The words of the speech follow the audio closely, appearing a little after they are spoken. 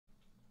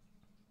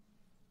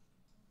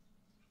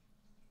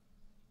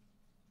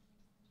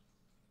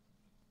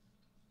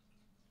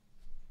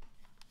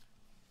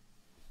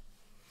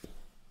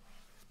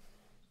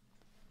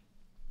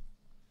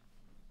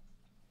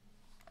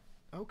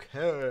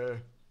Okay.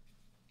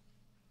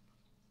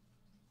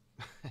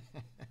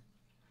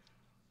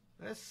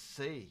 Let's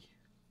see.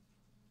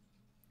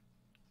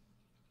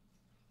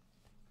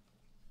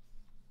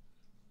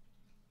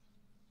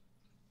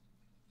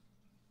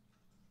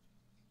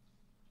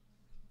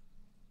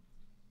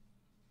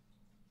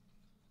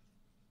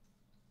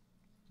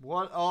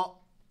 What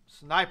up,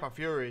 Sniper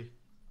Fury?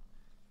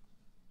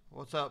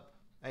 What's up,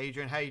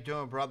 Adrian? How you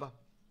doing, brother?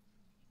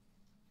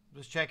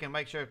 Just checking,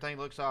 make sure everything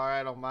looks all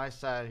right on my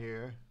side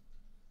here.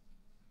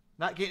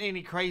 Not getting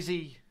any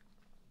crazy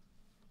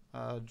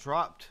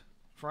dropped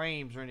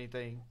frames or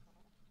anything.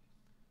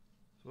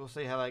 So we'll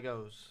see how that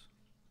goes.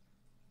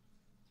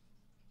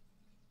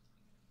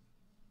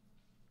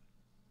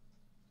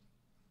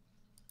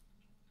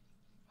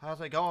 How's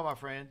it going, my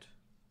friend?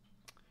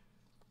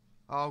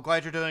 Oh, I'm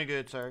glad you're doing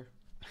good, sir.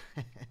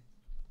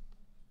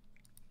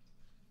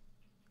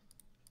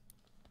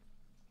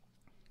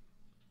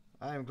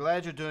 I am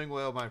glad you're doing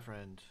well, my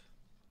friend.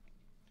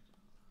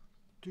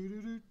 Do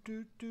do do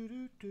do do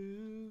do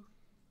do.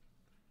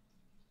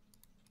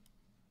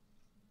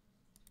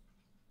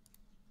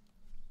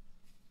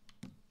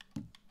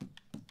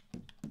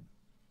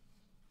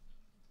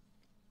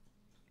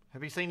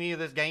 Have you seen any of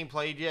this game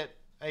played yet,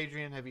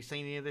 Adrian? Have you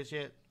seen any of this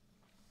yet?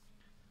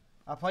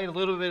 I played a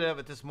little bit of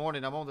it this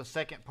morning. I'm on the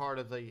second part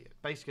of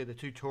basically the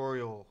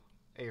tutorial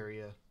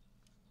area.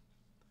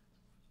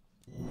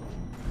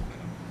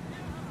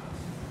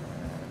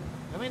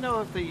 Let me know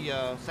if the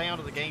sound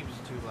of the game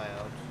is too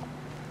loud.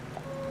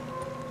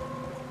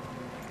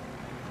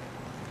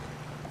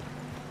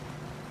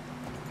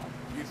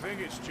 You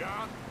think it's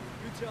John?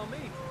 You tell me.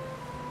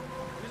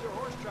 These are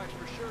horse tracks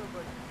for sure,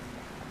 but...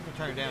 I'm going to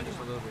turn it down just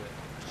a little bit.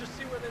 Let's just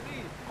see where they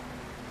lead.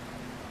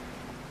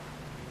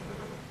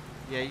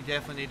 Yeah, you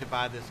definitely need to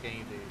buy this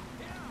game, dude.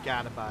 You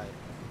gotta buy it.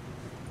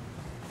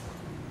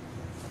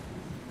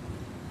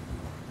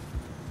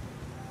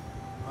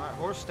 Alright,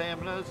 horse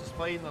stamina is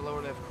displayed in the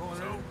lower left corner.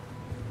 So,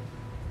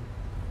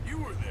 you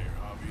were there,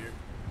 Javier.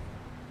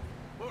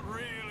 What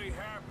really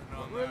happened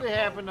on What really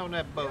happened on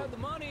that boat? We had the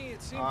money,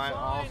 it seemed Alright,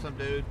 fine. awesome,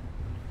 dude.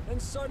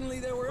 And suddenly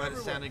they were Glad it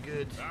everywhere. sounded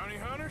good. Bounty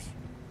hunters?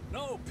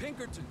 No,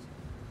 Pinkertons.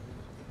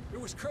 It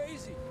was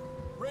crazy.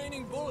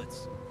 Raining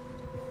bullets.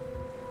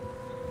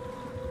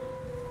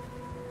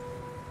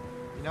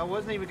 You know, I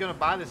wasn't even going to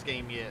buy this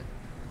game yet.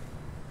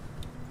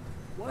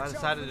 Watch I out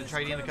decided for to this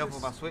trade in a couple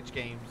of my crevice. Switch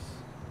games.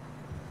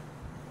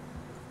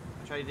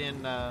 I traded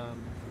in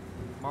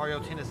Mario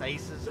Tennis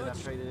Aces, and I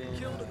Dutch traded in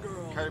killed a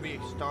girl. Kirby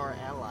Star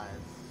Allies.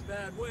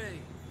 Bad way.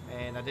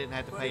 And I didn't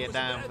have to But pay it a was a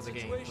dime bad for the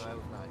game, so situation. that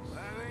was nice.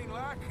 That ain't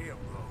like him,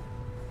 though.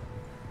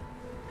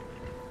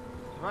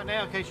 Right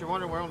now, in case you're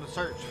wondering, we're on the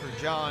search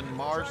for John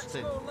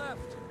Marston. Tracks go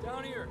left,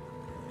 down here.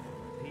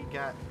 He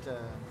got,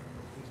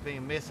 he's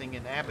being missing,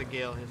 and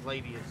Abigail, his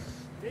lady, is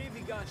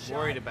Davey got shot.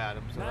 worried about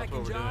him, so Mac that's what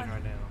and we're doing John,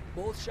 right now.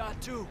 Both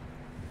shot too.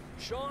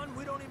 Sean,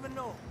 we don't even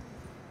know.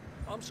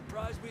 I'm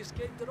surprised we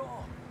escaped at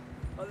all.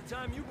 By the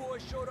time you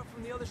boys showed up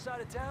from the other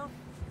side of town,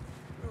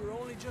 we were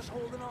only just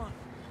holding on.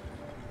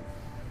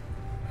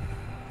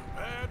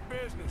 Bad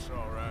business,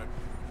 all right.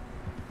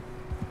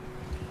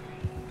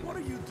 What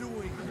are you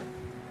doing?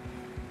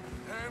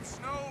 Damn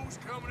snow's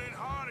coming in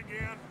hot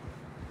again.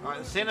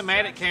 Alright, the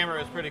cinematic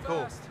camera is pretty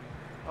cool.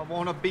 I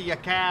wanna be a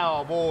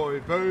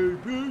cowboy,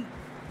 baby.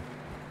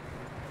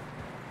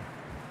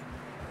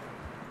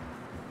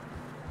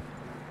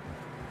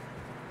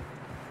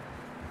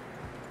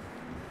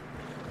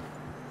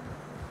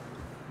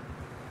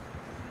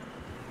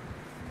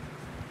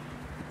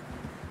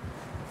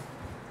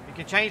 You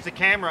can change the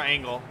camera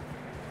angle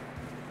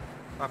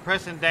by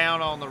pressing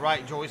down on the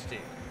right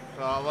joystick.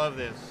 So I love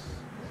this.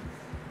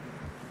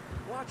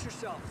 Watch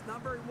yourself. It's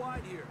not very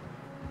wide here.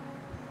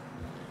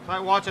 It's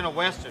like watching a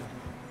Western.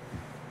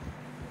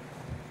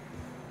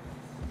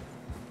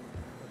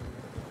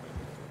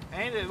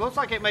 And it looks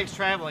like it makes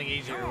traveling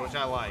easier, which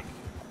I like.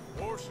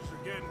 Horses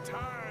are getting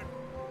tired.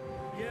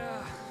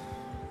 Yeah,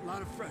 a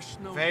lot of fresh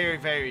snow. Very,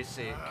 very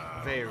sick.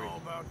 I Very. don't know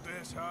about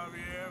this,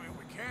 Javier. I mean,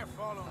 we can't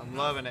follow I'm them.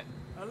 loving it.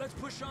 Let's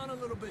push on a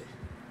little bit.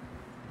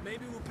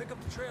 Maybe we'll pick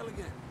up the trail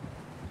again.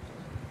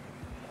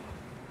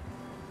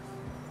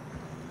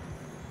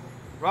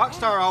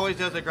 Rockstar always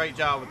does a great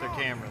job with their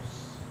cameras.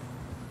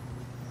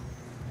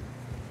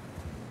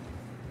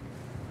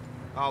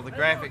 Oh, the Hey,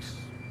 graphics,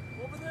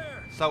 look, over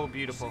there. so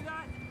beautiful. See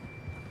that?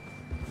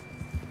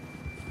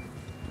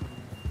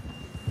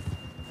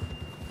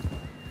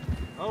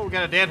 Oh, we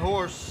got a dead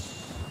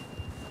horse.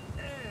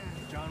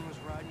 John was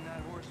riding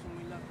that horse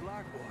when we left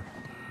Blackwater.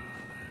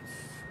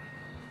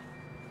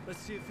 Let's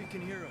see if he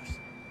can hear us.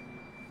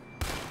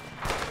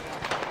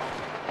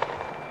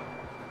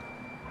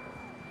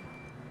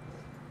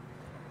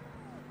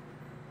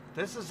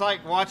 This is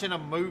like watching a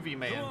movie,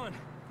 man. Come on,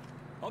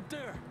 up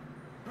there.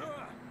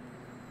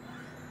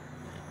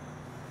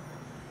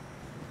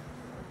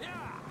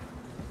 Yeah.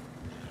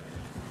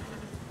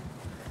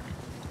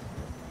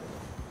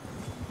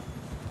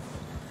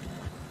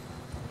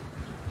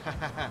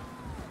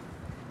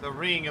 The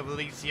Ring of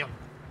Elysium.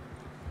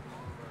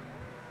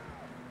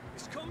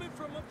 He's coming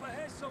from up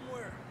ahead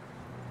somewhere.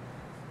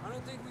 I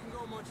don't think we can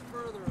go much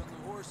further on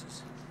the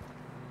horses.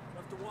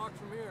 We'll have to walk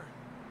from here.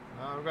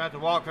 We're gonna have to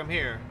walk from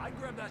here. I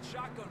grabbed that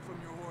shotgun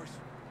from your horse.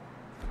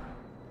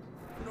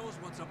 Who knows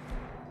what's up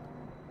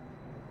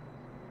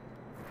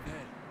ahead?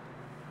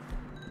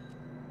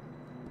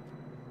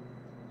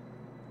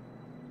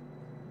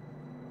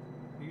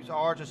 Use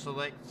R to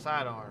select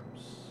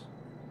sidearms.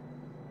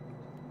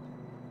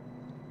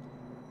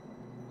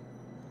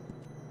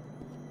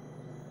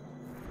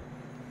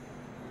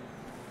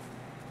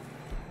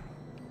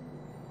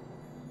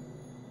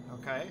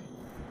 Okay.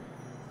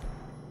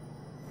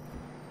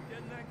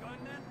 Getting that gun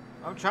then?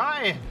 I'm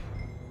trying.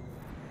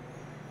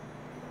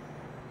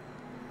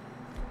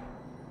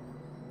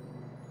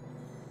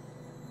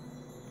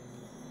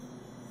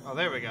 Oh,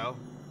 there we go.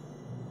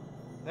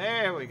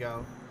 There we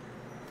go.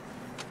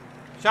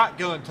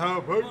 Shotgun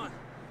time, buddy. Come on.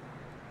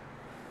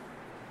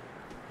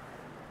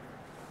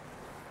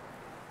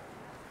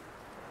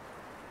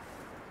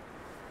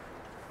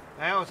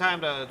 Now it's time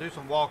to do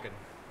some walking.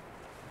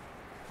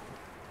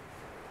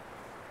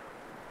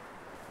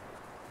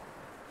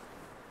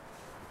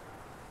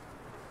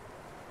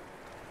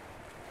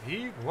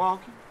 Keep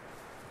walking.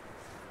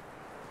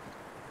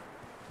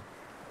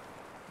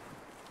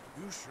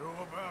 You sure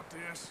about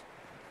this?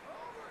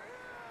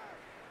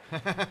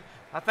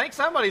 I think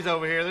somebody's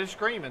over here. They're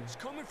screaming. It's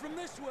coming from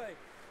this way.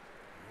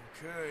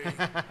 Okay.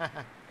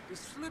 It's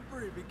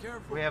slippery. Be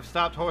careful. We have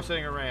stopped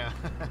horsing around.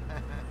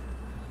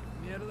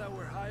 Yeah, that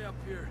we're high up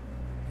here.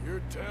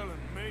 You're telling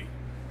me.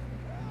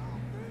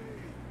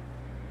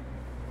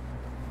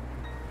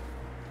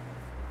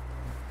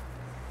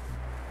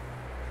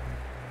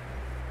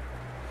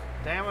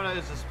 Stamina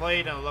is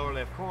displayed in the lower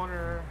left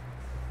corner.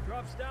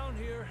 Drops down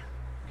here.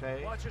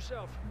 Okay. Watch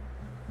yourself.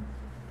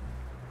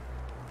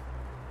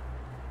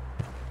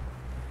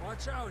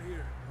 Watch out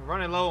here. We're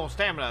running low on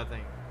stamina, I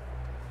think.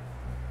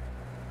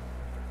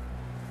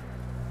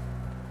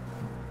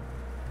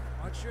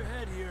 Watch your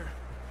head here.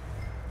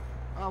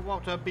 I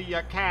want to be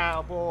a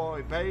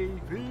cowboy,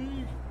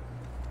 baby.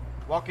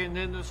 Walking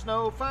in the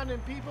snow, finding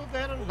people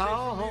that are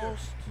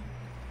lost.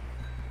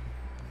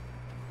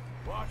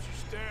 Watch your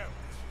step.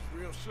 This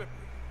is real slippery.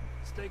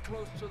 Stay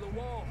close to the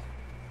wall.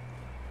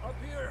 Up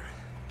here.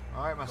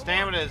 All right, my Come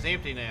stamina on. is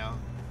empty now.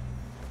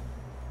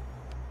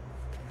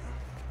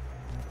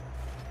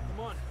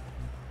 Come on.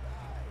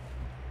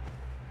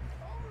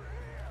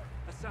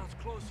 That sounds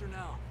closer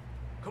now.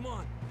 Come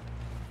on.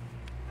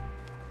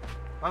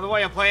 By the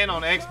way, I'm playing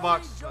on Keep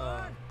Xbox, going,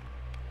 John.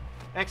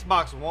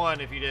 Xbox One.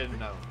 If you didn't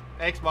know,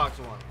 Xbox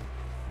One.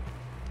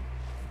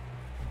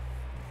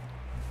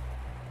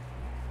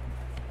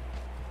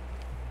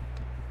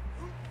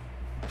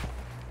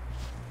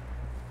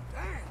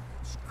 Damn,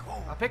 it's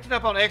cold. I picked it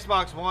up on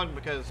Xbox One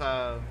because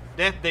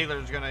Death Dealer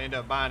is going to end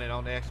up buying it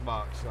on the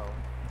Xbox, so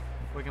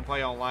we can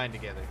play online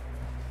together.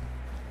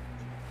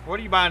 What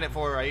are you buying it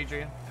for,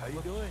 Adrian? How you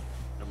doing?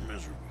 I'm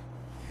miserable.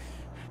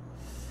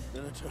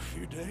 Been a tough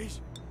few days.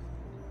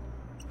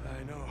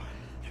 I know.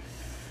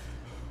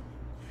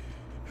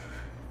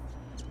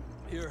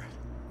 Here.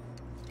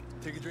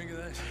 Take a drink of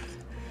that.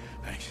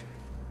 Thanks.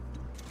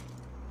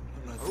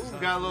 Ooh,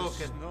 got a little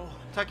No.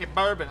 Kentucky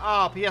bourbon.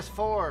 Oh,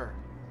 PS4.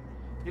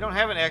 You don't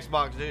have an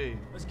Xbox, do you?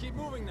 Let's keep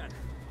moving then.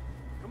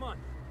 Come on.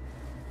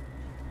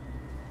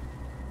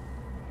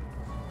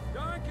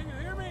 John, can you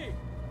hear me?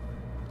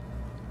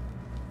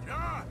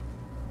 John!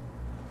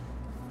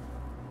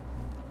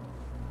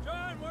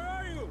 John, where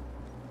are you?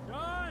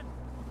 John!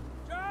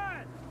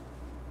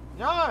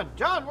 John!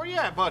 John, where you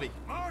at, buddy?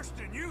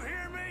 Marston, you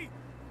hear me?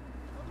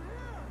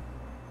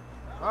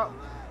 Oh,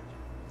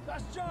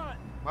 That's John!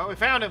 well, we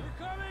found him.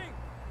 You're coming!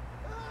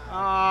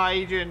 Ah,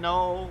 Adrian,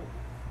 no.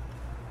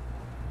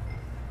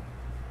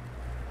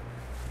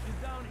 He's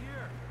down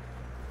here.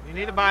 You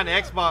need to buy an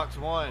Xbox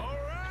One. All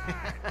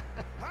right.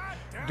 Hot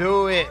damn,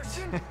 Do it.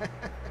 Marston.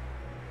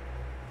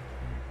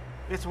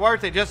 It's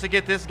worth it just to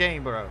get this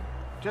game, bro.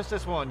 Just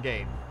this one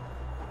game.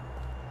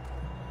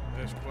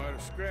 That's quite a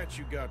scratch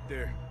you got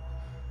there.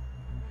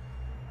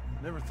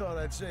 Never thought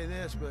I'd say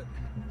this, but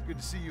it's good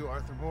to see you,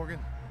 Arthur Morgan.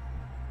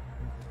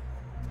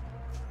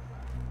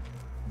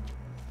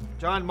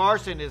 John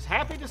Marston is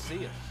happy to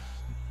see us.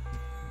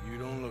 You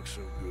don't look so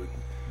good.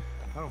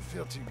 I don't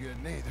feel too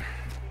good neither.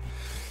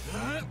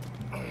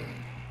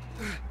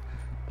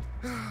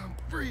 I'm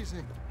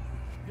freezing.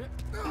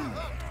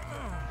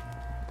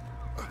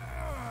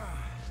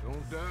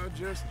 Don't die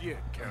just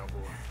yet,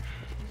 cowboy.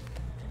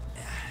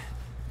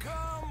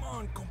 Come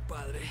on,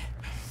 compadre.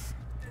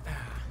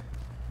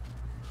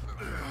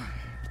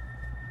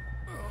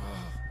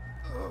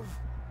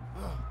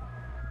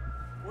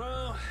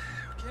 Well,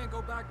 we can't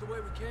go back the way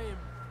we came.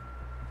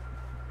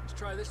 Let's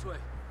try this way.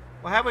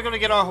 Well, how are we going to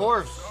get our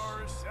horse?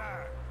 Sorry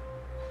side.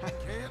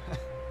 Can't.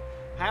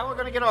 How are we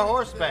going to get our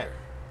horse back?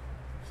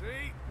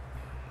 See?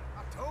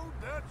 I told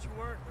Dutch you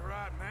weren't the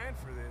right man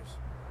for this.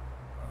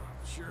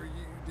 Sure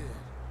you did.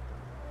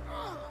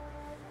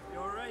 You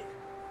alright?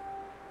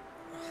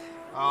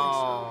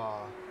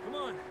 Oh, Come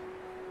on.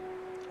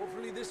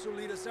 Hopefully this will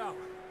lead us out.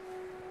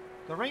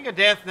 The Ring of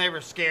Death never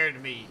scared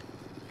me.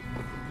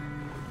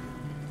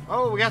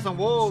 Oh, we got some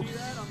wolves. See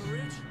that on the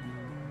ridge?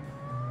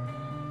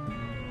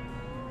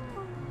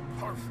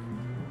 Perfect.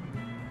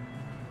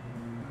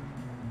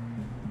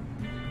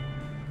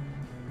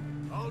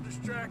 I'll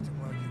distract him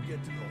while you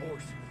get to the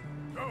horses.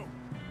 Go.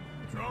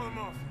 Draw them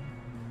off.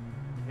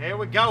 Here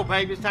we go,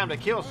 baby. It's time to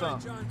kill All right, some.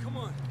 John, come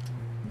on.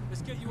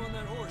 Let's get you on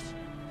that horse.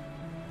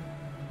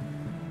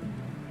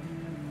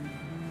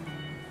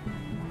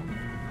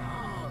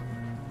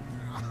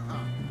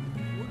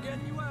 We're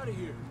getting you out of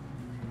here.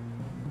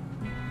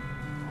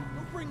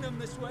 Don't bring them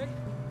this way.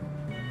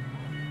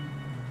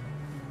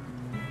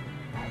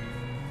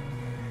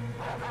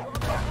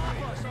 Don't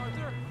off us,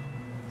 Arthur.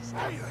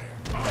 Stay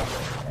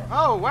there.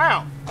 Oh,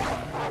 wow.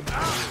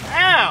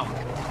 Ow.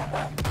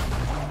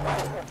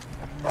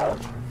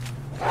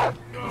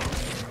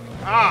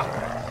 Ah.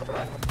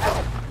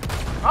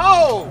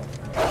 Oh.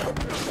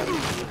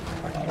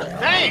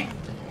 Dang.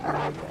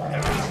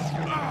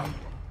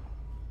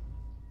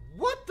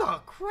 What the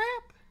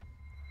crap?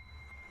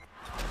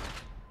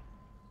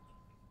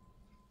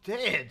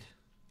 Dead.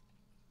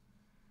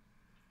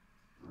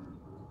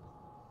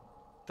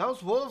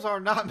 Those wolves are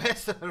not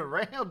messing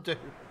around, dude.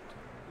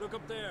 Look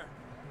up there.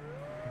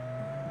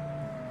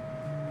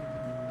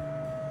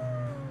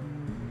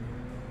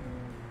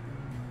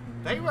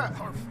 They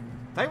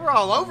were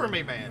all over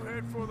me, man. You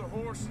head for the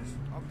horses.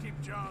 I'll keep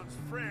John's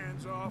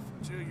friends off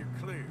until you're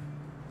clear.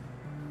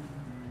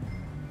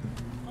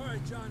 All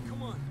right, John,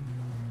 come on.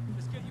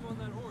 Let's get you on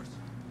that horse.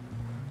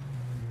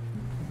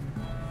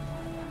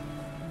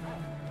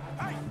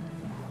 Hey!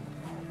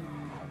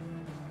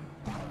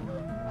 We're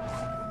getting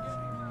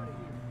you out of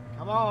here.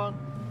 Come on.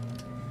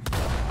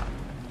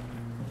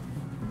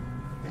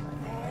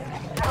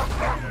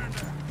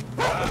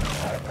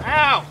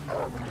 Ow!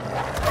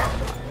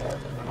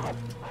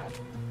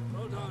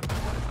 Well done.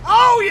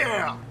 Oh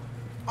yeah!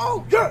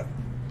 Oh yeah!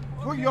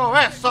 Where Okay, your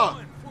let's ass get up?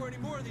 going before any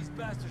more of these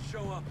bastards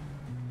show up.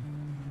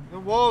 The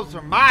wolves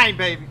are mine,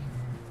 baby.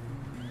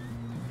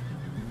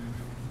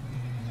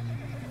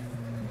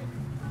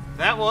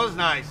 That was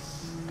nice.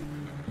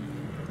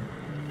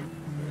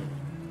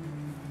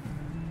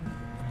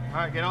 All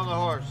right, get on the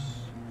horse.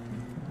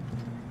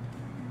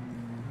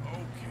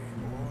 Okay,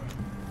 boy.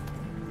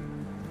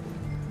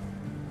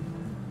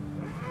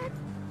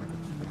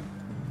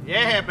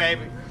 Yeah,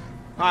 baby.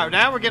 All right,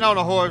 now we're getting on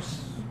the horse.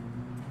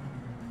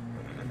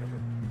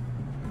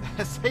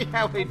 See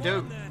how we Come do.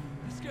 on, then.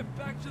 Let's get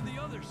back to the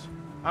others.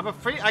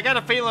 I got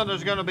a feeling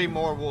there's going to be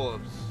more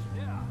wolves.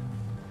 Yeah.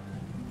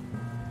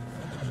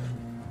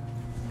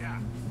 Yeah.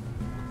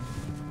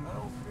 I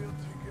don't feel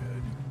too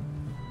good.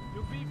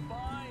 You'll be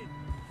fine.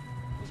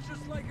 It's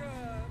just like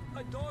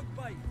a dog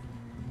bite.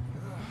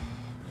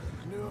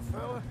 Knew a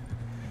fella,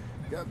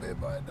 got bit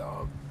by a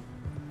dog,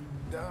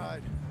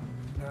 died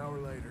an hour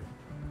later.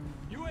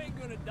 You ain't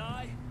gonna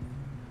die.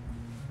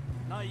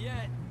 Not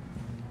yet.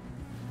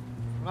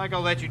 I'm not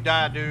going to let you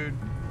die, dude.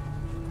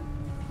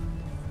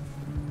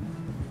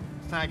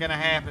 It's not going to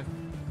happen.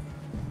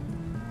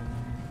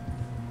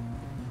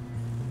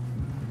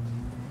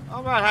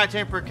 All right, High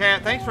Temper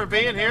Cat. Thanks for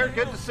being here.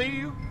 Good to see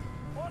you.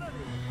 What are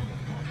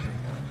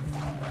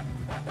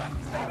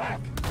Stay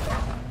back!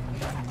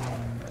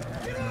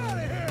 Get out of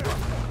here!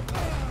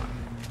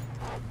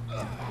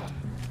 they?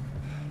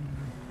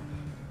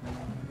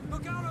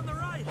 Look out on the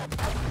right.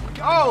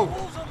 Oh!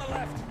 Wolves on the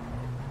left.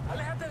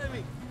 Aléjate de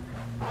mí.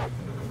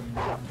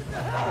 Get the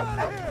hell out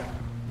of here!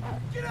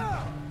 Get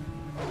out!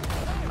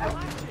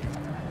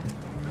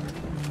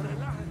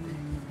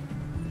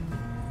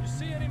 You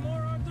see any more,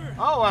 Arthur?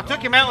 Oh, I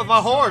took him out with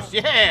my horse.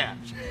 Yeah.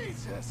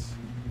 Jesus,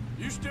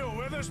 You still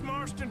with us,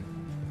 Marston?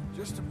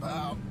 just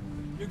about.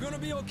 You're gonna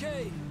be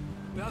okay.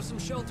 We have some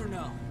shelter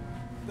now.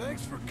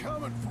 Thanks for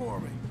coming for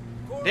me.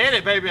 Of course, Did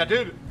it, baby. I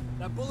did it.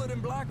 that bullet in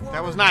Blackwater.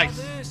 That was all nice.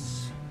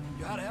 This.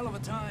 You had a hell of a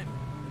time.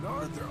 And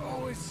Arthur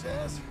always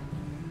says,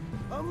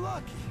 I'm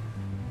lucky.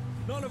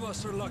 None of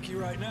us are lucky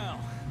right now.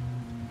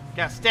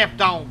 Got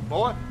stepped on,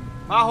 boy.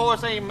 My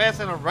horse ain't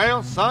messing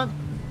around, son.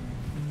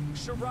 We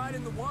should ride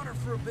in the water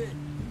for a bit.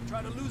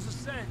 Try to lose the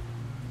scent.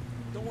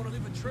 Don't want to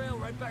leave a trail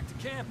right back to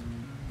camp.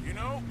 You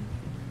know,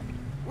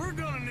 we're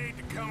gonna need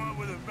to come up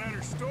with a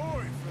better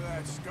story for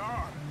that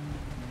scar.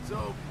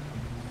 So,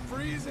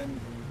 freezing,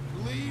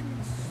 bleeding,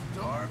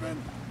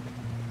 starving,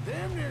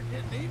 damn near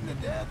getting eaten to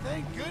death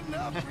ain't good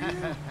enough for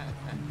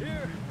you.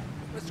 Here,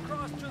 let's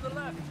cross to the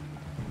left.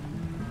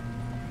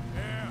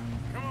 Yeah,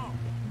 come on.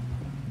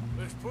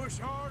 Let's push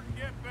hard and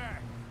get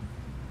back.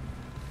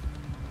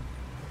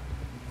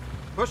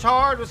 Push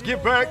hard. Let's See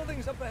get those back.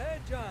 buildings up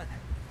ahead, John.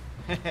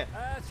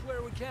 That's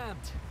where we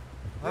camped.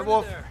 That Right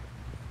wolf. there.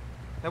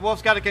 That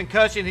wolf's got a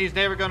concussion he's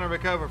never going to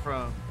recover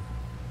from.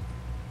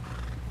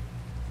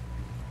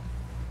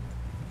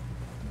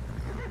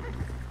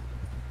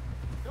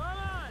 Come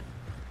on!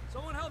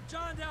 Someone help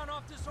John down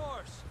off this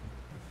horse.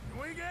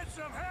 Can we get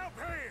some help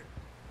here?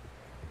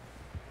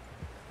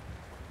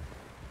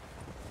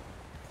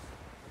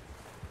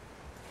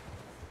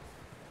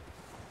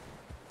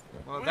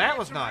 Well, We that need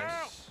was some nice.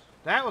 help.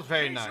 That was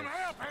very Need nice. some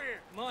help here.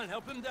 Come on,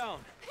 help him down.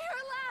 You're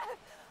alive!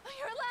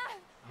 You're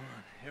alive! Come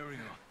on, here we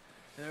go.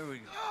 There we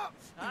go.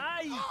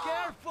 Ay,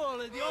 careful,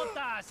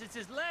 idiotas. It's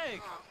his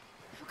leg. Oh,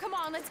 come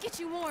on, let's get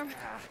you warm.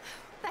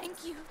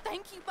 Thank you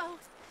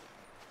both.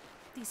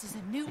 This is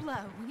a new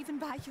low, even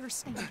by your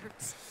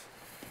standards.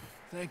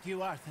 Thank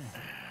you, Arthur.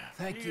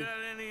 Thank you. Got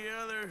any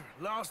other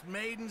lost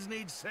maidens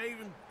need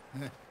saving?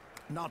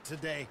 Not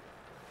today.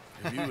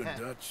 Have you and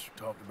Dutch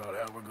talked about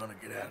how we're gonna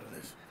get out of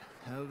this?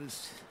 I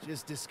was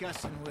just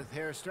discussing with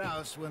Herr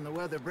Strauss when the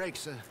weather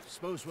breaks.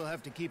 Suppose we'll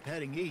have to keep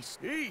heading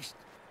east. East?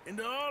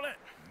 Into all that?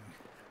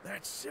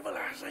 That's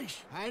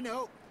civilization. I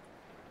know.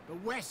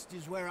 But west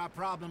is where our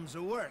problems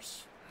are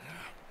worse.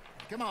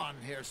 Come on,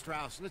 Herr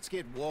Strauss. Let's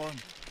get warm.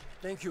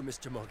 Thank you,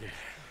 Mr. Morgan.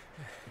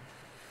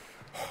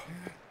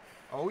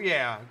 Oh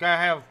yeah,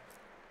 gotta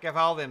have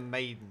all them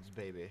maidens,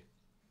 baby.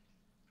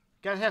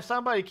 Gotta have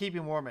somebody keep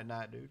him warm at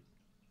night, dude.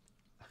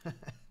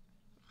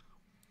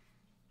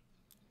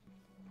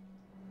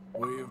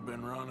 We have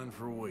been running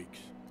for weeks.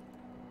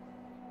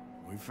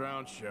 We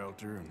found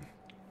shelter and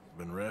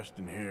been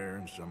resting here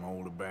in some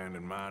old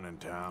abandoned mining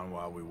town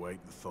while we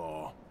wait the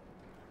thaw.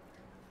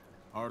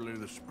 Hardly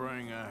the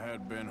spring I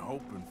had been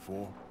hoping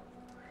for.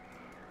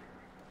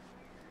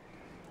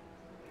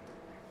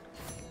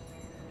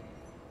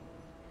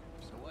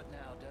 So what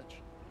now, Dutch?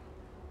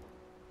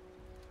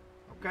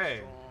 Okay.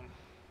 Strong,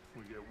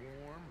 we get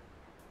warm,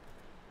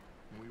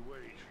 and we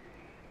wait.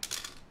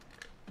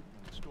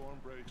 When the storm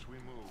breaks, we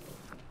move.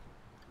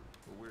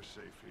 But we're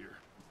safe here.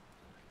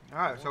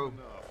 Alright, so Warm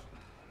enough.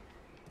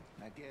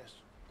 I guess.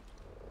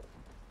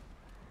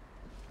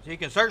 you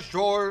can search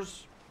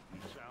drawers. You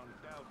sound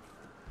doubtful.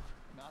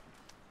 Not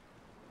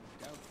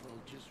doubtful,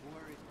 just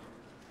worried.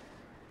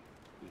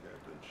 We have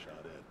been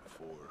shot at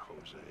before,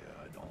 Hosea.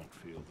 I don't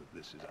feel that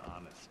this is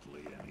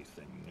honestly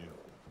anything new.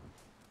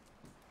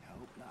 I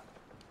hope not.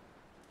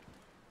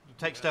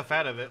 Take stuff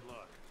out of it. Good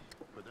luck.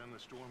 But then the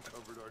storm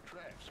covered our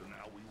tracks, so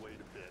now we wait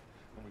a bit.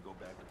 When we go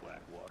back to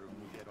Blackwater and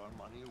we get our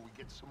money, or we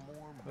get some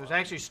more money. There's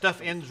actually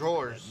stuff in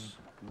drawers.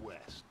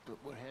 West. But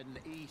we're heading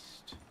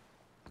east.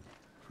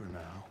 For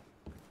now.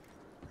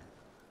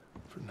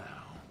 For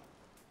now.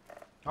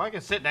 Oh, I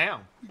can sit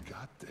down. We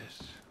got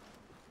this.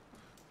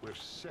 We're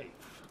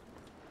safe.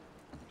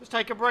 Just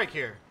take a break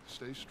here.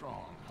 Stay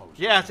strong, Hosea.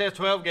 Yeah, it says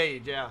 12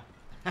 gauge, yeah.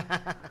 I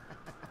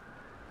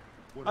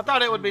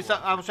thought it would be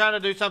I was trying to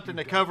do something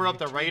to cover up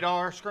the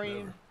radar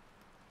screen,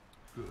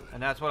 Good.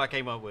 and that's what I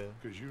came up with.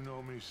 Because you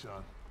know me,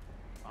 son.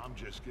 I'm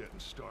just getting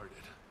started.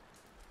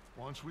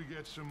 Once we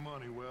get some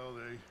money, well,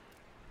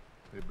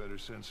 they better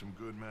send some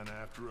good men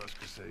after us,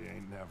 because they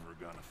ain't never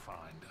gonna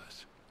find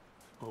us.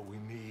 But we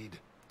need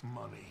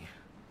money.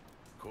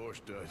 Of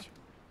course, Dutch.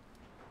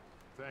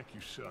 Thank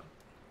you, son,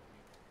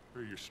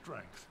 for your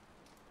strength.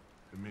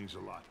 It means a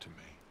lot to me.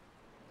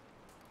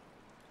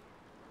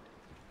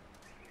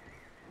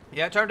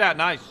 Yeah, it turned out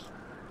nice.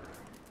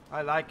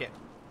 I like it.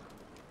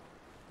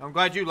 I'm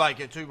glad you like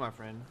it too, my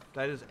friend.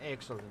 That is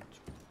excellent.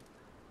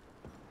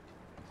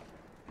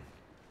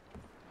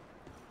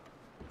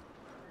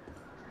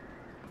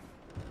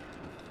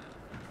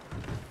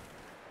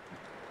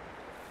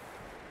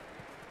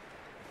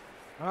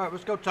 All right,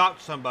 let's go talk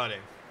to somebody.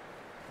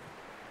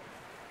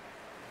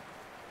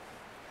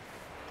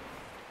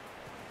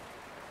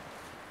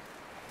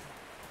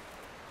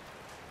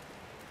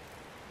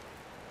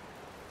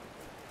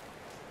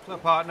 What's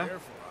up, partner?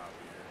 Careful out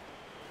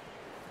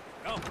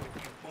here. Help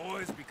with you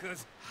boys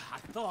because I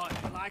thought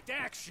you liked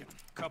action.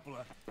 Couple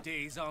of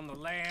days on the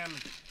lam,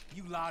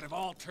 you lot have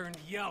all turned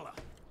yellow.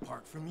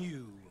 Apart from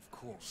you, of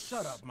course.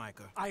 Shut up,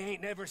 Micah. I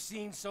ain't never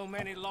seen so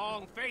many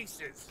long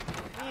faces.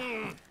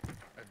 I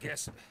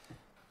guess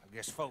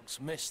folks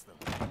miss them.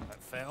 I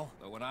fell,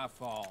 but when I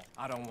fall,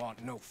 I don't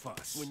want no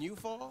fuss. When you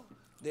fall,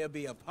 there'll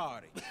be a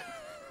party.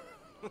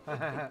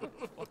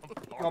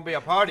 Gonna be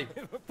a party.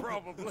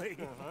 Probably.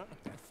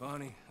 That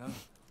funny, huh?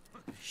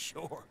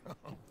 Sure.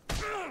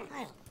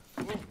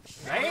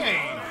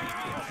 Dang!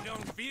 I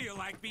don't feel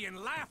like being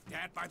laughed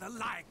at by the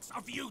likes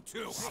of you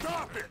two.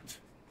 Stop it!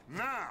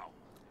 Now!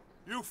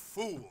 You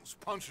fools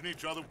punching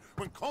each other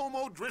when Colm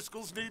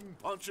O'Driscoll's needing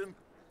punching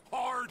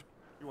hard.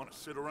 You want to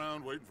sit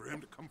around waiting for him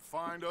to come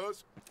find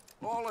us?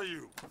 All of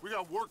you, we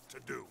got work to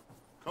do.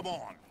 Come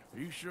on. Are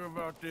you sure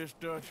about this,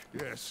 Dutch?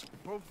 Yes.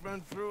 Folks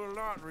been through a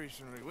lot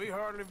recently. We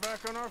hardly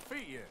back on our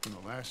feet yet. And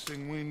the last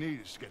thing we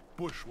need is to get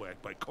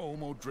bushwhacked by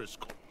Colm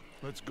O'Driscoll.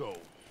 Let's go.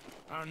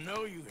 I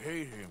know you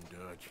hate him,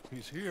 Dutch.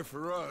 He's here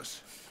for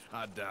us.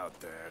 I doubt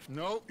that.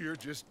 No, you're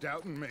just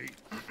doubting me.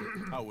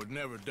 I would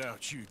never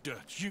doubt you,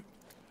 Dutch.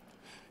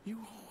 You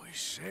always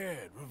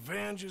said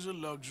revenge is a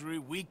luxury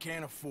we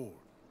can't afford.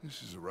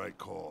 This is the right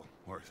call,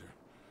 Arthur.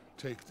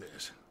 Take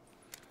this.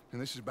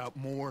 And this is about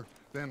more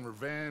than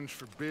revenge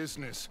for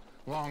business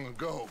long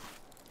ago.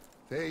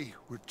 They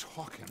were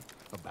talking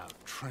about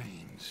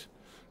trains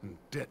and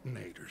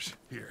detonators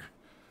here.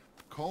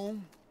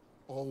 Colm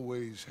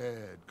always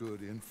had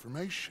good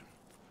information.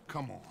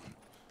 Come on.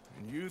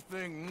 And you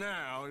think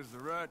now is the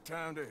right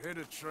time to hit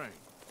a train?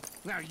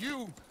 Now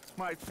you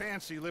might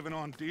fancy living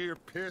on deer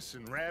piss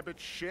and rabbit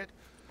shit,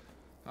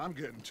 I'm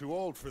getting too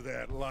old for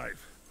that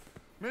life.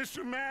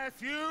 Mr.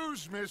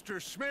 Matthews,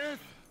 Mr. Smith,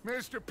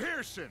 Mr.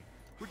 Pearson,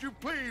 would you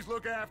please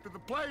look after the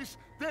place?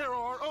 There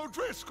are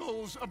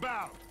O'Driscolls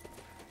about.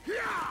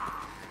 Yeah!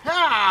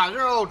 Ha!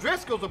 There are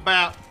O'Driscolls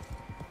about.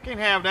 Can't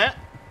have that.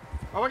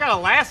 Oh, we got a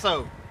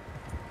lasso.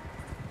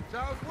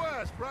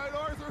 Southwest, right,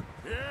 Arthur?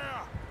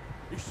 Yeah.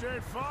 He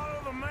said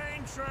follow the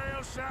main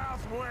trail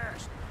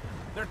southwest.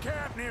 They're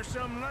camped near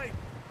some lake.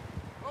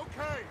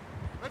 Okay,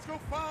 let's go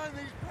find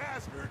these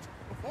bastards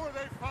before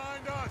they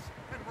find us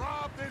and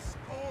rob this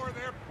store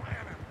they're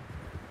planning.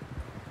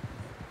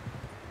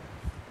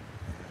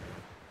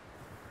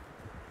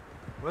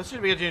 Well, this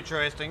should be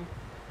interesting.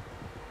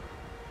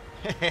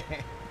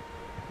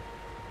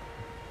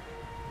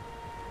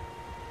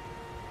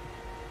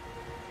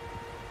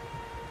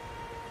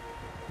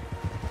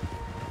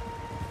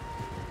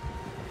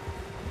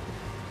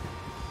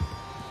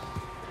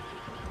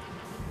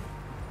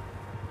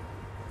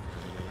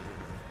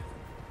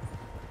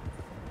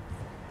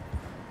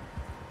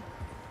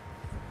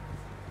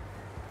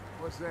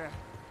 What's that?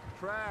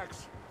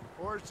 Tracks.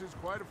 Horses,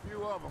 quite a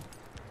few of them.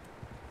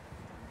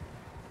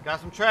 Got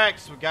some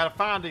tracks. We gotta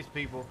find these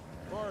people.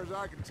 As far as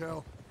I can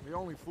tell, the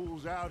only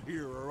fools out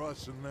here are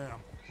us and them.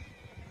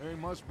 They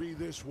must be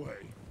this way.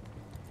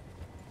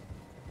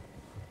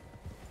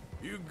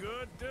 You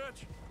good,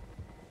 Dutch?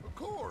 Of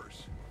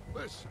course.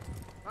 Listen,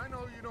 I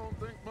know you don't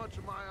think much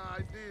of my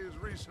ideas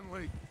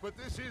recently, but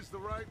this is the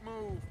right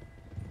move.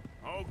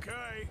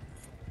 Okay.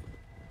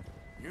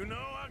 You know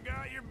I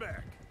got your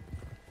back.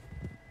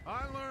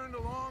 I learned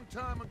a long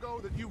time ago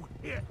that you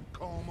hit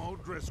Colm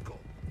O'Driscoll.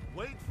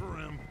 Wait for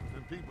him,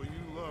 and people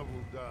you love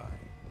will die.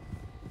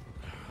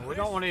 We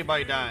don't want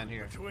anybody dying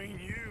here. Between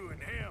you and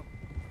him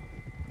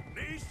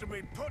needs to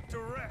be put to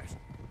rest,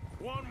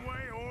 one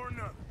way or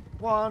another.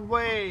 One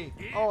way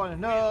or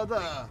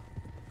another.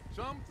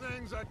 Some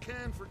things I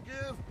can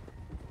forgive,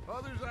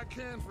 others I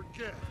can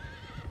forget.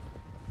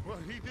 What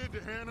he did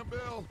to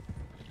Hannibal,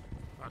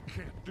 I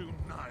can't do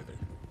neither.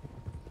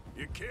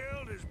 You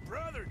killed his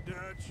brother,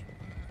 Dutch.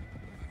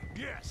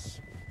 Yes,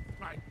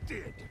 I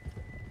did.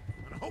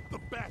 And I hope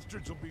the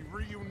bastards will be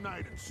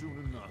reunited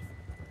soon enough.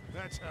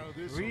 That's how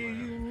this will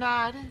end.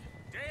 Reunited.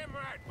 Damn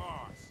right,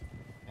 boss.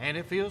 And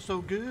it feels so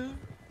good.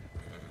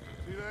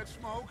 See that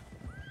smoke?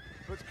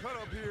 Let's cut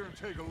up here and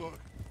take a look.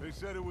 They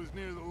said it was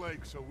near the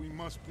lake, so we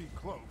must be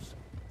close.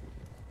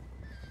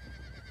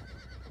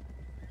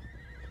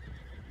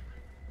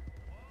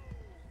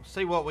 Let's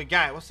see what we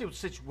got. Let's see what the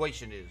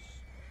situation is.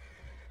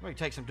 Let me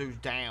take some dudes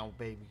down,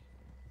 baby.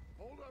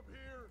 Hold up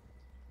here.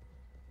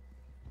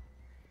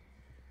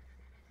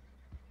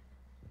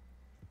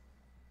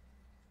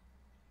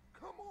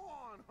 Come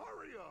on,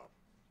 hurry up.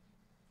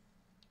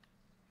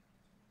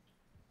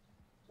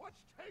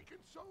 What's taking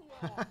so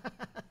long?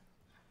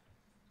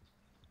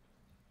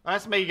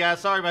 That's me,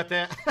 guys. Sorry about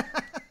that. This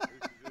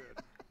is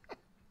it.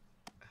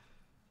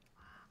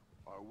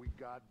 Are we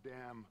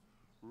goddamn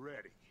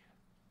ready?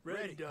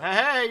 Ready, Dutch.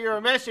 Hey, you're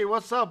a Messi.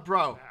 What's up,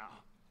 bro?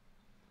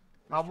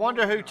 Now, I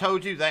wonder who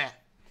told you that.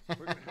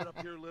 we're gonna head up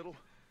here a little,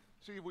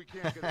 see if we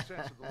can't get a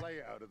sense of the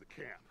layout of the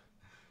camp.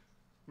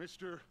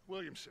 Mr.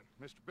 Williamson,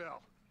 Mr.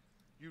 Bell,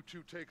 you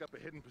two take up a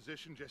hidden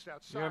position just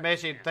outside. You're a the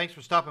Messi. camp. Thanks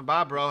for stopping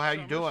by, bro. How you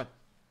Summers, doing?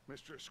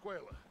 Mr.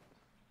 Escuela,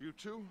 you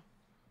two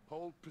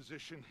hold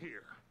position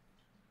here.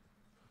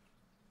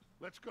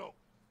 Let's go.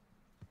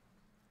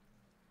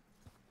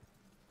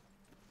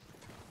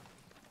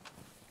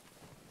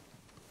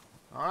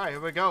 All right, here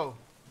we go.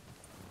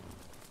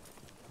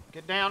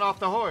 Get down off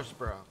the horse,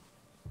 bro.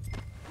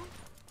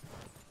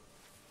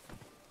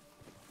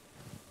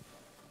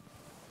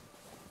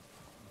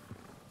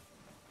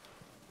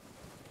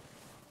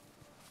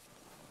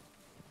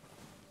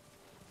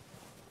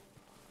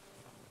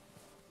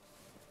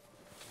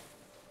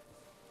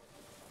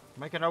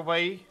 Making our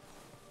way.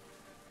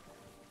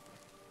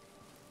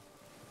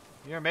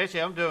 You're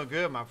Messi. I'm doing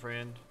good, my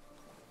friend.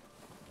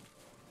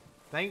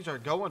 Things are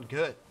going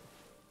good.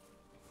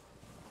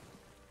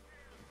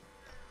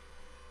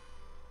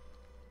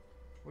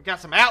 We got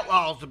some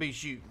outlaws to be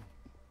shooting.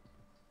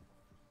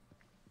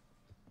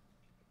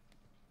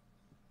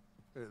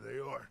 There they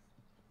are.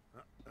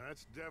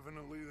 That's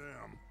definitely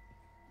them.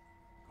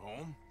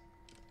 Home?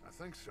 I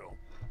think so.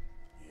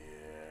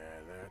 Yeah,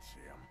 that's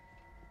him.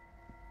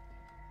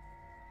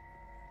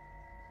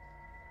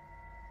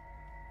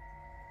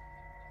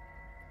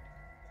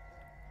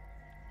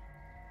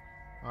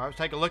 All right, let's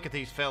take a look at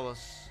these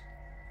fellas.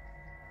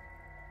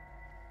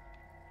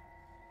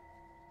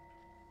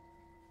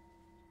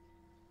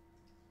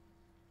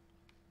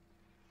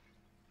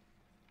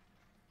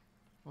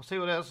 We'll see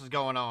what else is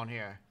going on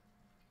here.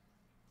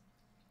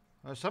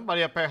 There's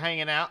somebody up there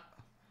hanging out.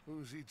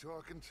 Who's he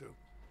talking to?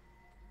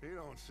 He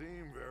don't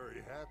seem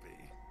very happy.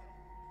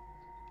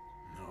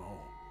 No.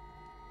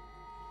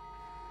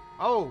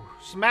 Oh,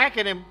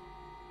 smacking him.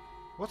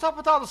 What's up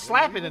with all the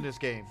slapping in this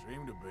game?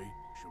 Seem to be.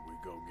 Should we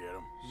go get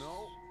him?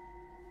 No.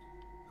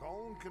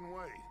 Colm can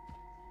wait.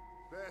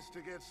 Best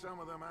to get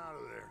some of them out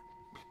of there.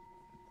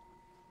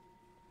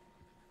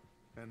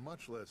 and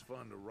much less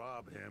fun to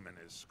rob him and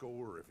his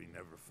score if he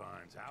never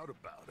finds out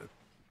about it.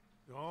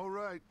 All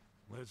right,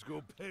 let's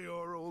go pay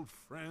our old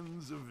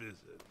friends a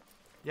visit.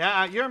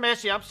 Yeah, you're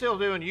messy. I'm still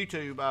doing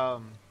YouTube.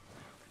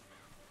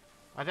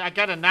 I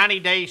got a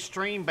 90-day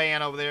stream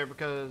ban over there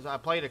because I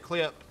played a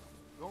clip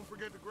Don't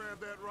forget to grab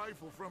that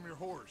rifle from your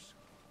horse.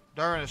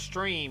 during a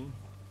stream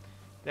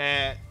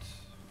that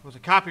was a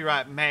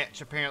copyright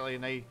match apparently,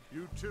 and they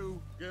You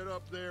two, get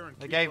up there and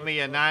keep gave us me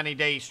a covered.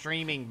 90-day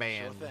streaming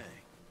ban. Sure thing.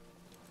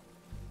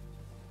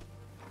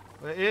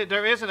 But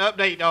there is an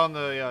update on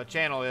the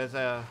channel, as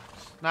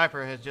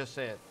Sniper has just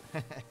said.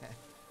 The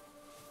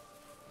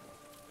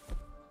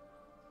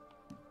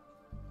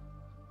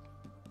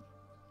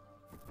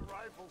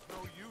rifle's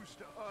no use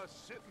to us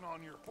sitting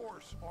on your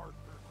horse, Arthur.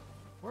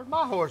 Where's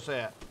my horse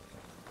at?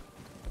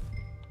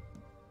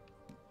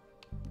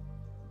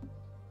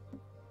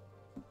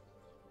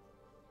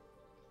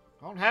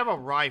 I don't have a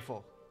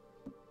rifle.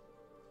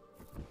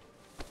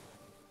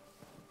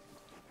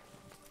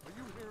 Are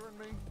you hearing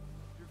me?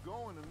 You're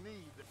going to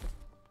need...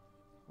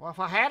 Well, if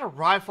I had a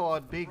rifle,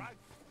 it'd be...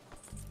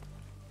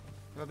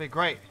 That'd be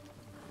great.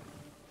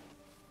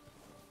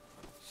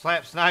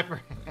 Slap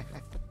Sniper.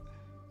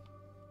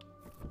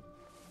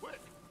 Quick,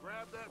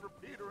 grab that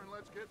repeater and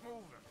let's get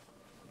moving.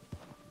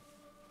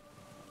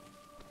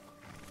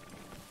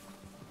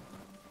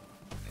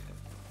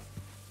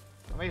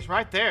 I mean, it's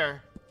right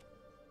there.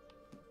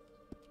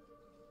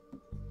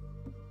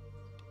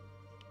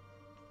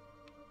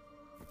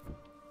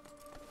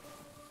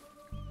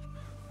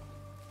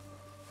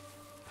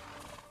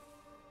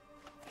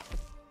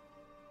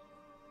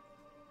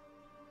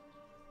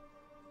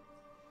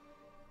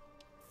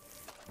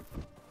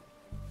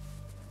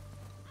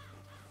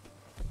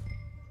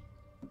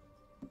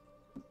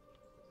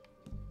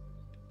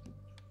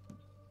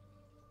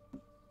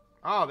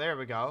 Oh, there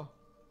we go.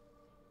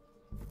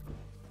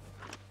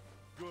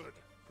 Good.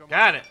 Come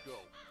Got on, it. let's go.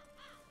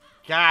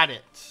 Got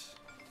it.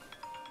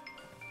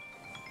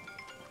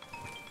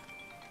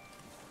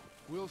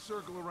 We'll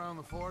circle around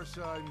the far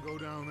side and go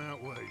down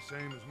that way,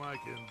 same as Micah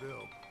and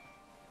Bill.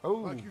 Oh,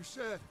 Like you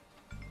said,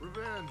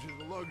 revenge is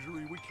a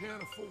luxury we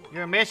can't afford.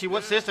 you're messy.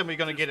 What system are you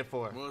gonna get it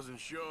for? Wasn't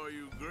sure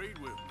you agreed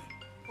with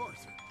me.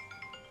 Arthur.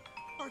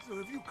 Arthur,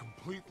 have you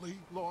completely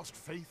lost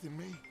faith in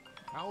me?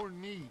 Our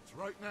needs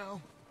right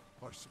now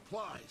are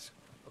supplies,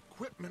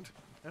 equipment,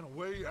 and a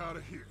way out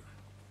of here.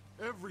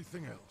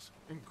 Everything else,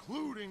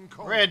 including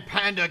coal. Red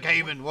Panda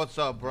Gaming, what's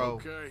up,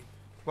 bro? Okay.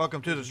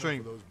 Welcome to the Enough stream.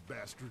 of those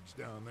bastards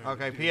down there.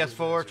 Okay, to deal with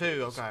PS4 as it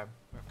too. is. Okay.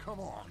 Now,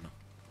 come on.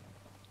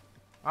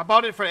 I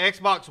bought it for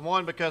Xbox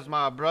One because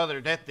my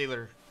brother, Death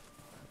Dealer,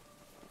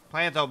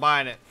 plans on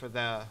buying it for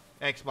the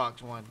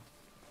Xbox One.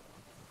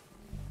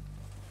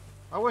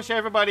 I wish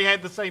everybody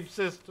had the same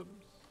systems.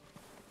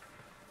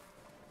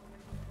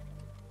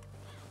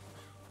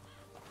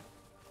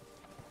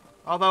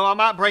 Although I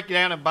might break it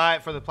down and buy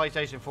it for the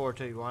PlayStation 4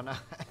 too. Why not?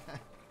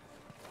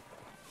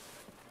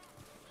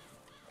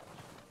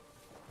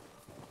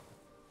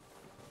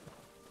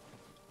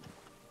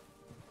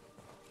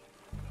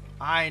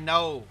 I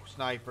know,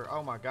 Sniper.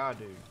 Oh my god,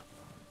 dude.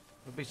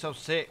 It'd be so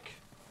sick.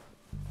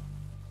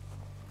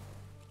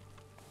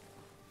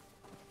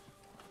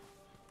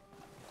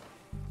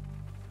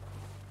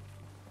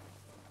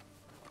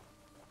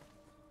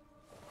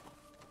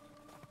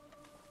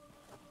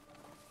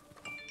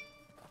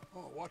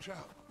 Oh, watch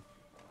out.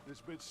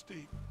 This bit's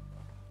steep.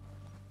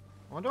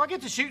 When do I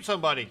get to shoot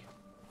somebody?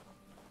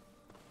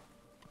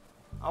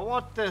 I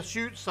want to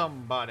shoot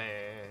somebody.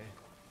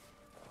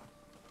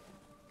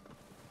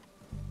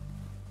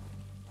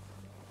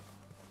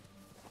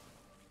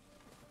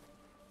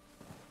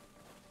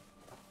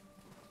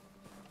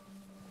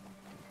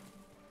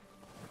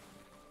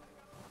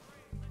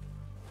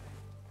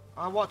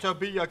 I want to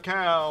be a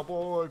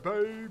cowboy,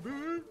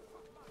 baby.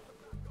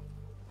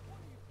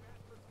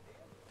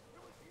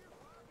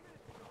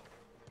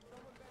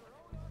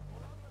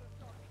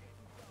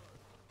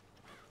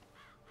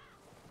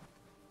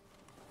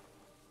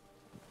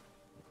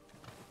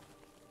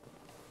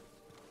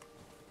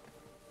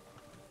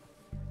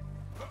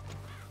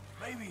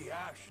 Maybe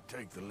I should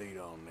take the lead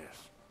on this.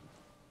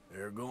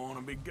 They're going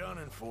to be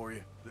gunning for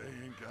you. They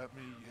ain't got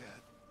me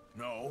yet.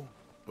 No,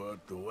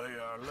 but the way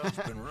our luck's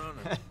been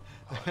running.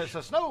 There's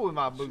some snow in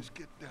my Let's boots. just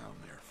get down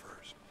there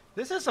first.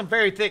 This is some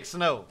very thick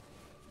snow.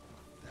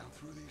 Down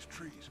through these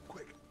trees,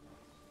 quick.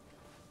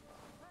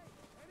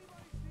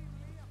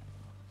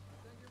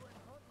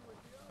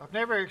 I've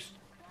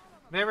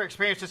never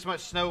experienced this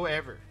much snow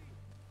ever.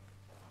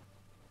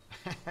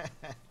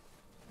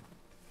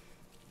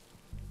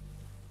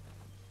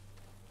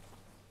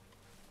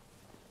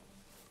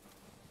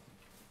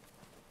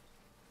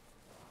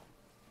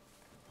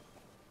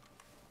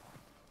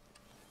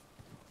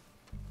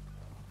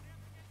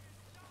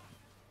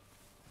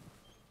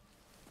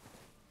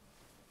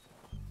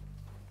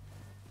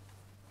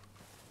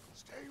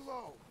 Stay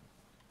low.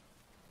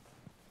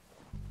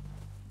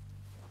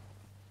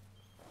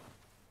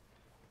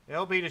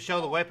 LB to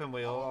show the weapon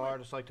wheel, or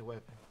just like the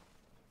weapon.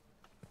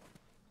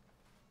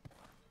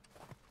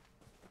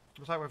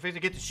 Looks like we're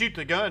fixing to get to shoot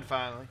the gun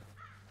finally.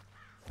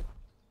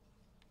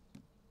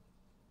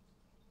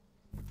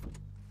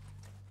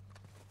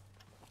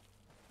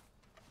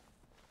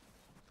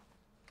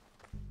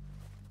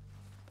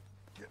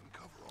 Get in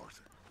cover,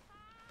 Arthur.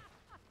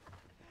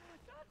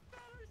 That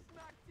feller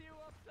smacked you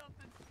up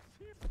something.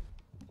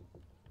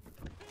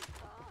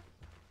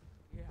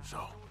 So,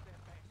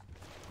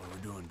 what are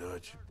we doing,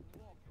 Dutch?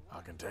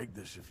 I can take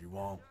this if you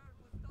want.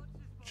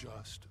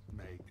 Just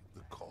make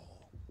the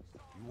call.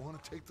 You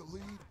want to take the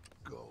lead?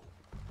 Go.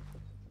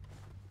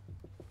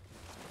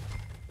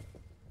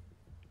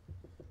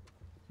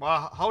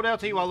 Well, hold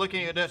LT while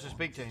looking at Dutch to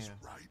speak to him.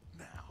 Right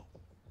now.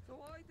 So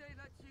why'd they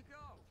let you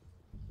go?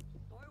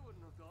 I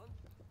wouldn't have done.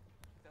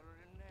 There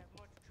didn't have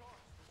much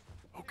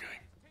choice. Okay,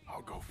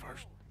 I'll go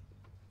first.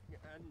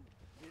 And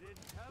you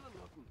didn't tell him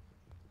nothing.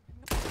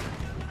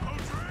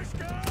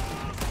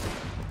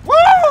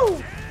 Woo!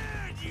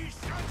 Dead, you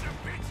sons of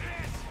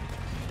bitches!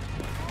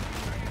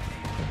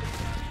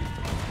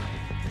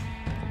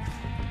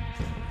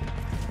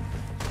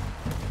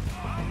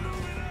 I'm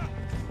moving up!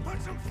 Put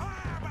some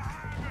fire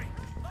behind me!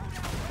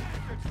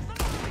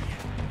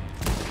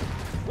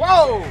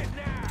 Whoa!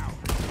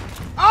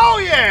 Oh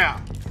yeah!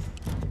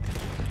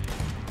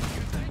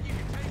 You think you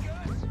can take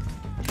us?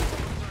 You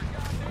are a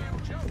goddamn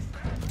joke.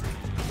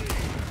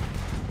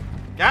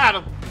 Got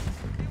him.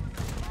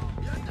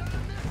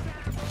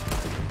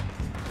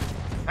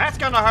 That's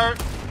gonna hurt.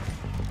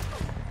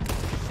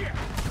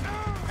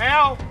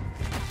 Ow.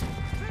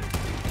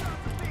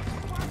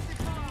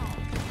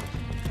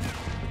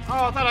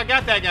 Oh, I thought I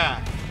got that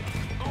guy.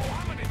 Oh,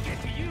 I'm gonna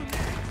get to you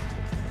next!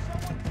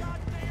 Someone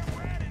goddamn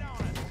ratted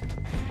on us.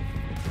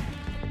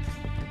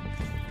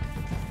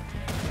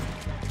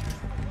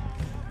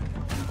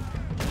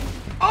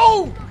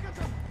 Oh!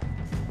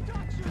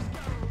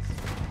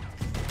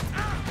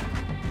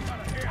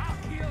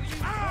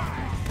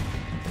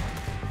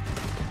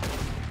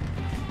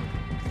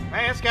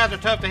 Man, these guys are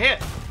tough to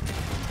hit.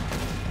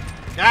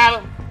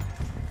 Got him.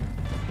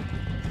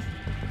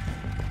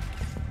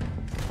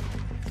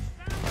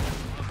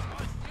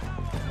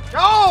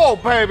 Oh,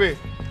 baby.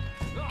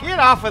 Get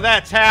off of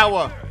that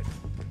tower.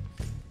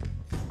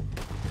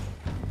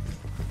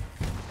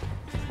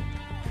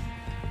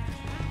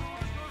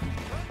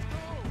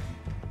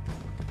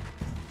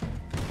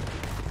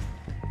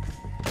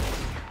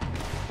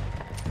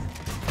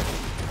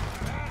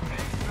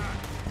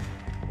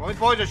 Well, these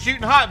boys are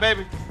shooting hot,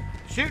 baby.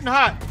 Shooting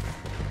hot.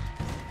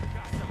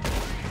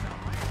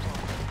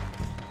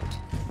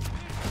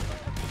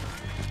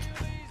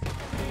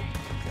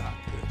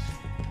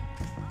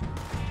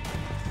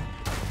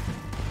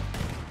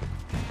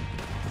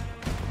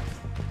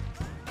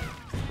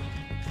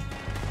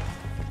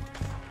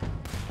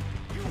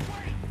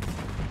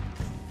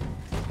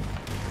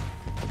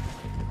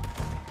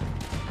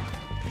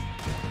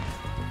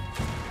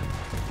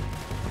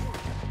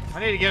 I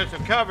need to get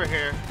some cover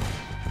here.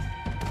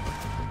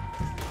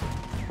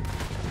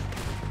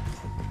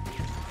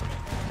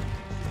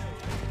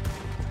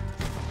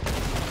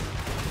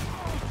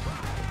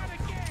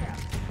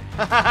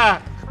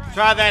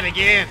 Try that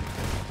again.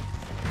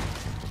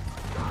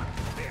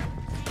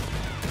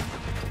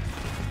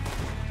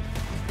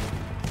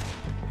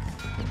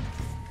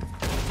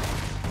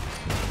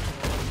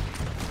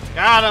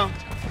 Got him.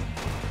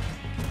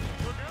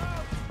 Look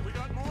out! We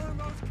got more in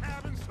those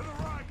cabins to the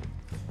right!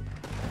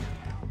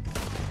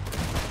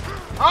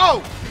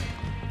 Oh!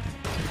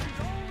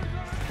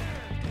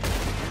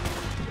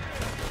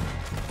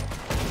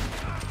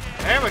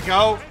 There we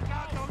go. Take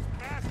out those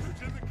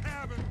bastards in the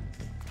cabin!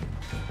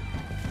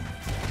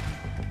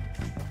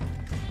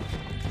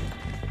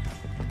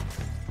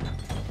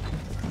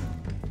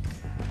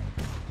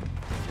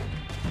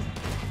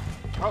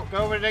 Oh, go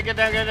over there, get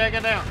down, get down,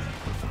 get down.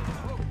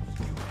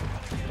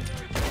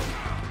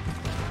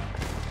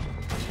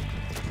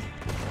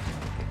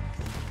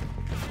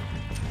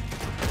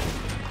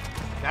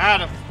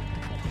 Got him.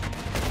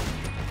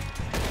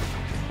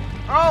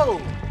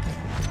 Oh!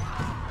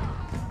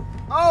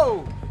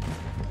 Oh!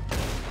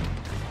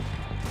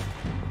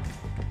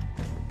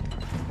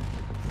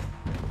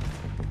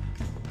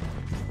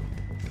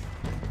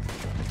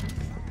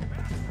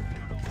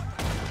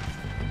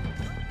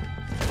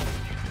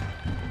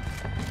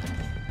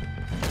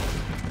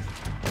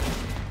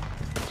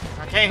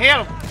 I can't hit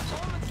him.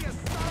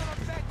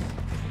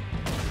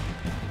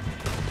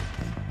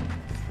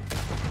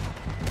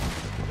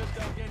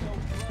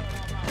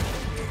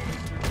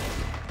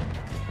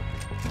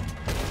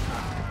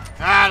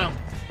 Got him.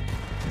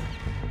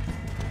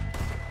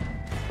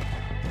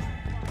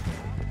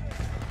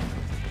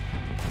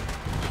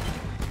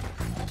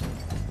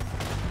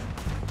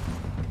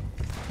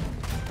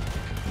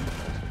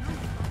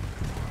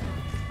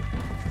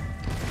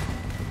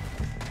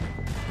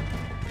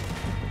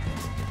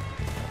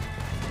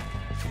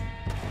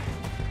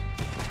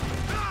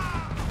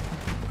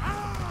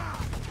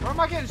 Where am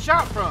I getting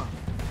shot from?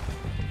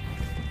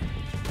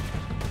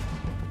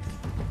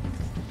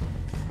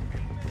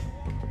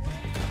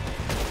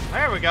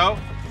 There we go.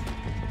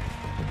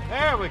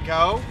 There we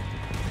go.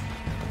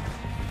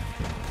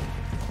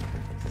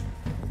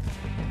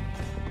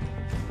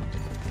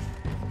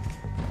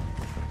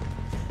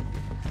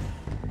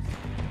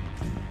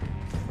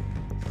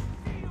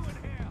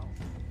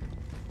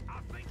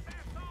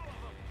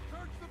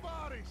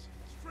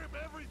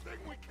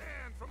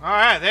 All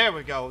right, there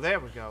we go. There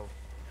we go.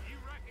 You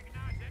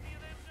recognize any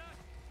of them,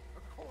 Dutch?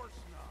 Of course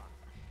not.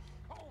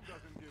 Cole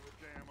doesn't give a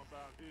damn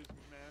about his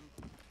men.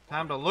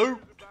 Time to loot.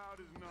 It's about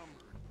his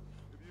numbers.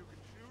 If you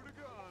can shoot a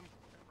gun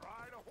and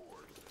ride a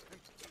horse and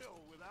kill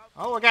without...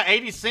 Oh, I got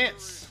 80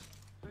 cents.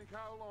 Think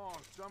how long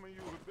some of you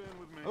have been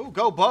with me. Oh,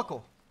 go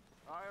buckle.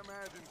 I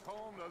imagine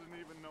Colm doesn't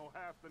even know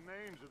half the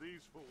names of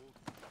these fools.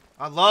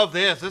 I love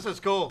this. This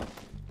is cool.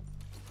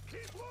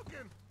 Keep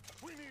looking.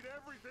 We need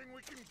everything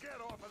we can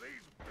get off of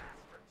these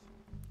bastards.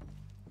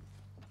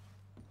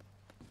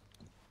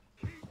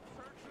 Keep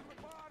searching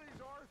the bodies,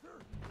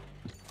 Arthur.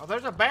 Oh,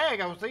 there's a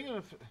bag. I was thinking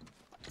of...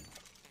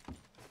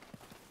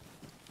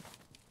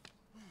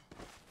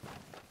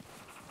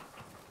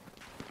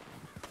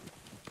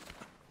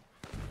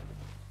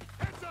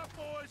 Heads up,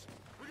 boys.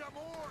 We got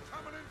more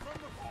coming in from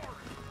the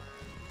forest.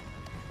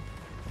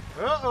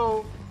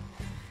 Uh-oh.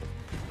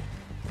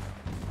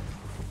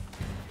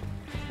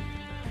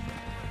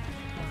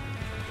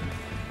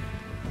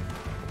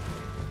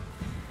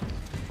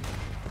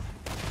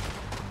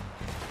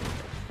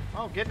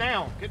 Oh, get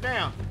down. Get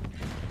down.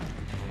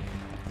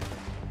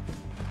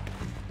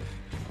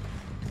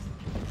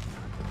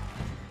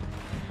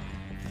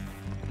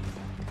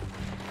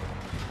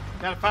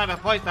 Gotta find a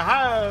place to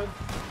hide.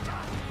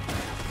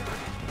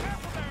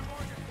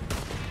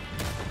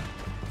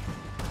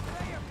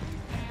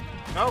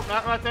 Nope,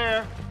 not right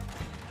there.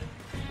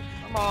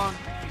 Come on.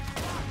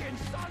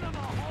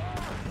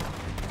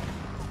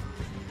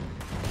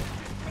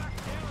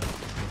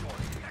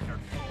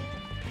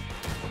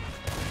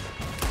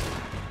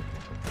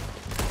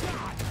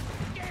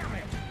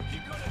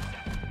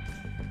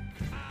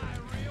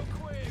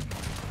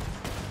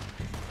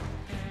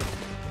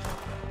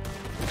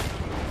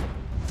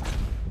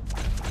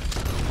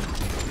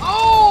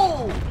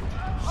 Oh!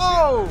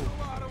 Oh!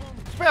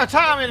 Spare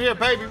time in here,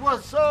 baby.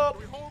 What's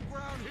up?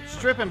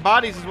 Stripping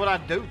bodies is what I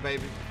do,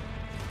 baby.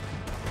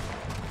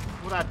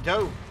 What I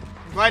do.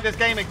 I'm glad this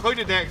game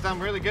included that because I'm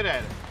really good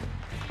at it.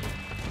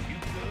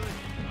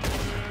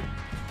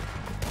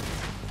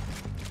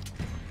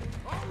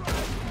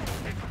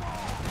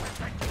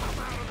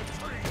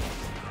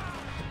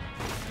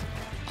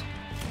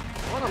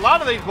 What a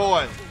lot of these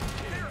boys.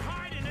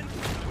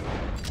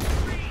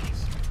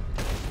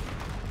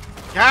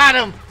 Got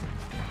him.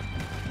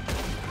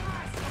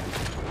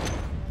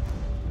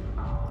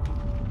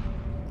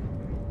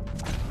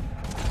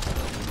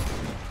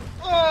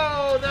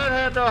 Oh, that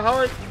had to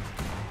hurt.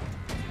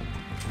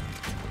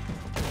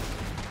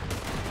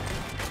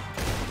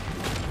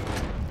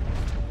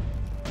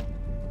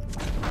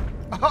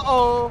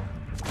 Uh-oh.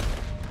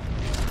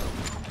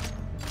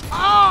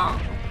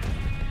 Oh!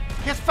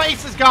 His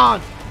face is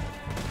gone.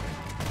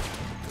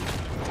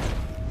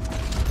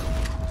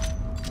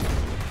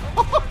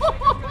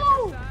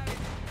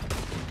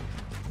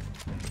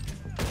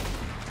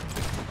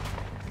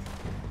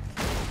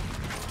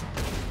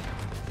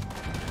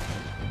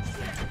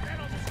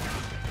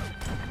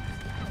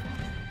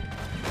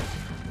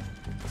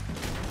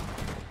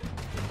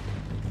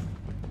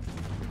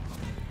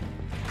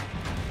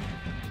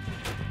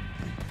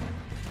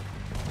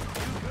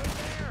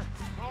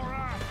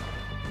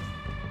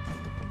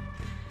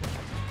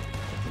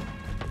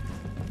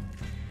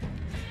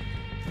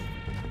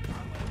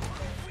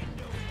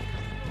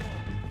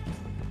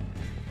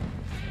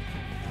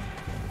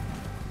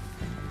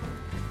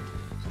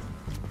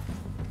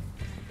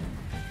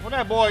 Where'd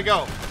that boy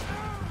go?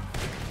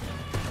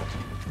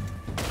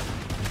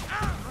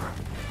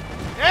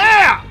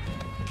 Yeah!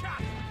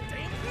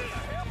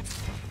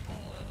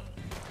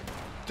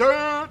 Dude!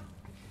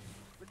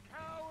 The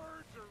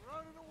cowards are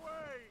running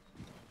away.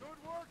 Good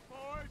work,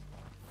 boys.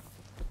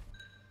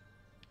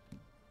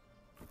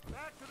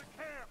 Back to the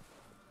camp.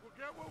 We'll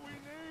get what we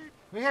need.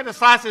 We had to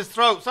slice his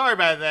throat. Sorry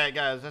about that,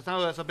 guys. I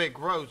know that's a bit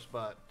gross,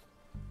 but...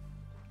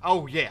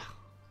 Oh, yeah.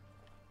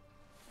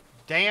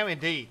 Damn,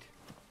 indeed.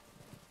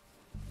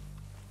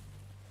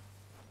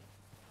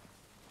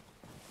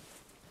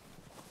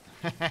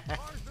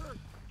 Arthur,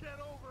 get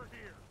over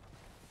here.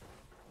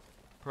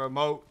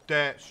 Promote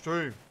that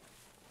stream.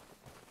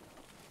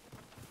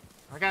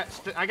 I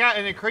got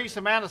an increased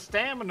amount of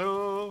stamina.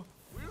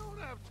 We don't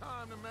have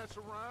time to mess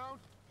around.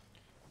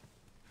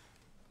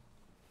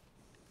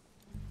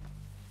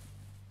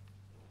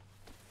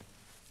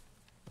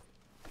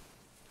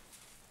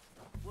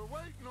 We're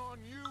waiting on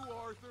you,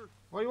 Arthur.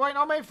 What are you waiting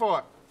on me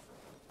for?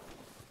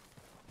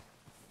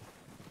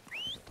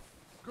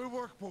 Good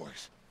work,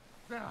 boys.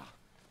 Now,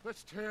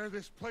 let's tear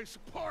this place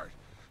apart.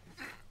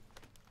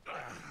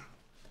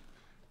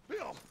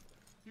 Bill,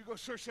 you go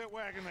search that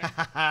wagon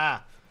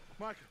there.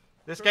 Mike,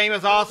 This search game that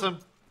is awesome.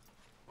 building.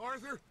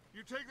 Arthur,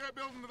 you take that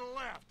building to the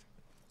left.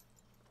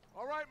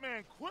 All right,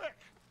 man, quick.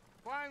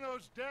 Find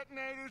those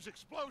detonators,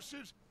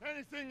 explosives,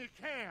 anything you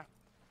can.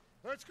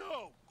 Let's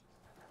go.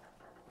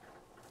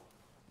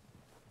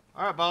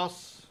 All right,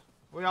 boss.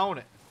 We own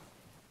it.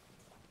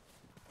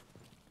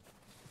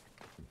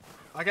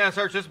 I gotta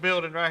search this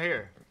building right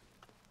here.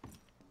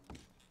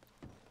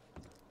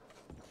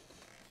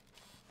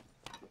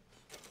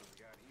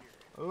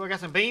 Ooh, I got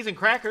some beans and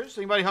crackers.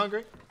 Anybody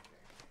hungry?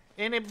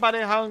 Anybody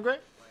hungry?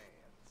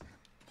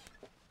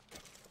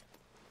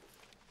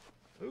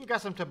 Ooh, we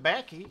got some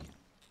tobacco.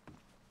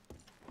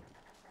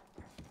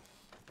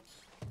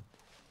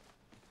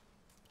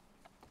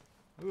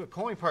 Ooh, a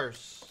coin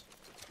purse.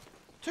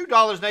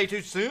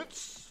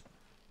 $2.82.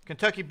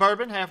 Kentucky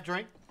bourbon, half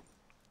drink.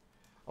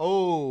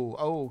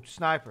 Oh,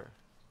 sniper.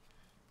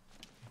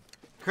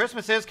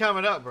 Christmas is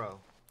coming up, bro.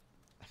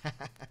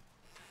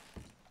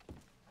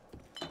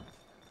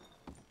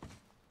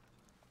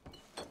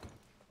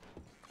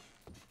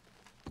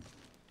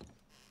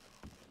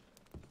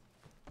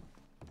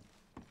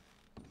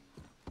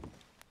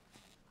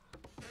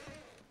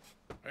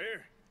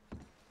 Here.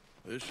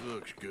 This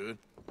looks good.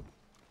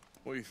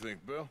 What do you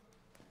think, Bill?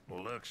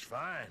 Well, looks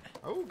fine.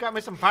 Oh, got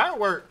me some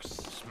fireworks.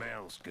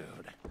 Smells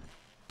good.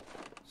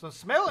 Some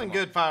smelling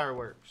good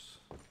fireworks.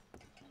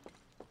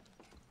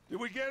 Did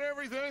we get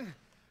everything?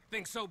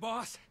 Think so,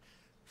 boss?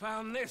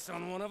 Found this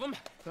on one of them.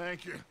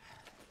 Thank you.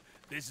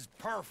 This is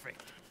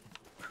perfect.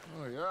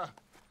 Oh, yeah.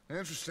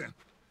 Interesting.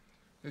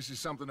 This is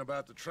something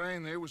about the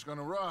train they was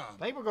gonna rob.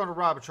 They were going to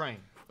rob a train.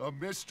 Of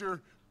Mr.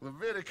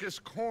 Leviticus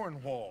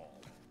Cornwall.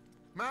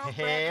 Mount back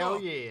Hell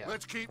up. yeah.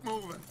 Let's keep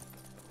moving.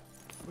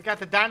 We got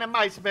the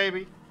dynamites,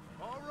 baby.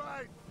 All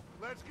right,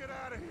 let's get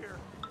out of here.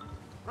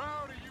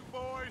 Proud of you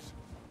boys.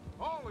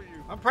 All of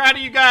you. I'm proud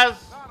of you guys.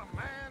 Not a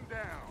man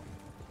down.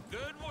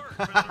 Good work,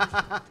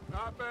 fellas.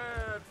 Not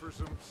bad for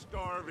some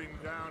starving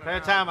down and Fair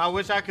out. time. I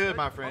wish I could,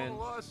 my They friend.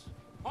 follow us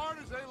hard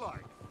as they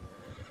like.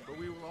 But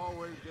we will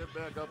always get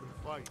back up and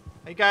fight.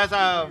 Hey, guys, We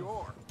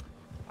are.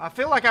 I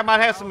feel like I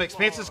might have some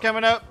expenses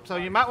coming up, so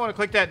you might want to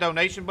click that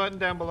donation button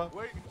down below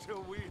Wait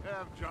until we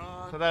have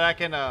John so that I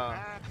can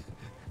back,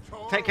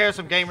 take care of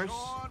some gamers.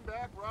 Sean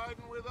back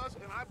riding with us,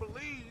 and I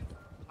believe,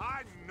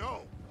 I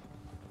know,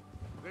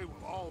 they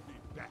will all be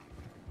back.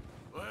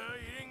 Well,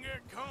 you didn't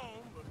get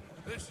Combe, but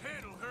this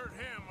hit'll hurt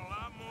him a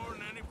lot more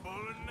than any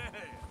bullet in the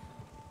head.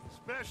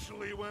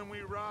 Especially when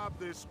we rob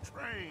this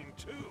train,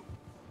 too.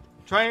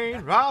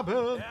 Train robbing.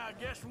 Yeah, I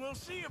guess we'll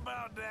see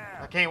about that.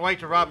 I can't wait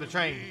to rob the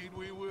train. Indeed,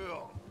 we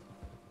will.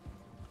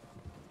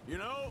 You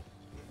know,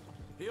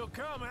 he'll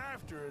come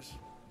after us.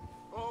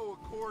 Oh,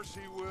 of course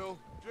he will,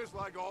 just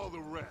like all the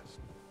rest.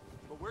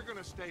 But we're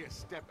gonna stay a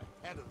step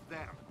ahead of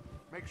them.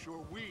 Make sure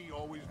we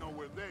always know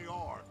where they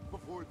are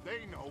before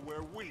they know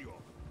where we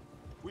are.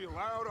 We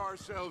allowed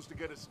ourselves to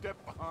get a step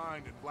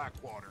behind in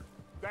Blackwater.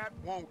 That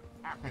won't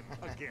happen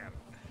again.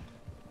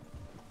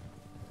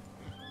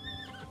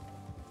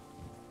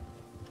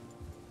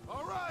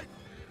 All right,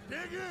 dig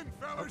in,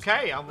 fellas.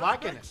 Okay, I'm Let's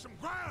liking make it. some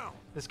ground.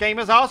 This game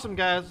is awesome,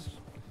 guys.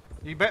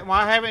 You bet.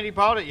 Why haven't you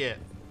bought it yet?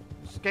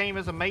 This game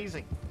is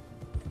amazing.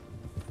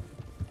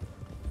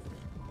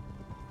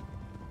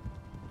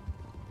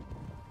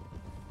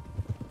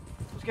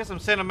 Let's get some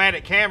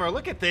cinematic camera.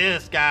 Look at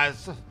this,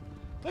 guys.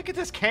 Look at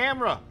this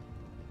camera.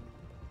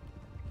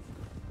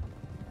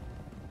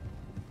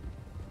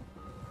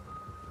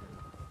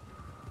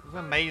 It's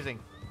amazing.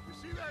 You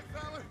see that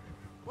fella?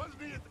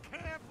 Wasn't he at the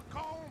camp with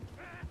Colm?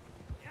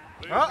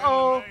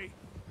 Uh-oh. Leave him to me.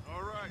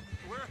 All right,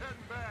 we're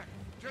heading back.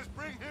 Just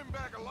bring him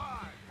back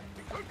alive.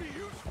 He could be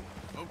useful.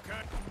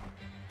 Okay.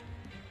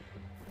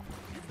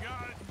 You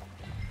got it.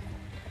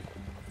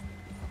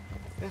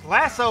 It's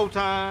lasso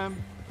time.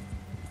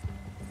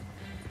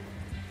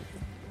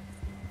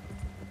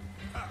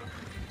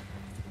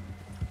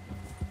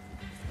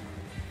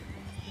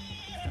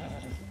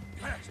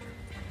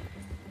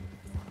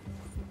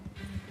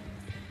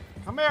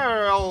 Come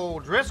here,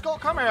 old Driscoll.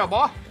 Come here,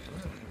 boy.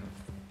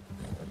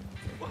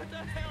 What the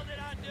hell did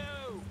I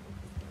do?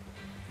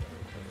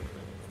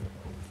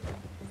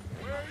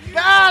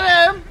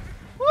 Got him!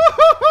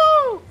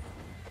 Woo-hoo-hoo!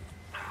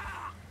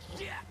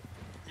 Shit!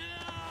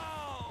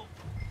 No!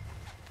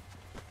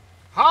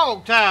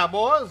 Hog tie,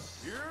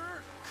 boys.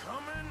 You're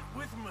coming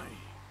with me.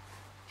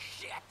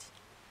 Shit!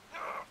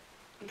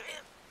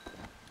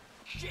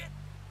 Shit!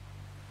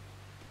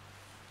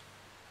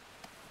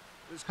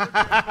 This could be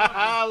a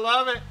I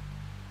love it.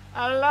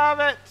 I love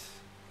it.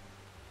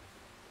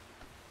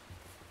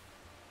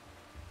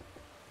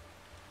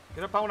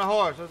 Get up on the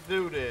horse. Let's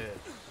do this.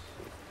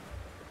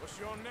 What's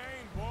your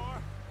name, boy?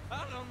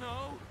 I don't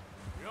know.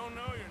 You don't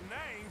know your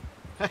name?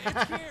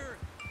 It's Kieran.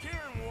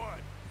 Kieran what?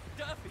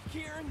 Duffy.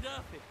 Kieran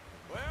Duffy.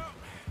 Well,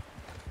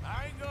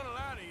 I ain't gonna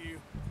lie to you.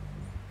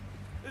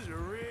 This is a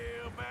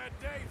real bad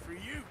day for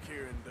you,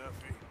 Kieran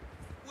Duffy.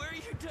 Where are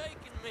you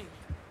taking me?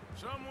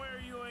 Somewhere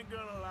you ain't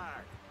gonna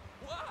like.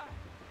 Why?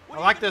 I What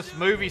are like you gonna this do?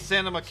 movie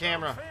cinema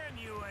camera. Something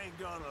you ain't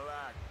gonna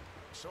like.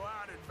 So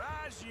I'd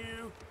advise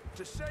you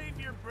to save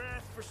your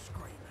breath for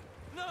screaming.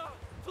 No,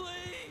 please.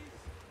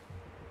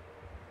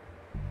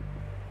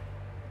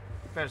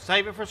 Better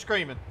save it for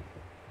screaming.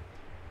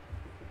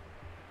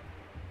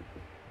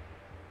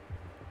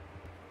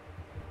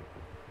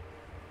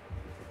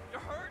 You're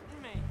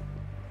hurting me.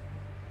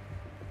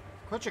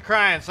 Quit your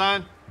crying,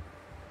 son.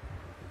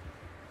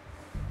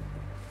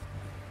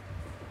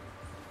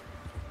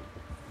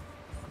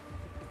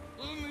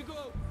 Let me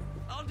go.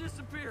 I'll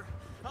disappear.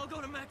 I'll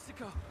go to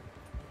Mexico.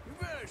 You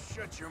better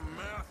shut your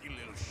mouth, you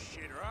little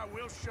shit, or I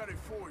will shut it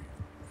for you.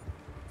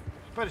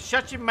 You better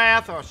shut your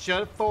mouth or I'll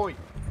shut it for you.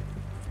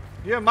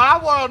 You're in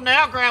my world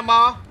now,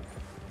 Grandma.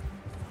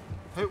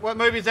 What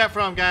movie is that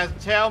from, guys?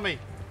 Tell me.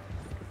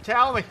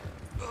 Tell me.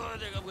 Oh, I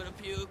think I'm gonna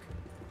puke.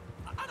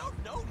 I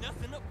don't know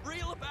nothing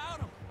real about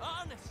him,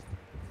 honest.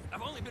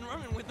 I've only been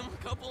running with him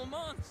a couple of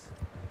months.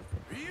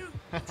 Are you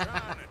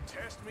trying to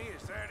test me?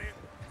 Is that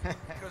it?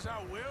 Because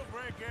I will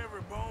break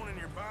every bone in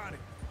your body.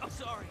 I'm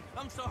sorry.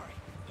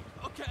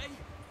 Okay?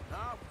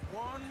 Not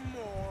one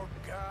more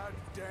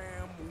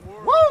goddamn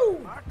word. Woo!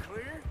 Am I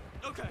clear?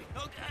 Okay.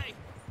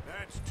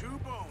 That's 2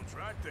 bones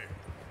right there.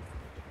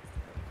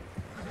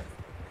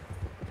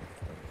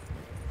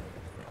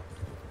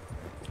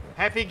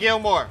 Happy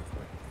Gilmore.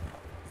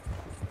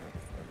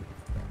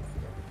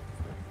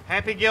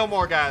 Happy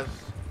Gilmore, guys.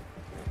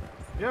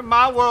 You're in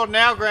my world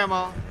now,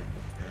 Grandma.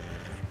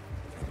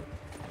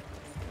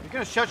 You're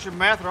gonna shut your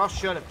mouth or I'll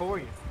shut it for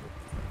you.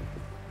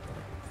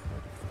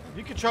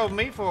 You control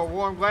me for a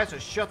warm glass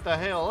and shut the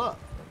hell up.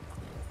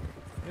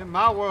 You're in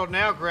my world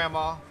now,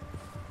 Grandma.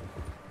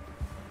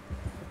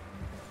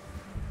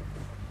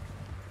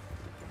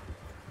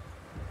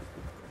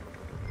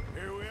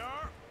 Here we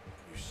are,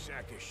 you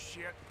sack of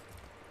shit.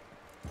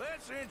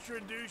 Let's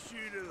introduce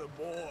you to the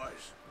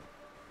boys.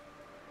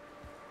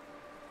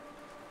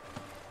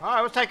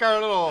 Alright, let's take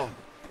our little...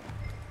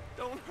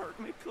 Don't hurt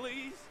me,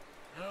 please.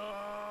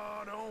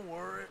 Oh, don't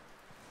worry.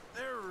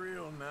 They're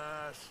real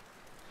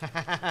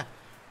nice.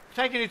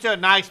 Taking you to a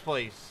nice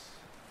place.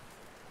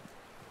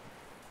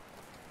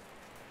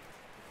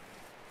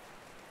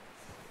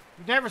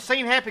 You've never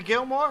seen Happy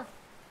Gilmore?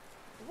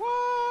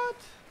 What?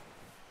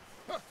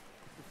 Huh.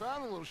 You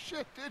found a little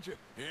shit, did you?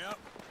 Yep.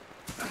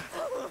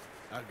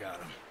 I got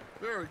him.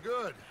 Very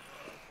good.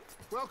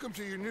 Welcome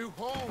to your new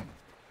home.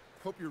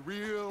 Hope you're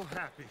real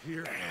happy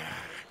here.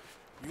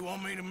 You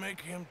want me to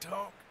make him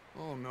talk?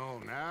 Oh, no,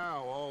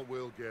 now all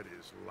we'll get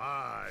is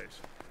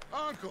lies.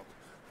 Uncle,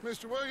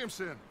 Mr.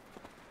 Williamson,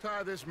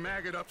 tie this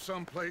maggot up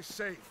someplace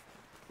safe.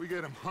 We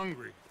get him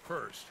hungry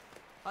first.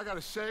 I got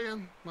a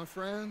saying, my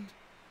friend.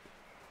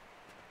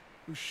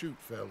 We shoot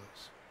fellas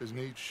as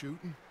need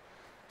shooting,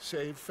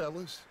 save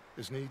fellas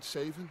as need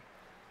saving,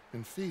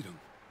 and feed 'em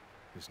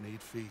as need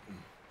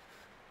feeding.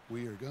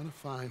 We are gonna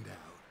find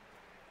out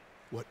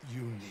what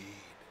you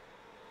need.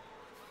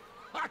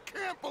 I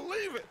can't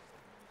believe it!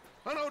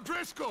 An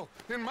O'Driscoll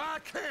in my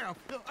camp!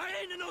 I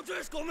ain't an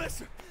O'Driscoll,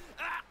 mister.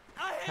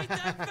 I hate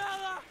that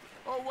fella.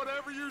 Oh,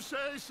 whatever you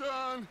say,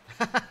 son.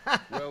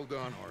 Well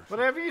done, Arthur.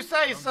 Whatever you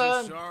say, I'm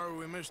son. just sorry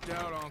we missed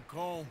out on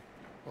Colm.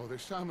 Oh,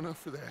 there's time enough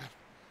for that.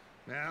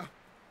 Now,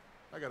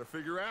 I gotta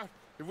figure out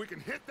if we can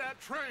hit that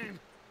train.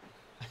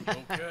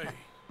 Okay.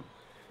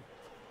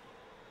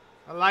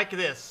 I like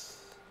this.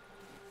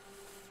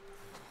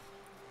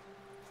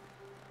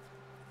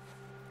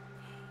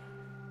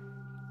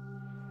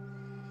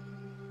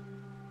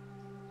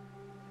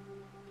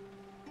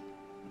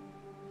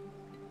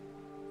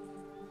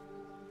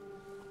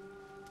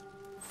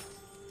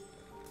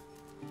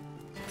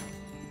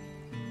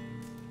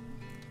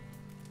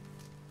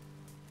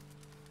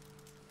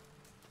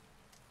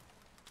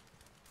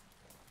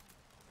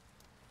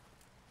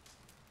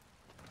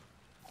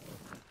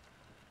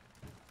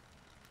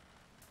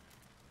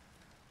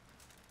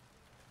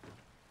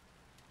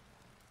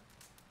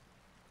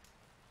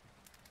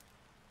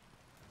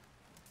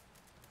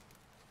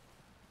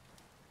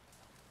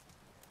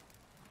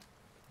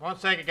 One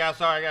second, guys.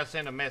 Sorry, I gotta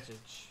send a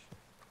message.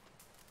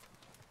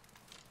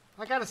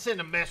 I gotta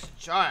send a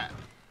message. Alright.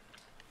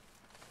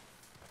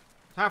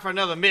 Time for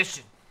another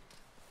mission.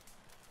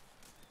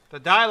 The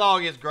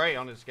dialogue is great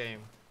on this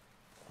game.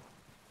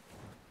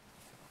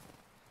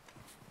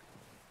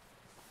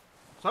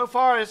 So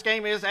far, this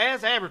game is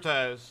as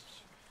advertised.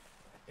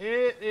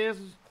 It is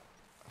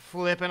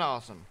flipping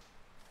awesome.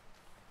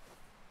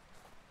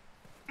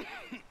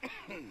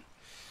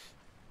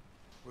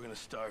 We're gonna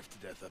starve to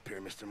death up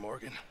here, Mr.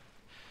 Morgan.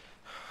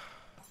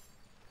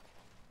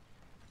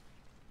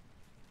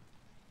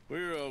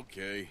 We're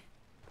okay.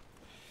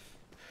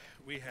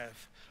 We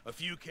have a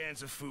few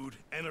cans of food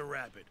and a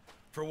rabbit.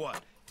 For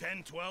what,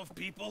 10, 12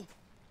 people?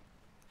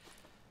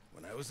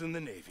 When I was in the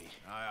Navy...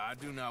 I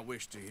do not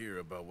wish to hear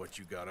about what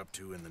you got up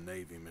to in the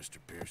Navy, Mr.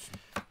 Pearson.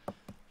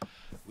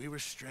 We were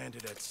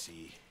stranded at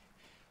sea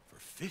for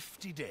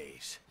 50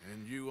 days.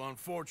 And you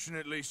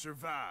unfortunately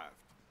survived.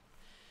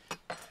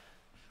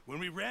 When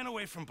we ran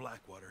away from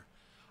Blackwater,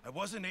 I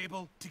wasn't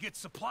able to get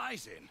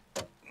supplies in.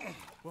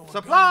 Well, when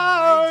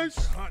Supplies! government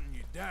agents are hunting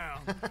you down,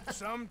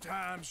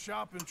 sometimes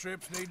shopping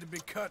trips need to be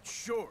cut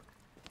short.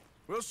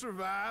 We'll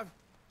survive.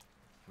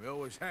 We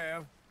always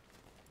have.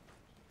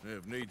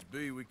 If needs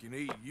be, we can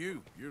eat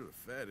you. You're the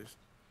fattest.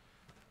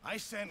 I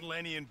sent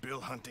Lenny and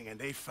Bill hunting, and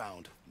they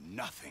found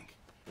nothing.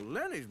 Well,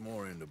 Lenny's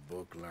more into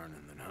book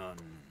learning than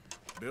hunting.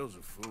 Bill's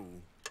a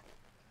fool.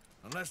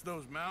 Unless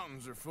those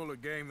mountains are full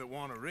of game that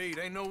want to read,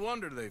 ain't no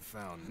wonder they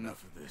found nothing.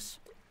 Enough of this.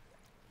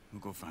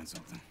 We'll go find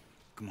something.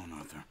 Come on,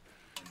 Arthur.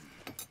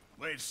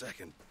 Wait a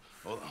second.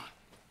 Hold on.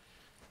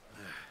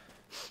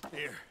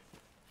 Here.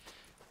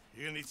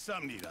 You're gonna need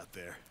something to eat out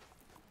there.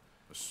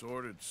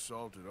 Assorted,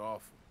 salted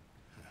offal.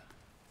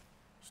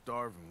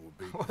 Starving will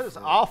be. What is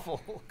preferred.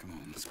 awful? Come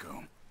on, let's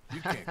go.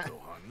 You can't go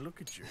hunting.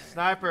 Look at your hand.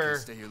 Sniper.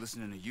 Stay here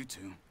listening to you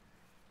two.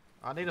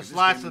 I need a If this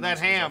slice game of that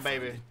knows I'll ham, find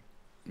baby. it,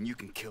 and you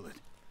can kill it.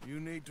 You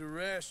need to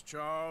rest,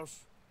 Charles.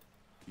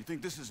 You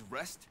think this is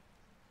rest?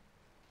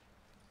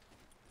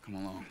 Come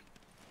along.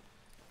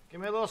 Give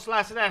me a little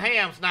slice of that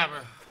ham,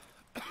 Sniper.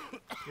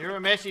 Your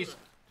message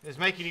is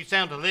making you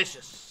sound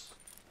delicious.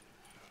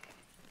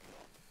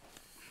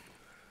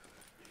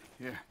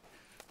 Here,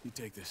 you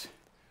take this.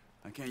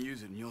 I can't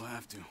use it, and you'll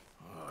have to.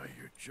 Oh,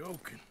 you're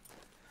joking.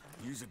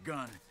 Use a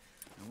gun,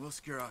 and we'll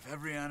scare off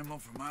every animal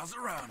for miles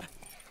around.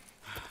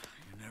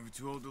 You're never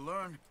too old to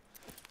learn,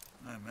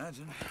 I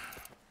imagine.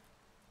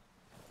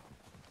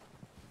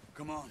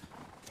 Come on,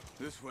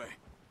 this way.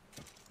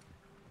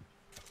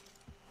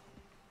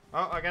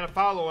 Oh, I gotta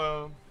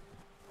follow him.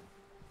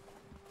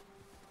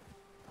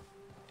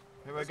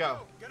 Here we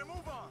go. Get a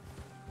move on.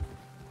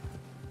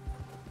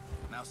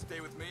 Now stay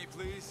with me,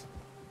 please.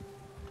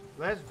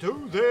 Let's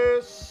do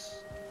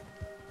this.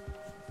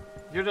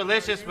 You're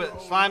delicious,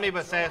 but slimy,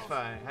 but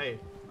satisfying. Hey,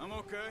 I'm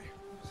okay.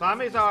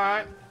 slimy's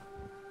alright.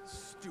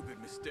 Stupid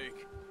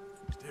mistake.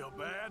 Still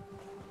bad?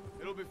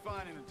 It'll be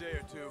fine in a day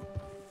or two.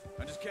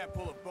 I just can't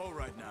pull a bow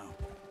right now.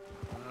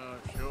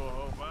 Sure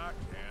hope I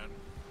can.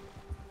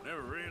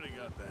 Never really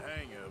got the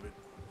hang of it.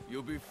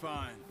 You'll be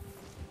fine.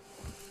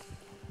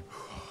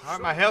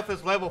 Alright, my health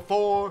is level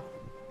 4.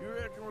 You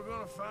reckon we're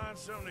gonna find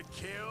something to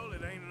kill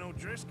that ain't no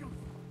Driscoll?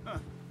 Huh.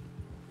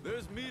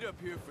 There's meat up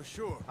here for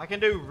sure. I can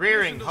do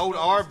rearing. Listen to Hold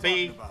stuff he's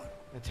RB. talking about.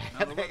 and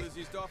Now the weather's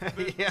eased off a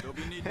bit, Yeah. they'll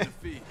be needing to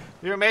feed.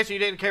 You're amazing you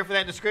didn't care for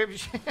that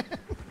description.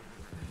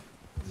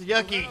 It's We'll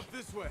yucky. head up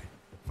this way.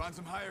 Find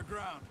some higher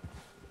ground.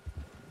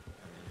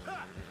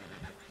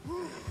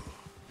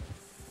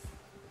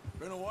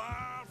 Been a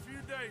wild few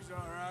days,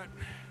 all right.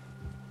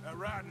 That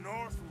ride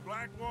north from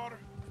Blackwater,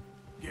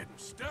 getting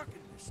stuck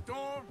in the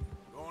storm,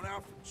 going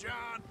out for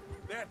John,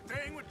 that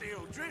thing with the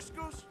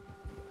O'Driscolls.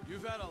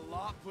 You've had a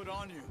lot put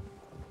on you.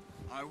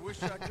 I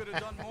wish I could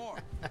have done more.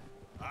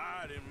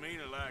 I didn't mean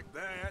it like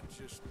that,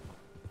 just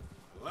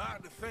a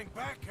lot to think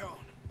back on.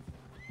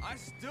 I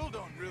still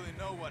don't really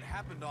know what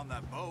happened on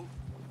that boat.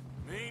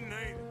 Me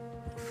neither.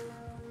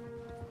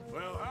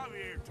 Well,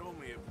 Javier told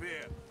me a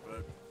bit,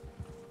 but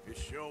it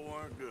sure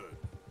weren't good.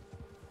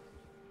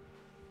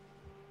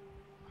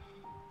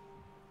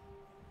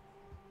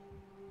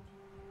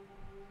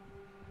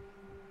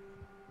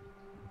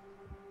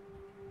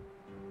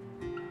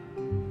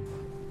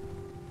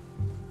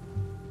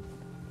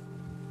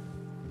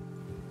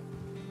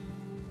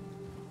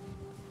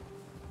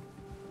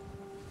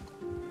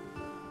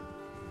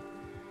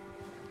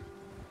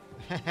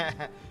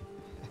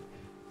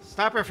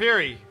 Sniper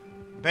Fury.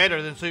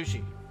 Better than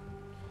sushi.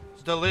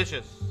 It's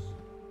delicious.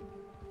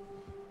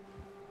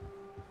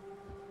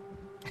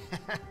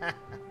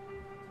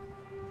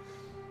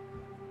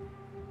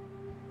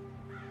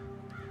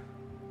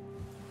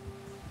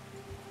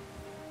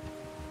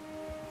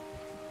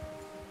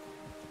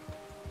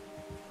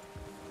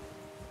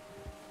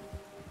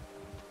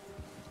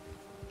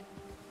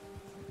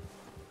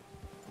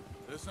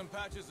 There's some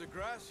patches of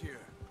grass here.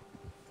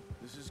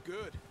 This is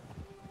good.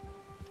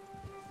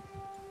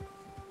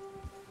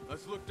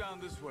 Let's look down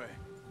this way.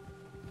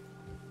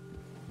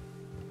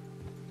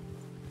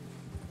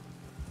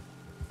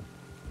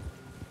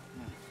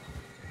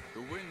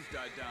 The wind's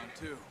died down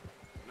too.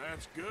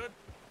 That's good.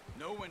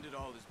 No wind at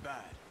all is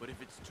bad, but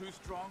if it's too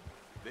strong,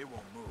 they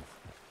won't move.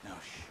 Now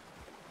shh.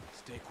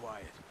 Stay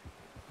quiet.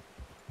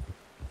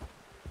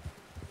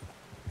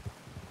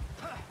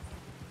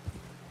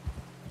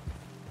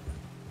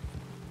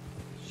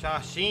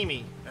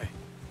 Sashimi. Hey,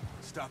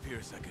 stop here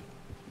a second.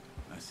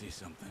 I see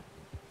something.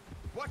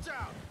 Watch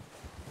out!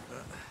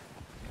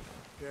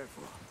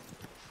 Careful.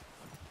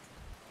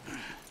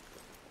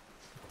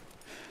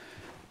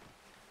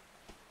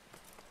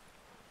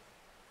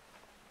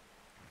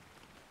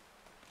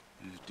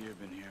 There's deer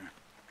been here.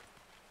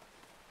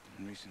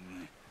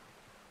 Recently.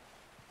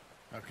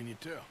 How can you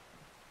tell?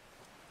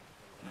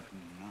 Nothing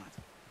not.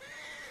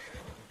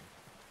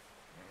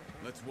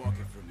 Let's walk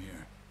it from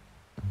here.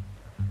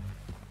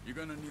 You're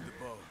gonna need the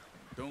bow.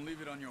 Don't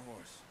leave it on your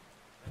horse.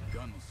 The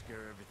gun will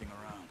scare everything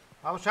around.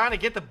 I was trying to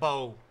get the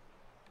bow.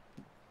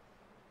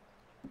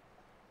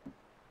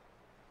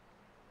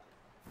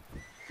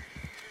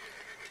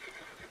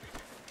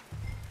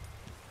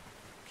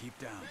 Keep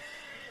down.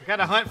 I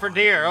gotta hunt for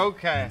deer.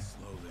 Okay. And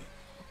slowly.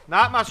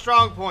 Not my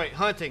strong point,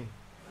 hunting.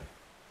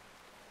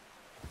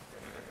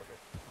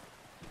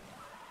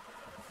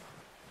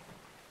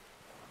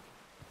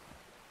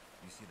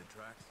 You see the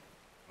tracks?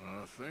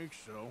 I think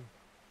so.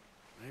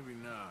 Maybe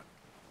not.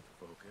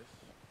 Focus.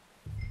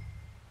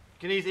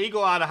 Can use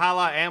eagle eye to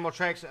highlight animal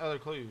tracks and other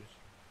clues.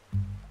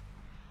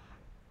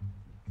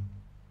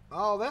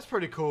 Oh, that's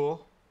pretty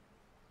cool.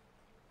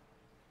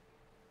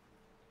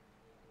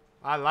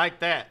 I like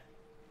that.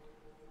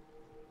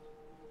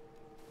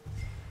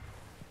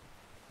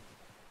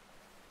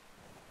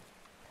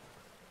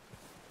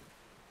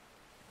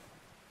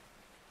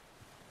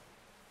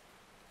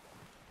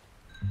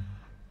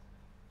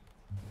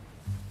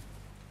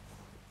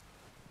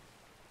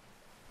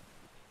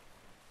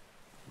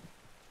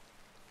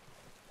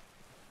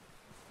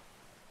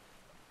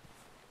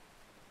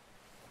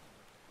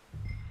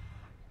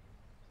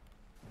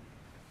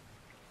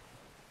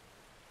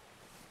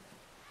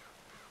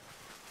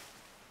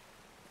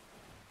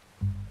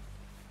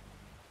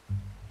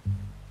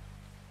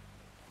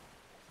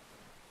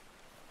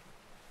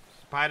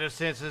 Spider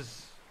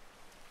senses.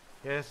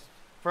 Yes.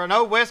 For an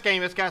old West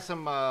game, it's got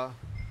some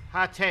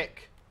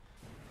high-tech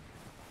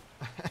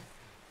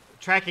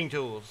tracking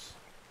tools.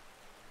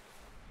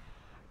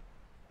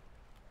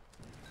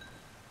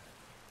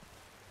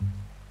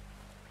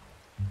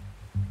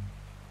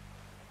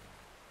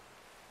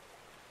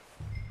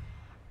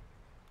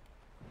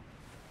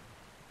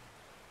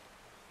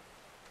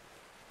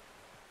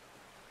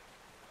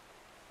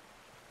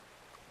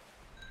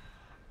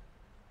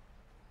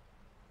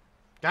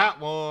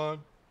 Got one.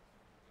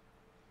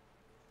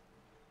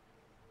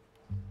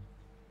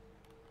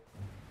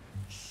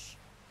 Shh.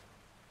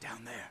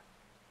 Down there.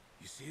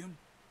 You see him?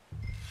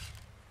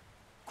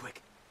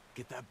 Quick,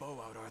 get that bow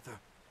out, Arthur.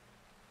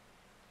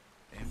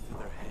 Aim for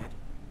their head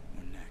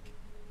or neck.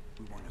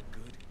 We want a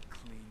good,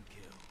 clean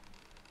kill.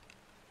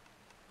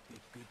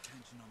 Get good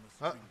tension on the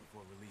string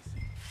before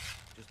releasing.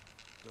 Just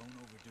don't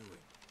overdo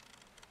it.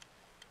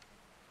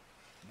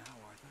 Now,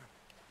 Arthur.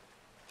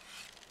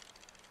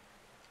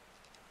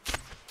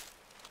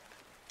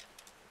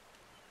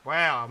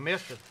 Wow, I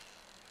missed it.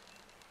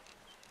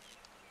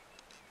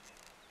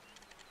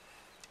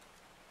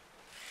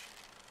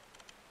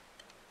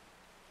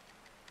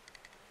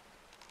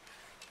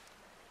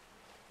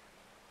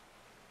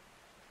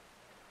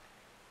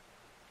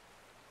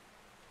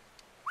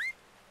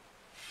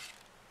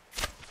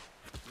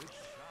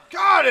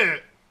 Got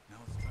it! Now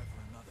let's try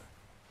for another.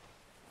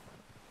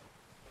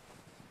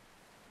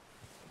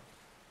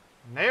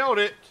 Nailed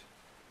it.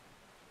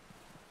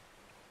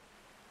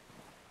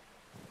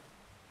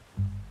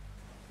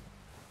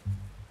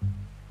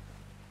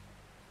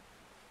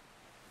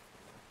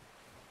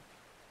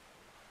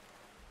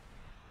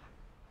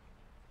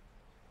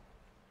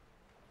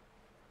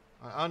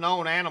 An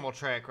unknown animal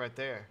track right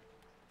there.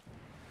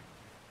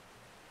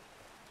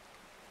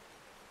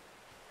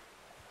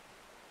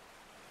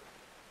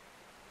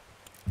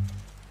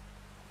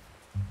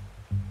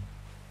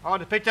 Oh, I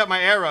just picked up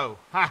my arrow.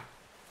 Ha!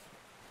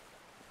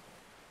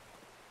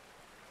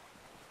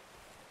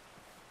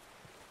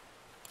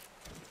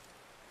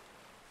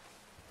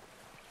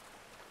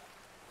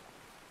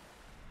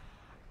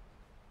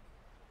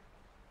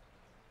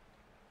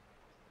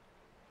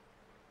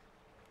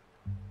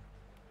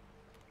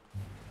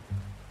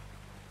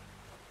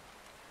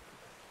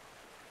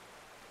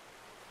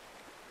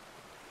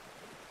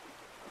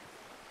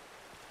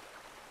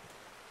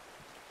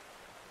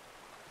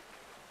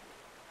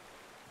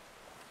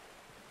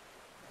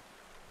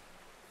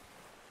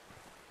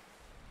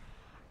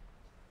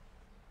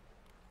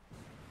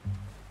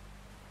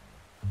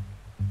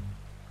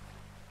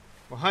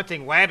 We're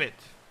hunting wabbit.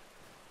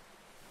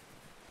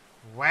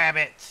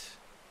 Wabbit.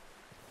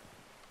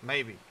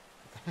 Maybe.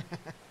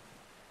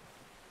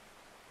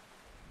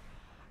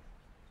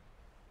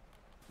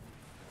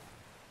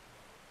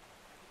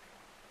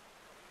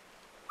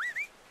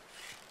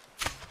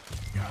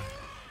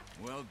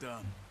 Well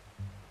done.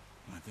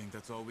 I think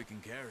that's all we can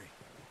carry.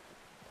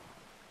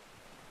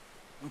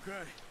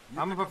 Okay.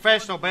 I'm a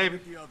professional,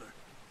 baby.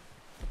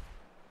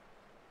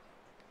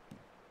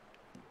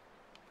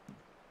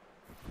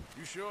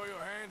 You sure your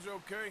hand's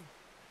okay?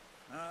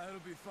 It'll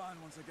be fine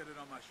once I get it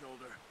on my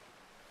shoulder.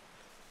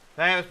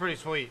 That was pretty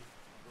sweet.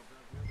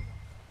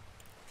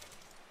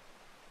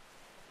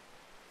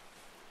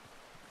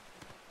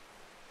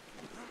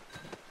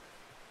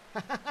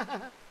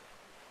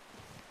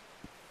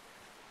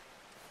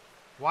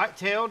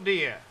 White-tailed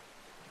deer.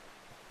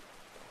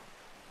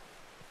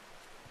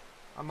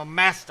 I'm a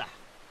master.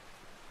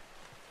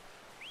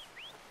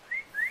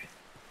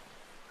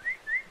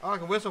 Oh, I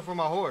can whistle for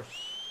my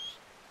horse.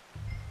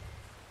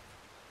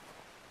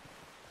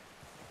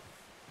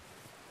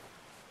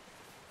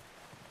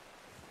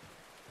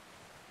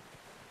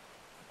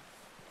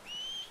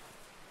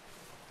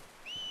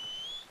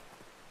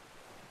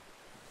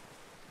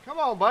 Come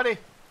on, buddy.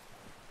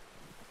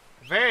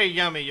 Very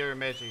yummy, your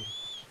Mitchie.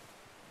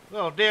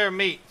 Little deer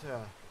meat.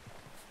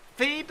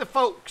 Feed the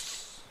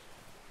folks.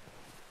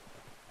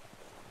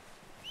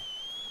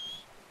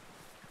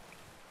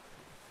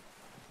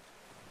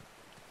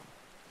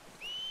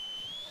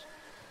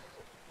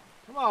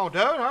 Come on,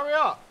 dude. Hurry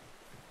up.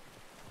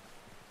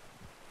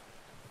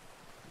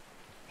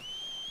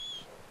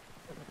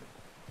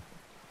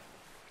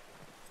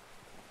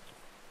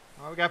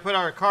 All right, we got to put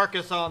our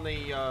carcass on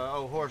the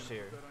old horse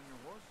here.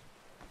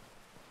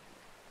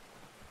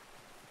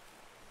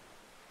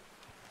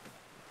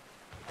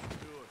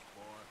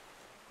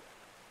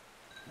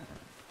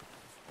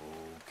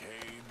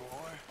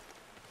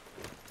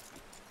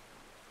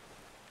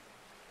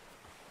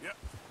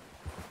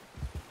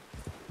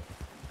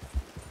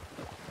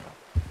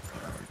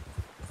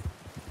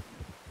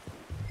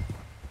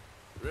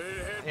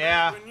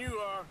 Yeah.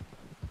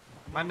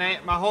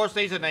 My horse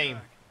needs a name.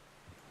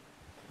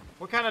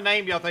 What kind of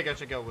name do y'all think I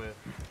should go with?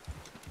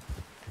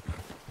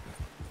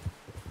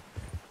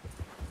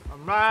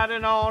 I'm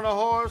riding on a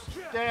horse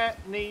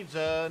that needs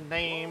a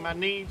name. I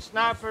need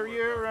Sniper,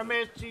 you're a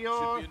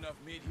meteor.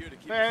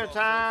 Fair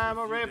time,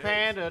 a red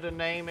panda to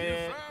name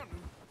it.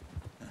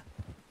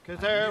 Cause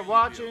I they're knew you'd be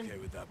watching okay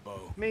with that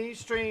bow. me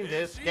stream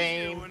this It's easier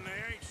game. when they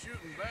ain't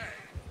shooting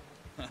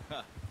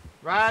back.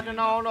 Riding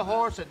on a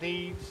horse that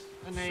needs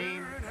a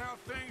name. Considering how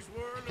things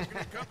were looking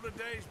a couple of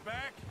days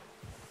back,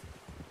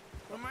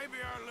 well, maybe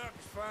our luck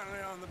is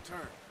finally on the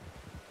turn.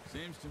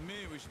 Seems to me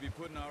we should be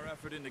putting our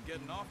effort into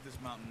getting off this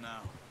mountain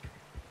now.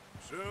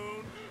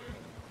 Soon.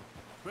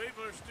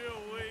 People are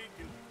still weak,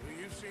 and well,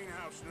 you've seen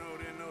how snowed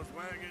in those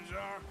wagons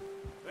are.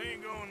 They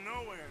ain't going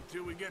nowhere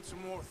until we get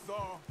some more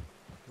thaw.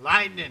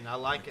 Lightning, I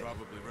like it.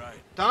 Probably right.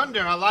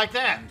 Thunder, I like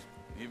that. And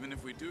even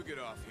if we do get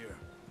off here,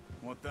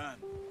 what then?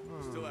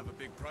 Still have a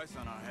big price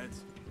on our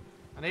heads.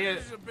 I need it.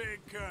 This is a big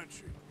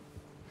country.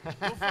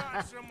 We'll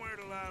find somewhere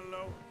to lie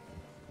low.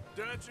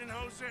 Dutch and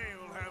Jose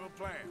will have a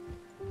plan.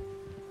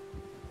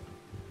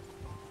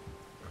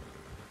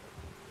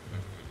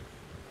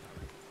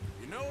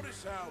 You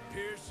notice how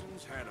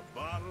Pearson's had a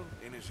bottle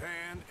in his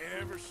hand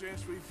ever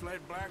since we fled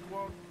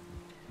Blackwater?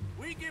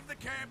 We give the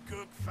camp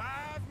cook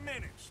 5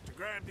 minutes to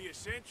grab the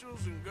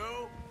essentials and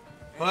go.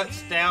 And But he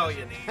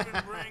Stallion. doesn't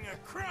even bring a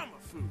crumb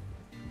of food.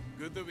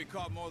 Good that we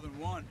caught more than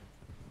one.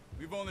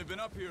 We've only been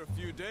up here a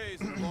few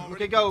days and have already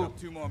could go- picked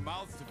up 2 more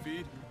mouths to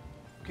feed.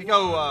 Could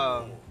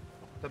go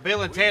the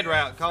Bill and Ted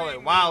route. Call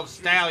it Wild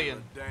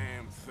Stallion. A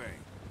damn thing.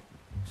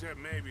 Except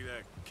maybe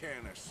that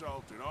can of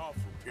salted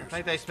awful Pearson. I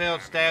think they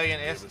spelled Stallion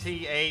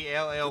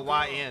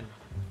S-T-A-L-L-Y-N.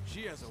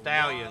 She has a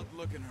Stallion. wild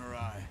look in her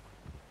eye.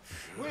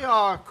 We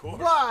are course.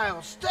 Wild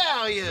Lost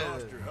Stallion.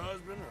 her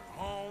husband, her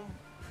home,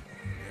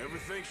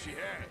 everything she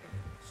had.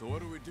 So what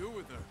do we do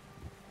with her?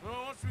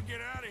 Well, once we get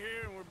out of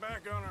here and we're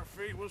back on our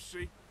feet, we'll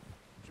see.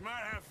 She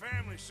might have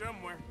family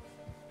somewhere.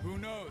 Who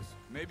knows?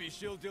 Maybe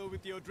she'll deal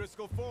with the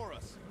O'Driscoll for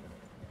us.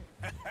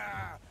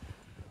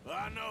 Well,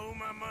 I know who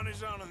my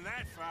money's on in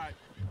that fight.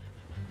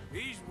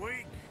 He's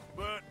weak,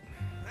 but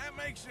that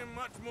makes him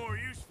much more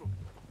useful.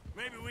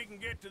 Maybe we can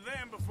get to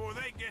them before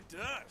they get to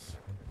us.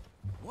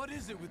 What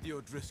is it with the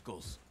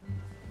O'Driscolls?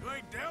 You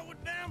ain't dealt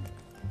with them?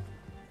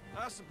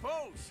 I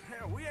suppose.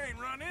 Hell, we ain't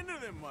run into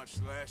them much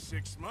the last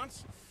 6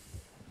 months.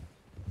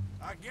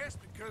 I guess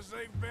because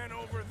they've been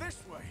over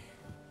this way.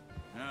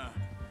 Yeah.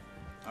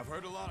 I've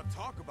heard a lot of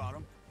talk about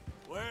them.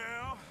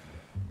 Well,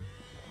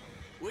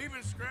 we've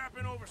been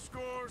scrapping over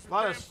scores with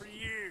Lot them of- for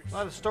years. A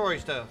lot of story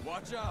stuff.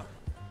 Watch out.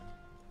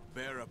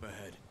 Bear up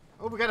ahead.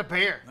 Oh, we got a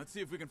bear. Let's see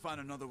if we can find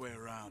another way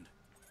around.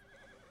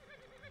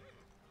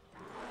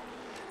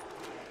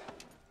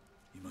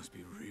 You must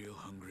be real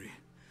hungry.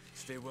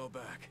 Stay well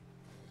back.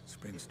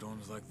 Spring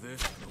storms like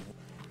this.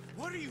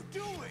 What are you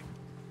doing?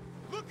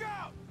 Look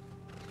out!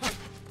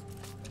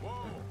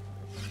 Whoa!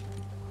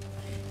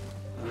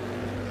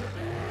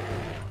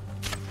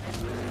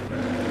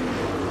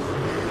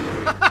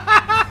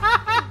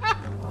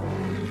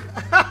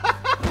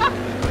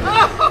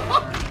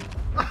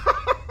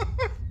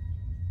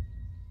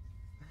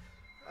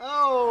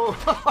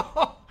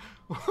 Oh.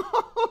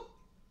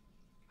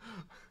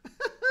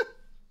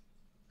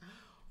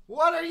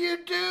 What are you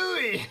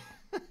doing?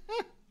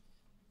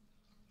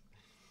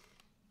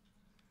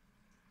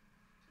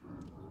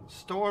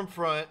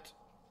 Stormfront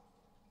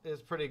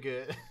is pretty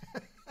good.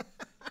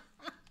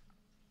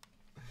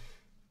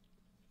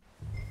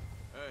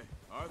 Hey,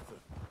 Arthur.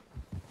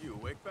 You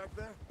awake back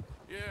there?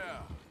 Yeah,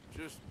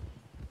 just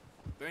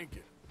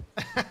thinking.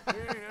 We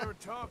ain't ever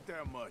talked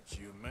that much,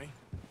 you and me.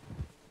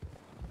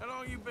 How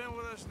long you been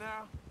with us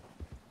now?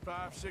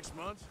 5, 6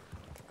 months?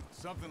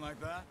 Something like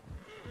that.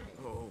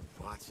 Oh,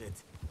 watch it.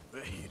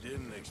 Bet you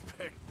didn't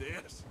expect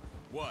this.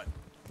 What?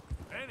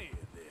 Any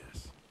of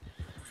this.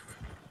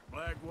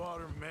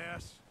 Blackwater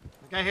mess.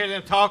 I can hear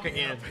them talk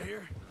again. Up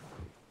here.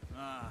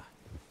 Ah.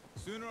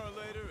 Sooner or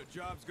later, a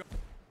job's gonna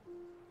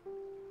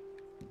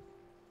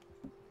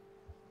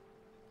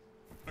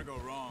go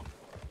wrong.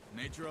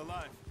 Nature of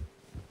life.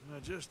 I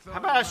just thought How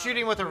about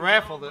shooting with a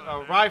rifle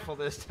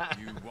this time?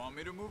 You want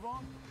me to move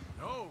on?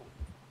 No,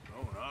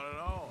 not at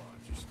all.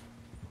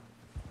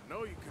 I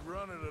know you could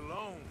run it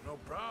alone, no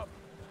problem.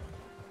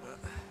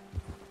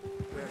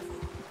 Careful.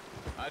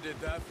 I did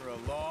that for a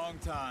long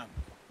time.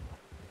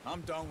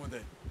 I'm done with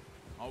it.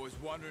 Always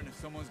wondering if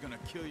someone's gonna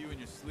kill you in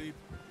your sleep.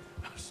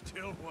 I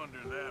still wonder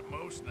that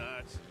most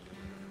nights.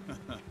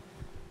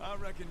 I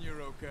reckon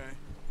you're okay.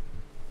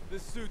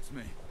 This suits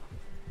me.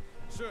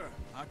 Sure,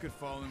 I could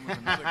fall in with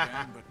another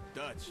gang, but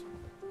Dutch.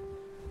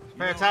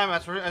 Spare time,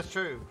 that's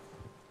true.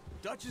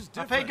 Dutch is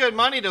I different. pay good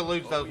money to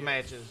lose those yes.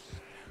 matches.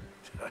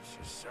 Dutch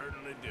is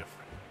certainly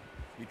different.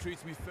 He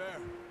treats me fair.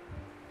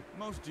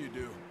 Most of you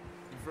do.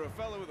 And for a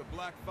fellow with a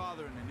black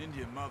father and an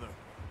Indian mother,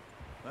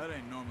 that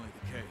ain't normally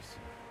the case.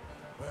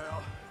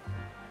 Well,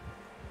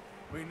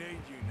 we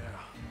need you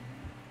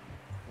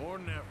now. More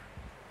than ever.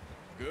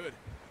 Good.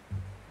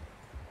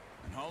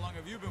 And how long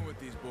have you been with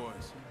these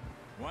boys?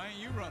 Why ain't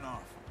you run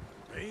off?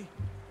 Me?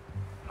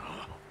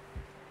 Oh,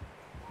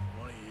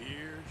 20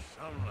 years,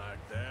 something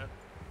like that.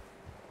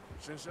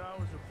 Since I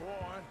was a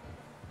boy.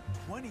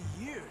 20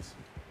 years?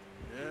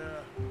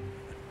 Yeah.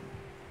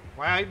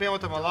 Wow, you've been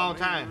with them a long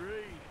Taught me to time.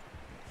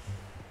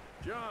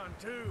 read. John,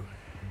 too.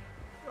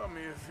 Taught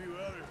me a few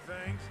other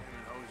things,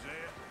 and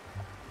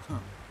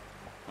Hosea.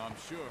 I'm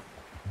sure.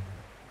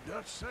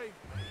 Dutch saved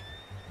me.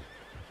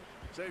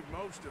 Saved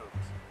most of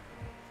us.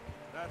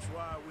 That's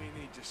why we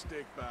need to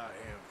stick by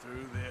him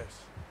through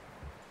this.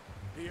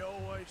 He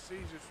always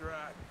sees us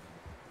right.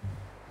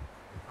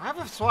 I have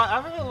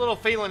a little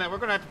feeling that we're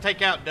gonna have to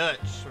take out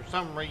Dutch for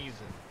some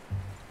reason.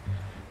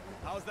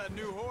 How's that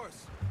new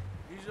horse?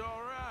 He's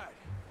all right.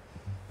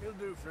 He'll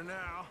do for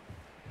now.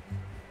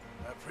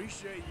 I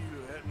appreciate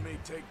you letting me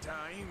take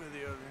Taima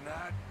the other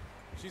night.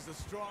 She's a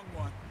strong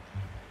one.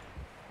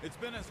 It's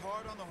been as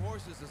hard on the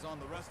horses as on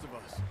the rest of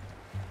us.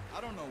 I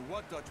don't know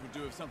what Dutch would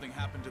do if something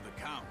happened to the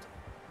Count.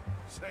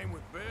 Same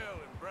with Bill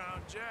and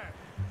Brown Jack.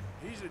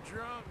 He's a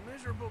drunk,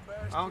 miserable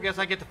bastard. I don't guess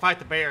I get to fight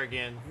the bear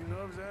again. He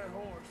loves that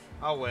horse.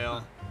 Oh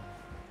well.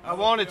 I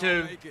wanted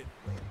to.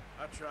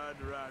 I tried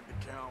to ride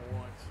the Count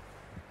once.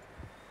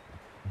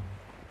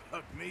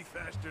 Hucked me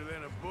faster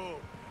than a bull.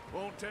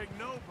 Won't take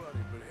nobody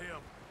but him.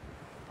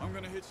 I'm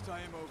gonna hitch tie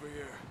him over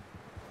here.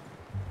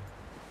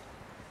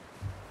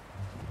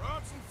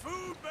 Brought some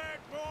food back,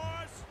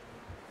 boys.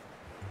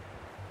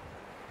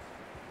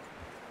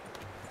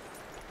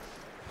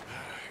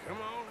 Come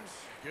on, let's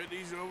get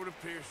these over to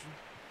Pearson.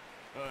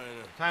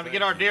 Time to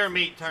get our deer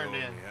meat turned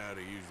in. Showing me how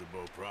to use the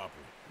bow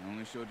properly. I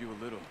only showed you a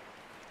little.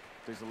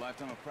 Takes a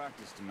lifetime of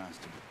practice to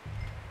master.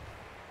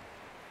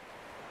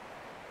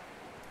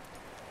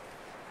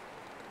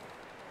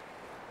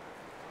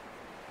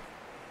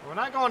 We're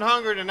not going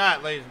hungry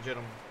tonight, ladies and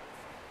gentlemen.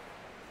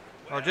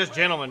 Or just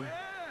gentlemen.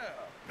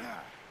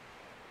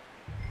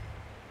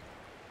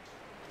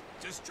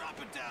 Just drop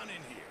it down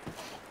in here.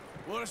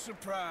 What a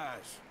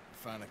surprise.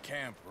 Find a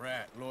camp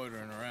rat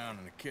loitering around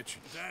in the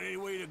kitchen. Is that any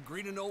way to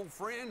greet an old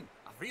friend?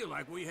 I feel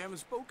like we haven't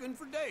spoken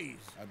for days.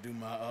 I do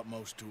my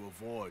utmost to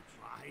avoid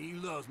you. He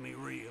loves me,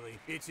 really.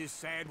 It's his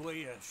sad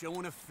way of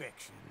showing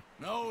affection.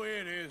 No,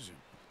 it isn't.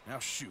 Now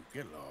shoot,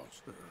 get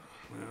lost.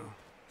 Well,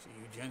 see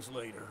you gents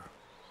later.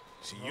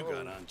 See, you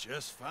got on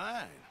just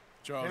fine.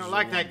 Charles, I don't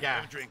like that guy.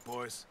 Have a drink,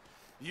 boys.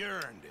 You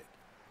earned it.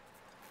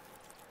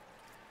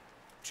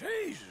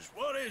 Jesus,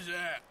 what is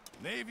that?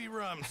 Navy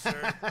rum,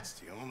 sir. It's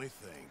the only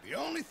thing. The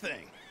only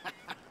thing.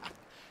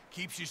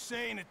 Keeps you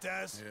sane, it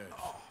does. Yes.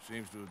 Oh.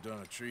 Seems to have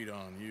done a treat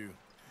on you.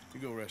 You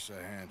go rest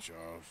that hand,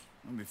 Charles.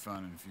 I'll be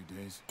fine in a few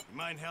days. You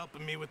mind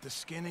helping me with the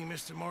skinning,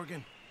 Mr.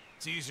 Morgan?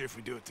 It's easier if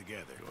we do it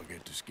together. Do I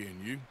get to skin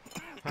you?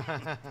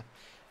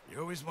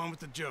 You're always one with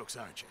the jokes,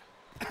 aren't you?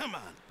 Come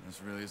on.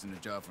 This really isn't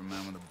a job for a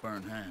man with a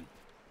burnt hand.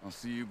 I'll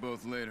see you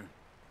both later.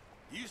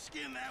 You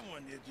skinned that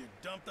one, did you?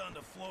 Dumped on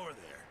the floor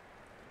there.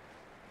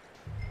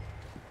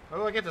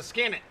 Oh, I get to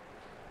skin it.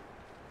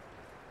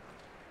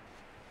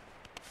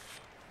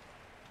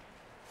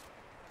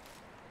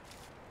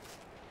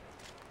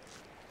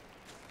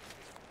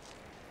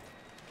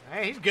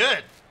 Hey, he's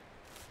good.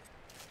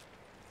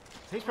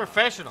 He's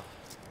professional.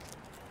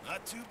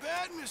 Not too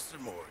bad, Mr.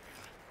 Morgan.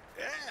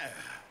 Yeah.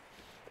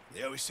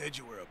 They always said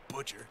you were a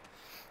butcher.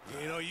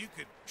 You know, you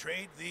could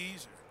trade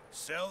these or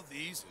sell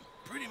these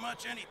in pretty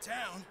much any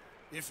town.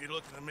 If you're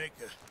looking to make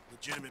a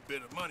legitimate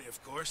bit of money,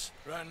 of course.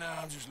 Right now,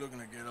 I'm just looking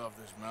to get off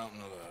this mountain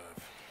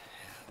alive.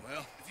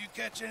 Well, if you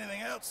catch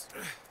anything else,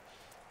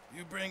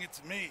 you bring it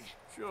to me.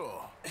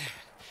 Sure.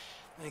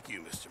 Thank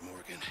you, Mr.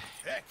 Morgan.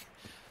 Heck,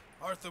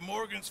 Arthur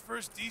Morgan's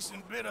first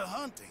decent bit of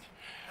hunting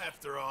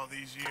after all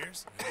these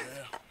years.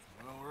 Yeah,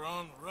 well, we're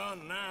on the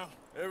run now.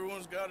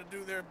 Everyone's got to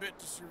do their bit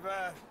to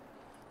survive.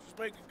 Just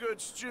make a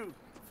good stew.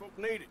 Folk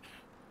need it.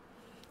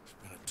 It's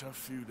been a tough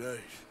few days.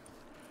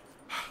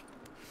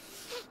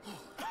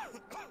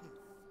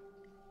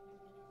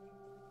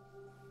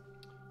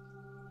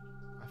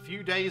 A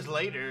few days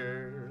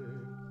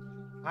later,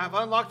 I've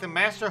unlocked the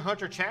Master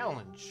Hunter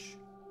Challenge.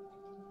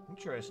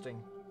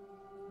 Interesting.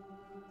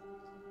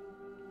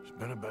 It's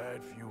been a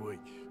bad few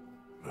weeks,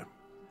 but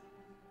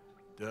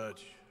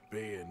Dutch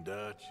being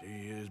Dutch,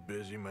 he is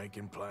busy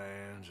making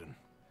plans, and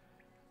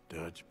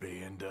Dutch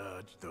being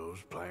Dutch,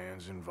 those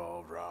plans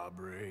involve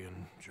robbery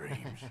and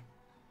dreams.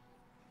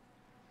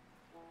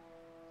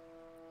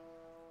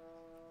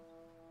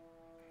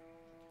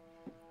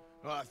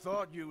 Well, I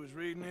thought you was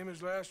reading him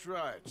his last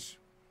rites.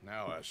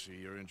 Now I see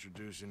you're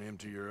introducing him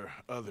to your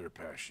other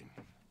passion.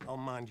 I'll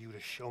mind you to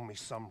show me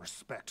some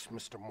respect,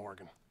 Mr.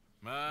 Morgan.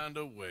 Mind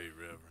away,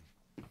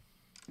 Reverend.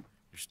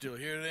 You're still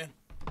here, then?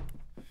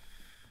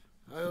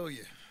 I owe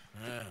you.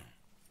 Yeah.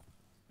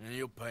 And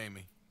you'll pay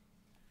me.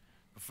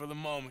 But for the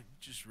moment,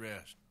 just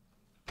rest.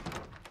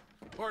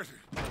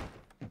 Arthur,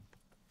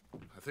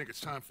 I think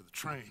it's time for the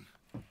train.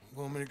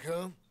 Want me to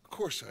come? Of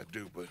course I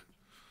do, but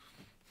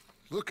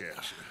look at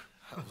you.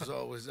 I was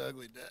always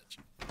ugly, Dutch.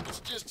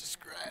 It's just a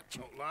scratch.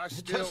 Don't lie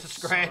still, Just a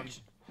scratch.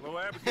 son. Hello,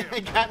 Abigail.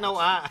 Ain't got no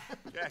eye.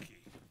 Jackie.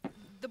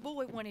 The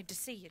boy wanted to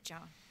see you,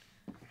 John.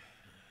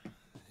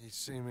 He's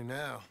seen me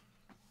now.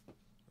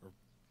 Or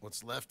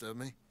what's left of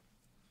me.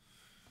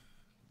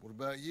 What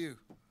about you?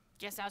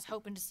 Guess I was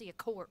hoping to see a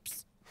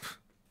corpse.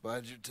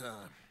 Bide your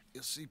time.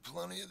 You'll see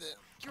plenty of them.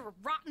 You're a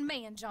rotten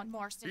man, John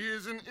Marston. He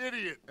is an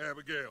idiot,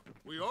 Abigail.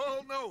 We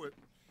all know it.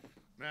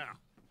 Now,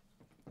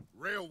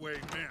 railway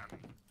men.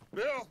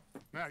 Bill,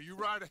 now you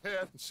ride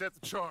ahead and set the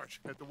charge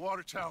at the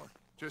water tower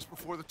just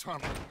before the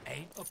tunnel.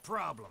 Ain't a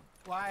problem.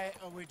 Why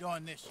are we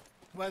doing this?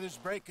 Weather's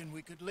breaking,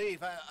 we could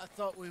leave. I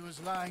thought we was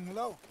lying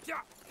low.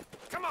 Yeah,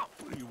 come on.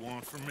 What do you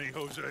want from me,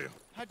 Hosea?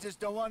 I just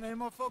don't want any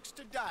more folks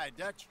to die,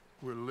 Dutch.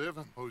 We're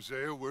living,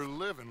 Hosea, we're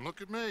living.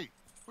 Look at me.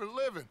 We're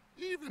living,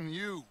 even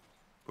you.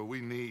 But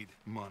we need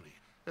money.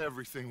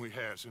 Everything we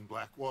has in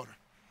Blackwater.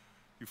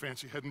 You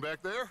fancy heading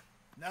back there?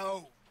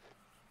 No.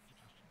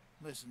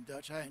 Listen,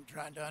 Dutch, I ain't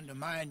trying to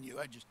undermine you.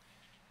 I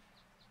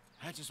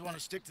just want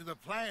to stick to the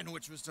plan,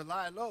 which was to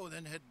lie low,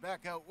 then head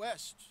back out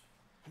west.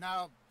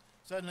 Now,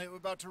 suddenly we're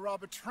about to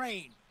rob a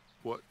train.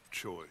 What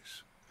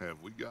choice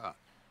have we got?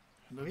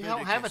 We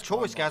don't have a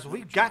choice, guys.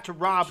 We've got to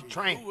rob a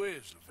train. Who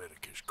is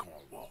Leviticus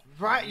Cornwall?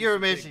 Right, you're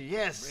missing.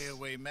 Yes.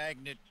 Railway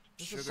magnate,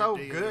 This sugar is so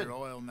dealer, good.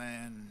 oil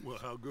man. Well,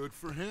 how good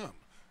for him.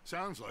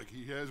 Sounds like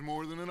he has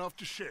more than enough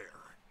to share.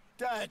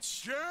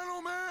 Dutch!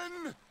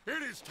 Gentlemen,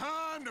 it is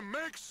time to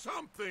make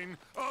something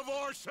of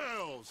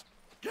ourselves.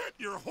 Get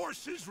your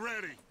horses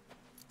ready.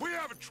 We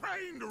have a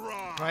train to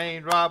rob.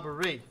 Train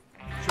robbery.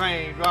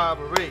 Train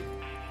robbery.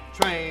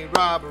 Train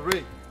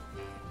robbery.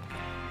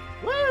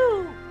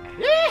 Woo!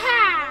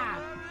 Yeehaw!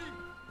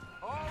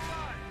 All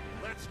right,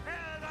 let's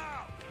head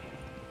out.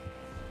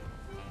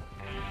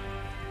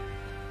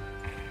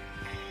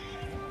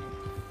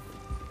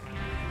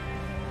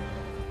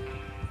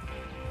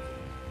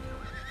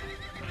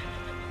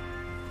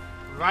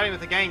 Riding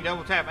with the gang,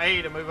 double tap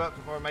A to move up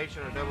to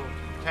formation, or double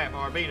tap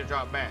RB to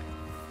drop back.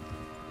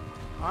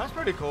 Oh, that's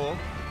pretty cool.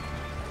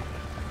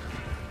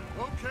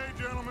 Okay,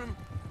 gentlemen,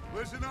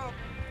 listen up,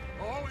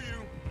 all of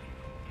you.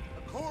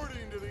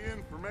 According to the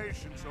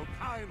information so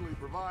kindly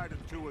provided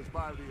to us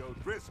by the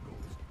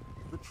O'Driscolls,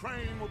 the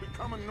train will be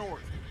coming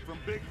north from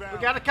Big Valley.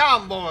 We got a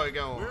convoy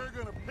going. We're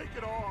gonna pick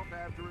it off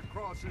after it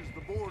crosses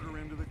the border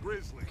into the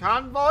Grizzly.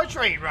 Convoy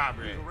train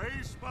robbery. There's a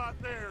raised spot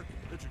there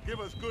that should give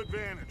us good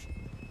vantage.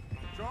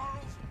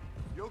 Charles,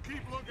 you'll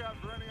keep lookout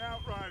for any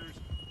outriders.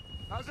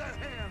 How's that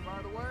hand,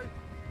 by the way?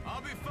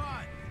 I'll be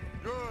fine.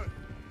 Good.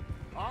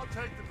 I'll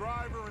take the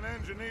driver and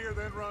engineer,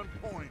 then run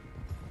point.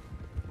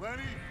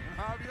 Lenny and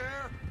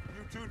Javier,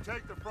 you two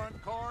take the front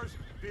cars,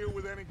 deal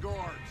with any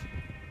guards.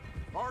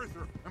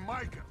 Arthur and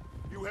Micah,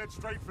 you head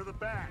straight for the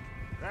back.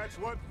 That's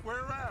what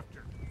we're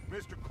after.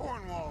 Mr.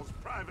 Cornwall's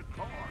private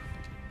car.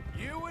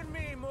 You and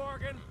me,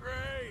 Morgan.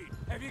 Great.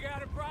 Have you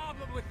got a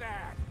problem with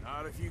that?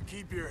 Not if you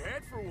keep your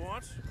head for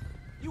once.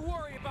 You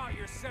worry about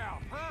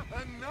yourself, huh?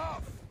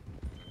 Enough!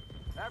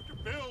 After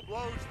Bill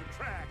blows the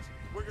tracks,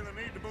 we're gonna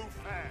need to move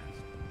fast.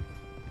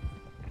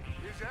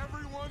 Is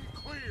everyone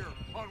clear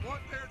on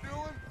what they're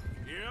doing?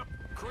 Yep.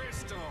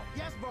 Crystal.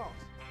 Yes, boss.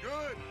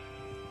 Good.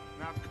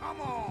 Now come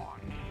on.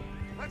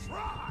 Let's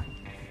ride.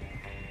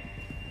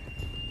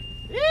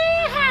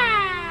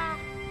 Yeehaw!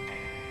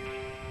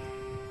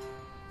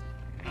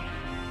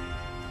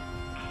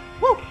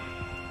 Woo!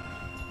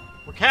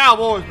 We're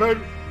cowboys,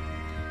 baby.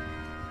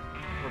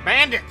 We're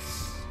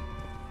bandits.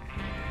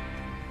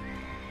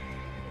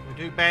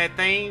 We do bad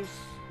things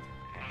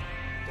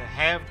to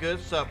have good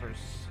suppers.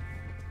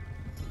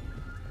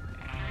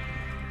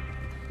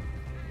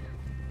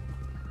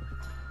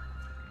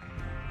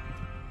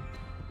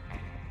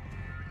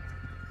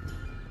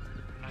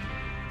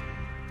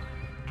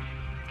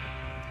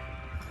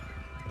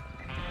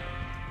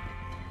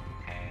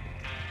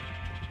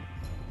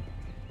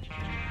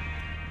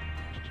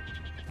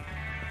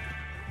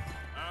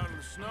 Out in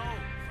the snow,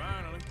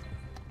 finally.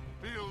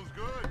 Feels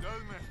good,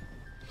 doesn't it?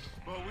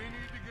 But we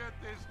need to get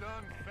this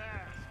done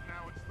fast.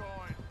 Now it's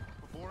thawing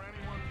before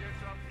anyone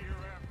gets up here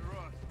after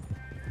us.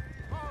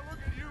 Oh, look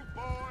at you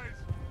boys.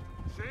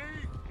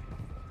 See?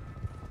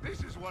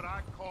 This is what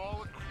I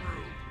call a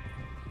crew.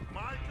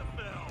 Micah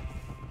Bell,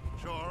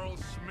 Charles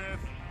Smith,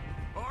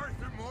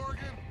 Arthur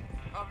Morgan,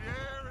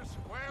 Javier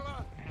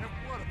Escuela, and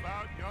what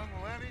about young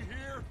Lenny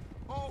here?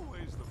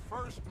 Always the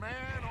first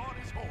man on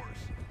his horse.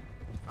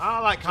 I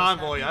like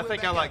convoy. I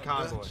think I like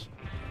convoy.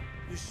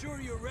 You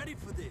sure you're ready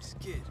for this,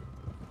 kid?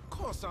 Of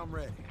course I'm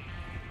ready.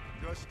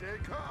 Just stay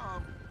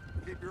calm.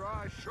 Keep your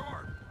eyes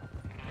sharp.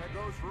 That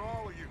goes for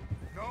all of you.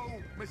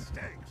 No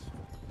mistakes.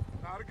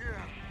 Not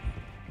again.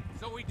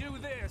 So we do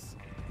this,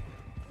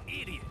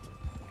 idiot.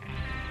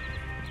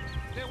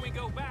 Then we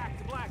go back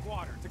to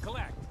Blackwater to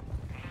collect.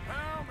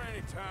 How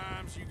many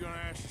times you gonna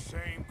ask the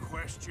same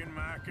question,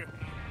 Micah?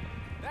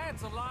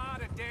 That's a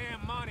lot of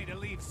damn money to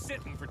leave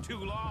sitting for too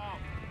long.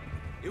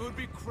 It would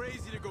be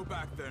crazy to go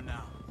back there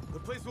now. The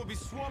place will be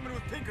swarming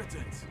with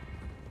Pinkertons.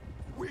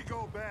 We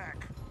go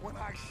back when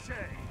I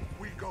say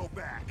we go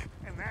back,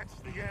 and that's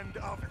the end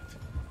of it.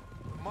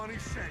 The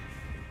money's safe.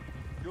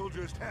 You'll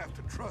just have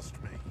to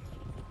trust me.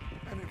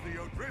 And if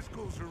the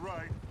O'Driscolls are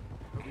right,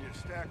 there'll be a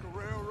stack of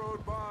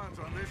railroad bonds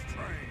on this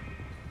train.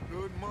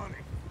 Good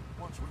money,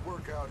 once we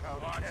work out how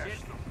to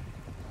cash them.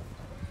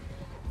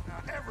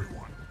 Now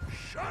everyone,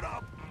 shut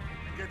up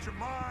and get your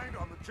mind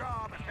on the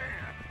job at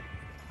hand.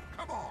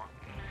 Come on.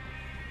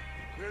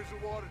 There's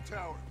the water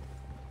tower.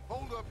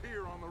 Hold up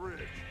here on the ridge.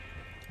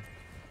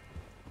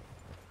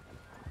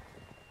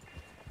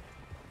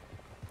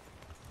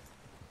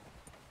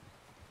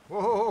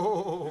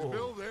 Whoa! Is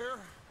Bill there?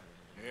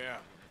 Yeah,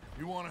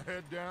 You want to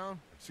head down?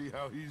 See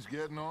how he's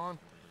getting on?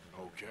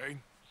 okay.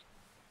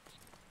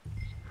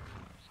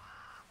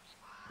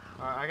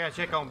 Alright, I gotta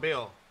check on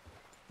Bill.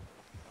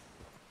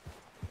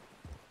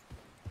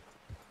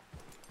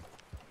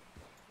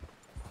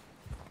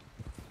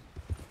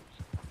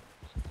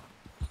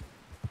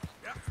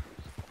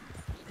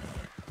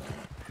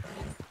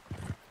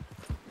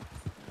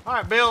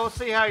 Alright, Bill, let's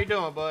see how you're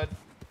doing, bud.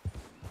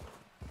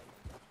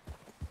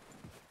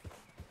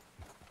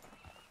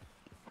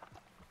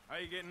 How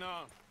you getting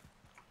on?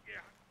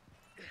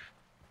 Yeah.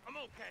 I'm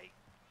okay.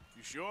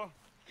 You sure?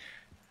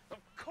 Of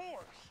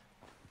course.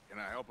 Can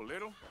I help a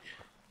little?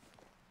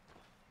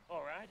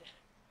 All right.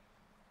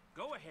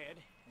 Go ahead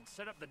and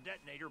set up the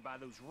detonator by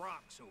those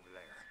rocks over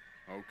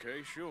there.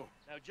 Okay, sure.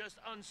 Now just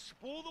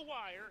unspool the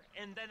wire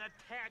and then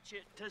attach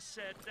it to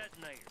said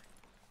detonator.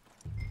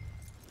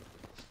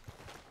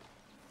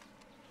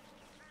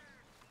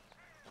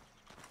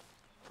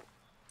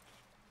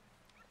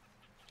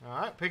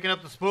 Alright, picking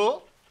up the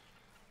spool.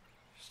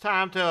 It's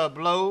time to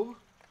blow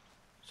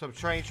some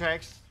train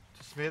tracks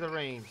to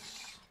smithereens.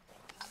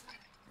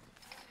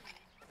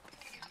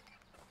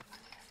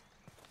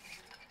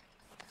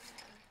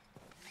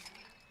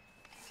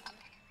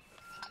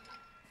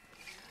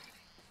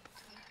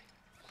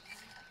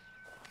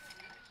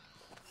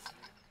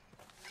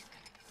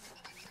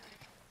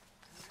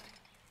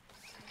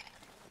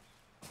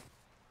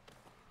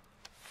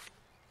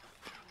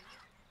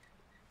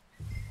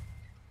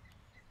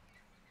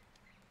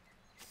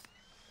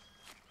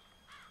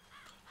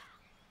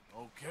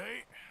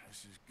 Okay, this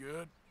is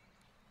good.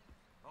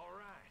 All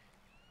right.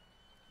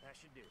 That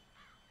should do.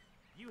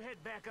 You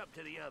head back up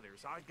to the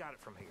others. I got it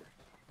from here.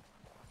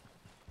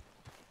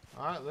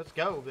 Alright, let's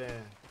go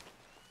then.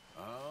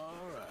 All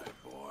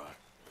right, boy.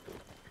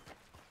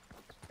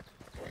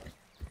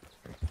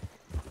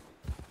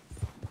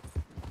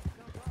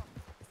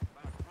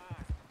 About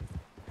time.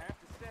 I have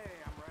to say,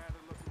 I'm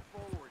rather looking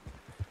forward.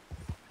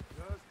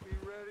 Just be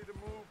ready to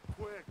move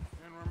quick.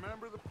 And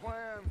remember the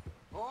plan.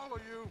 All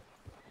of you.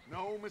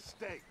 No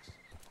mistakes.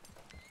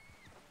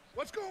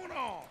 What's going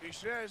on? He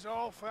says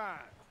all fine.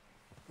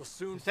 We'll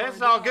soon It says find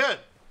it's all out. good.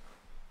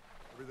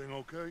 Everything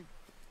okay?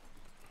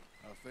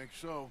 I think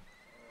so.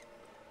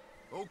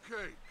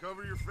 Okay,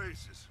 cover your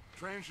faces.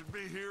 Train should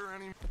be here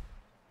any...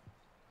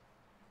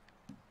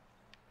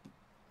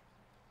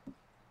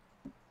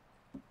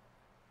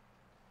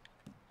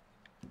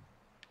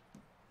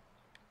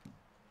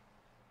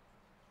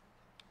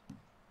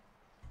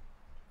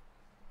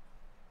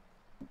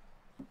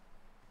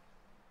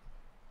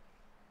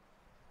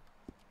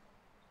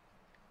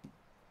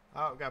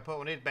 Oh, gotta put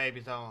one of these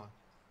babies on.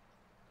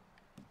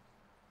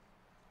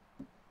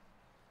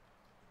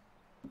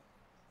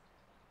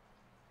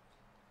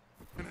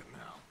 minute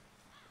now.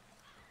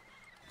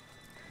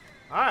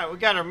 Alright, we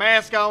got our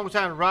mask on. We're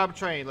trying to rob a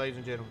train, ladies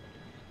and gentlemen.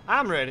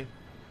 I'm ready.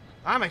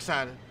 I'm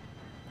excited.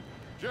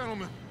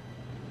 Gentlemen,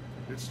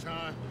 it's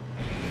time.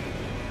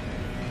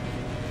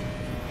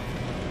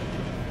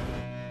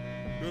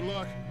 Good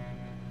luck,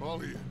 all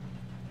of you.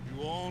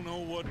 You all know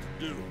what to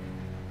do.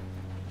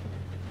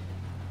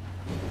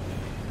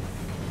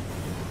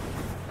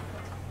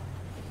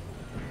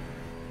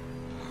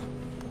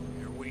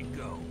 Here we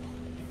go.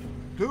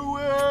 Do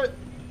it!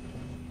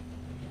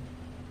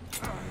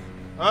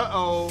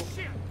 Uh-oh.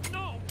 Shit!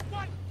 No!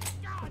 What?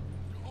 God!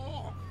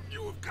 Oh,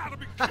 you have got to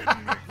be kidding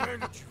me. Where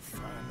did you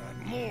find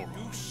that moron?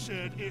 You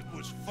said it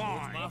was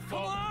fine. My Come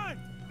fault. on!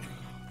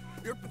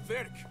 You're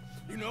pathetic.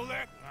 You know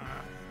that?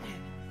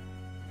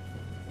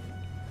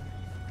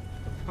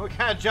 We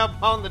gotta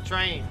jump on the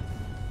train.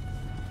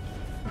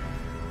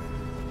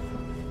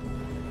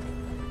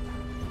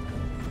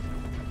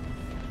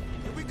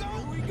 Here we go!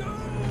 Here we go!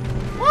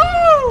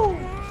 Woo!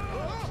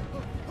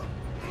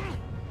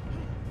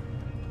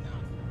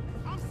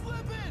 I'm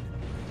slipping!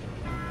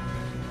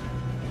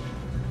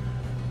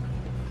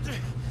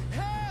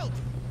 Help!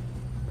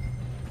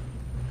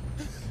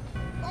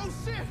 Oh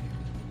shit!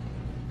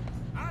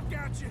 I've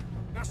got you.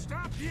 Now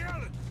stop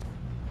yelling.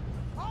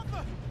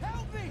 Arthur,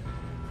 help me!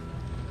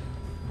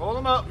 Pull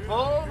them up,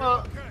 pull them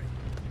up. Okay.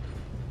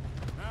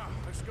 Now,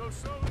 let's go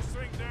slow this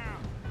thing down.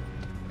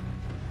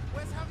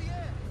 Where's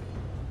Javier?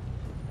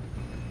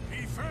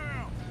 He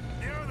fell.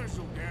 The others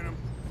will get him.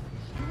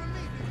 You and me,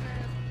 big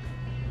man.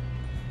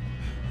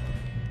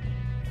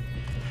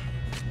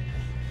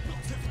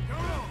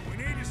 Come on, we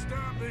need to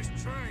stop this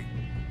train.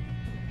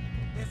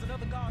 There's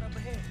another guard up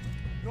ahead.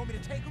 You want me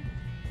to take him?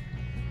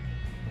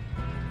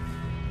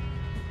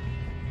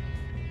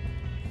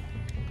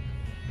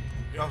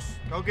 Yes.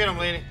 Go get him,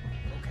 Lenny.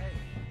 Okay.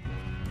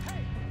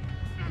 Hey!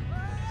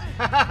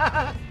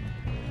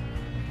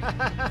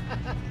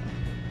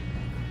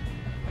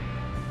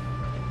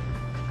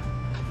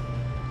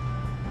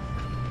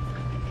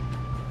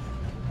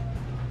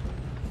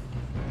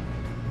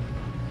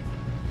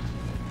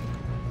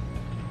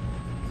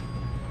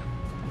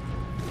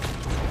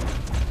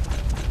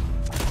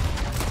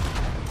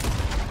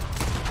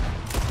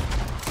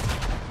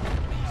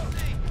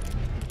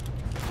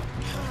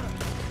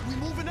 We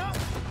moving up?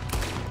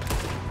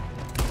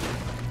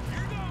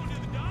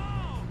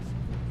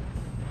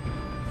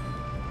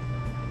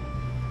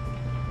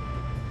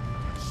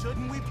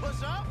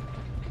 push up?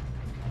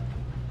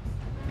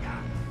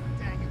 God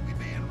dang it, we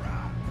being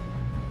robbed.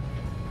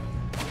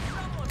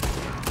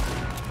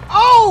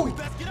 Oh! We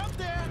best get up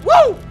there.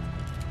 Woo!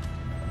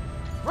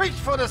 Reach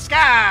for the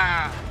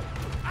sky!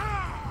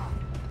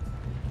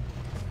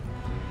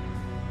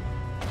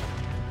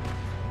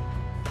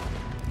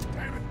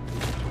 Damn it.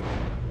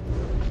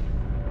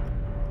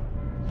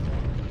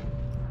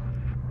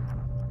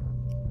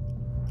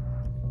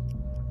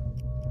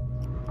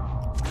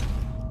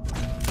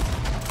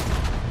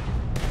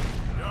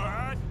 You all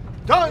right?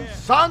 Done,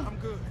 son! I'm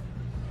good.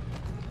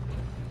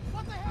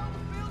 What the hell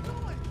was Bill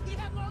doing? He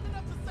had long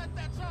enough to set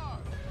that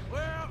charge.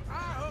 Well, I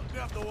hooked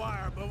up the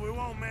wire, but we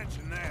won't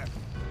mention that.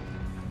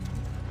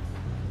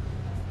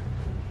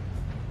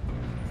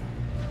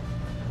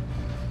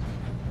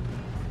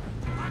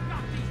 I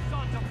got these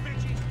sons of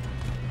bitches.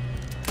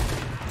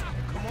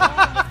 Come on,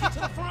 let's get to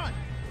the front.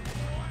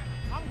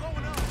 I'm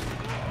going up.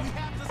 We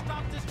have to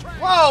stop this train.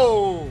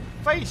 Whoa!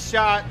 Face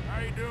shot. How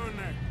you doing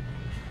there?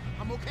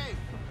 I'm okay.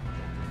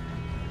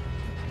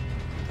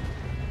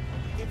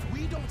 If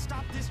we don't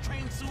stop this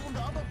train soon,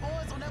 the other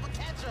boys will never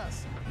catch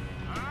us.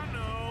 I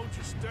know,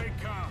 just stay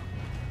calm.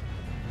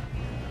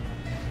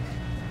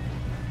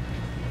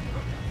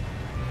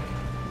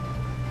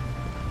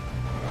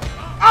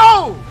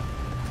 Oh!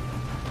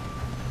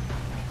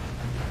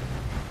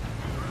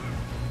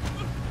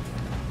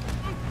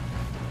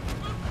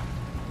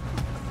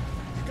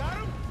 You got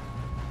him?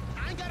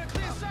 I ain't got a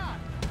clear shot.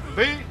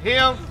 Beat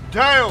him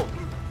down!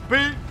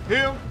 Beat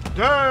him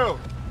down!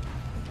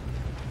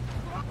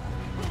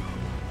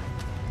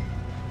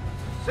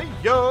 See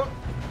ya!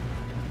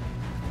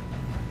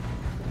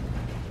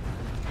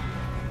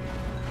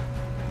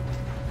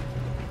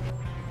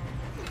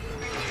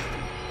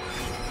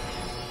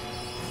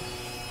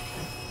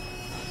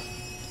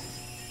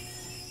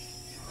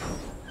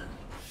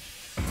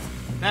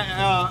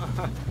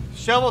 That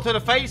shovel to the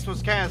face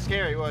was kind of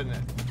scary, wasn't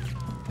it?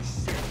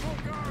 Shit, more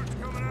guards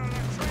coming out of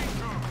that train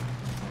car.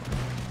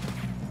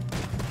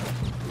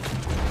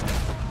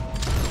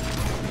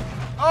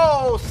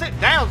 Oh, sit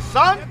down,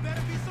 son! There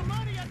better be some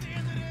money at the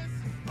end of this.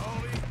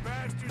 All these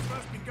bastards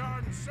must be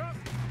guarding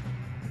something.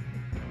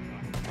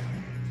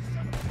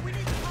 We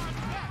need the cars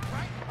back,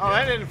 right? Oh,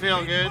 that didn't feel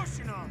Keep good.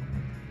 pushing on 'em.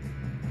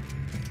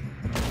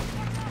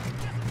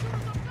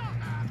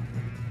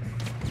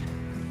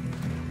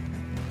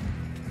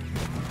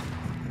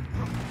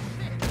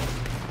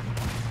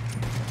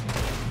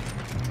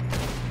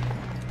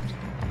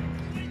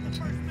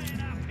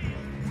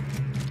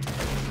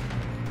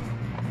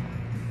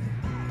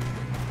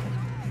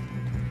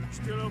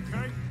 Still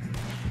okay?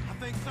 I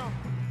think so.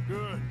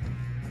 Good.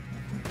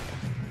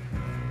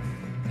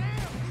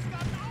 Damn, he's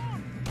got an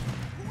arm.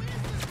 Who is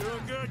this guy?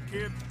 Doing good,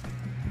 kid.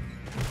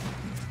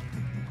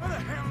 Where the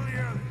hell are the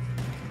others?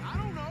 I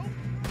don't know.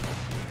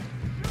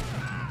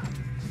 Ah,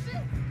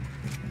 shit.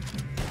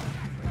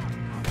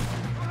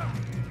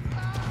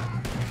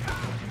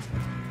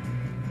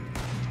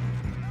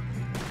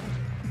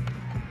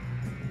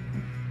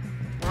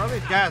 Where are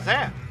these guys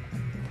at?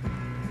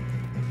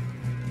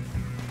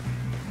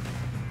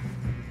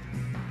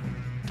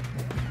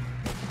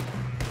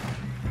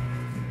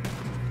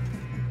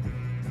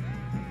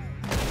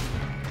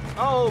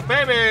 Oh,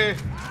 baby!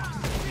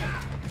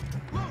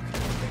 Look,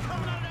 they're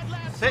coming out of that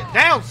last Sit car.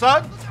 down,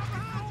 son!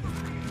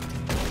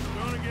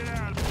 Gonna get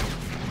out of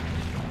here.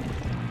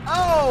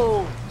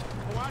 Oh!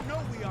 Oh, I know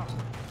we are.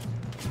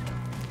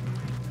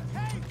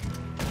 Hey,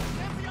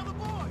 there's the other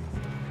boys.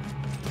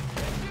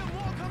 There's still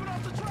more coming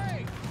off the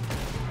train.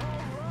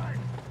 All right,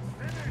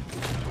 finish.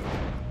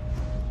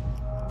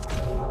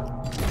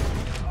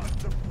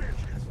 Sons of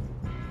bitches.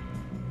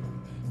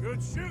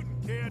 Good shooting,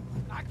 kid.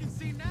 I can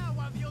see now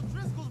why the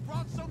O'Driscolls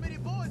brought so many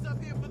boys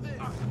up here for this.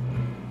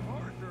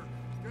 Arthur,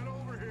 get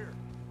over here.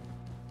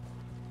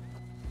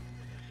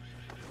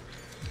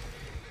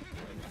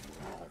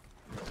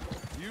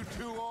 You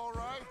two all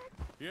right?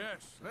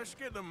 Yes, let's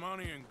get the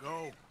money and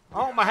go.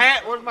 Oh, my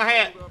hat! Where's my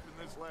hat? Up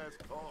in this last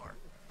car.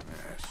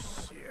 Ah,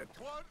 shit.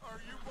 What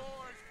are you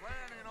boys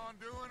planning on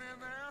doing in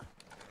there?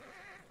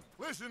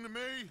 Listen to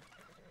me.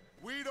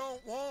 We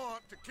don't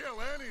want to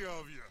kill any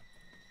of you.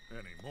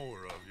 Any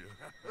more of you.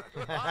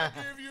 I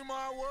give you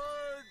my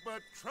word,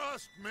 but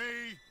trust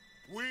me,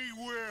 we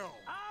will.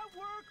 I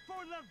work for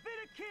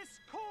Leviticus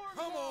Corps.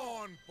 Come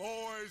on,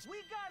 boys. We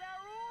got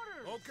our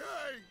orders.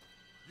 Okay.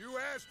 You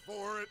asked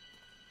for it.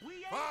 We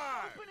ain't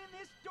 5, opening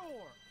this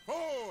door.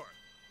 4,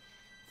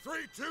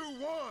 3, 2,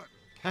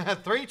 1.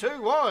 3,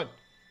 2, 1.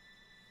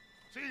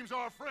 Seems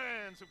our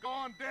friends have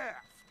gone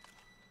deaf.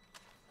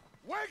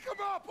 Wake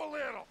them up a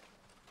little.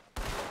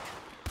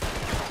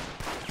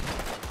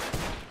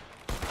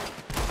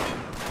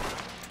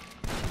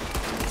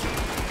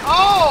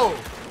 Oh!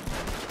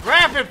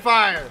 Rapid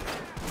fire!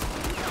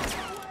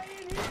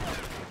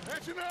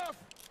 That's enough.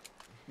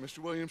 Mr.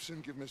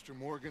 Williamson, give Mr.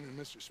 Morgan and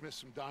Mr. Smith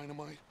some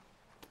dynamite.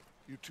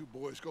 You two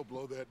boys go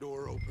blow that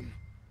door open.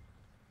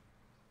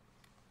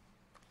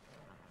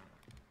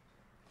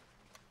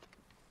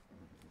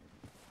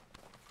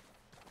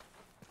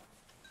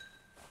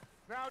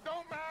 Now, it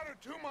don't matter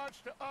too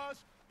much to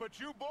us, but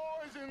you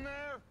boys in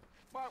there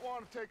might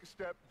want to take a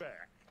step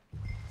back.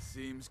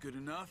 Seems good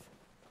enough.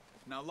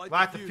 Now light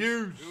Light the the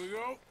fuse. fuse. Here we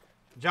go.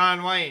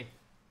 John Wayne.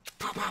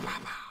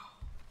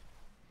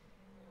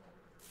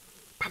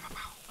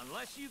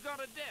 Unless you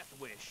got a death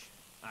wish,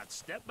 I'd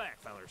step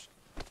back, fellers.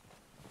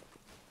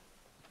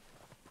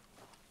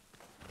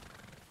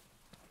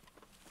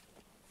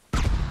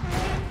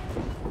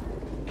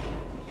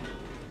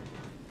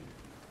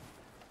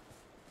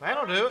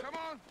 That'll do it. Come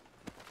on.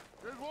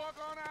 Just walk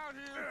on out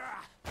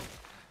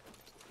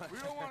here. We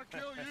don't want to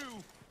kill you.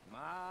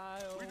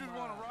 We just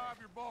want to rob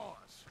your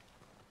boss.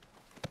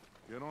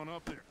 Get on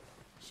up there.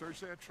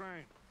 Search that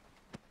train.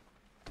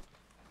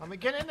 Let me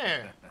get in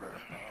there.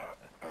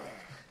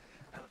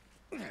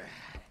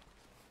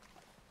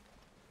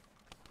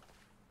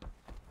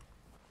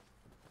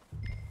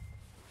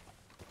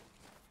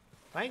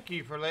 Thank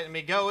you for letting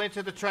me go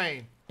into the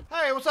train.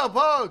 Hey, what's up,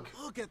 Bug?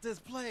 Look at this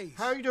place.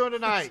 How are you doing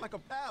tonight? It's like a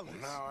palace.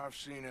 Now I've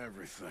seen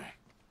everything.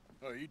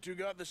 Oh, you two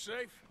got the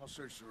safe? I'll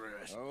search the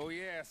rest. Oh,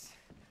 yes.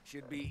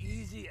 Should be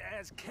easy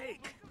as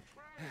cake.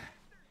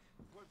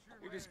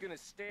 You're just gonna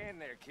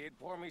stand there, kid.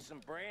 Pour me some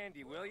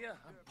brandy, will ya?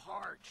 I'm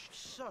parched.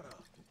 Shut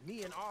up.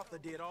 Me and Arthur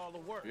did all the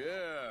work.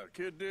 Yeah,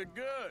 kid did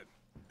good.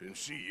 Didn't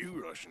see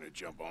you rushing to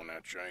jump on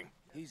that train.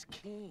 He's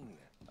king.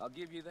 I'll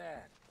give you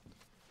that.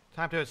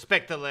 Time to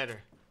inspect the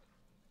letter.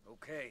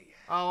 Okay.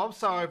 Oh, I'm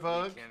sorry, We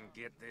Bug. can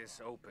get this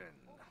open.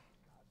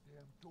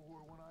 Come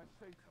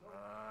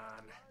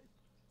on.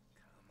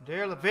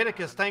 Dear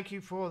Leviticus, thank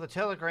you for the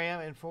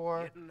telegram and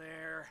for Get in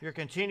there. your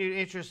continued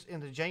interest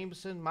in the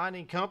Jameson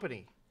Mining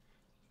Company.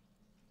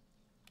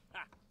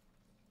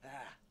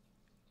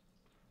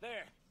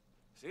 There.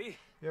 See?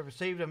 You have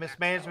received a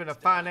mismanagement of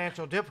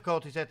financial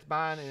difficulties at the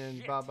mine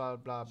and blah, blah,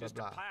 blah, blah, Just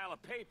a blah. pile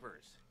of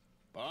papers.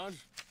 Bonds?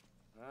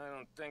 I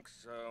don't think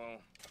so.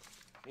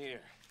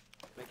 Here.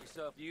 Make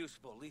yourself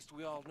useful. At least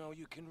we all know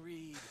you can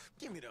read.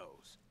 Give me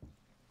those.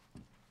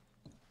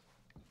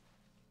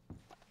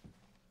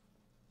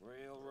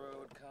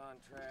 Railroad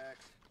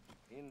contracts,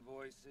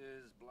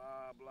 invoices,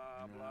 blah,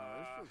 blah,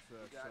 blah. You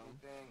got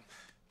anything?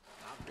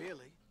 Not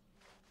really.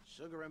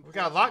 Sugar and We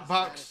got a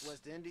lockbox.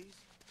 West Indies.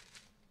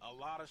 A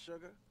lot of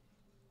sugar.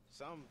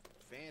 Some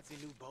fancy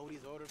new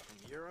boaties ordered from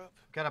Europe.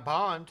 Got a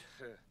bond.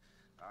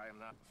 I am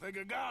not. Think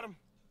I got him.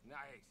 Nice.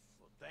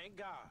 Well, thank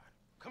God.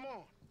 Come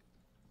on.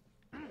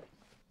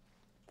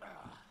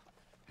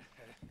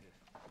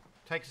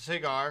 Take the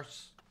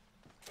cigars.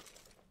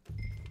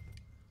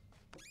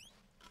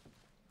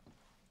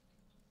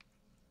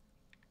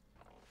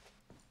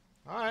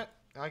 All right.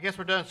 I guess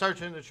we're done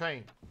searching the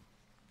train.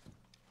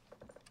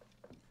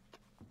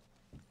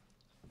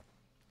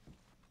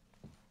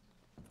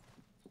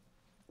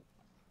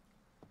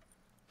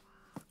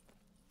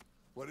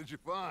 What did you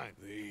find?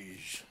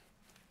 These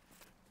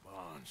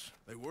bonds.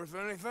 They worth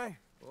anything?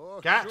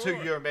 Oh, Got sure.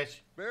 to your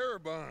mission. Bearer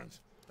bonds.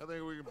 I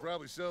think we can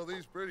probably sell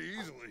these pretty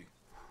easily.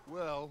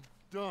 Well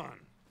done.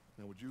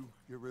 Now, would you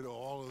get rid of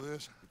all of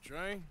this? The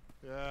train?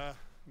 Yeah,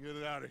 get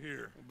it out of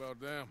here. What about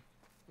them?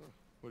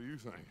 What do you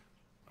think?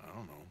 I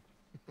don't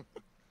know.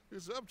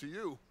 It's up to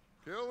you.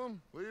 Kill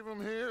them, leave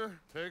them here,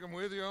 take them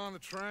with you on the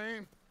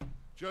train.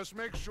 Just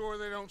make sure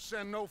they don't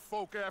send no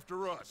folk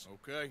after us.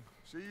 Okay.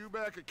 See you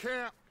back at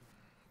camp.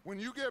 When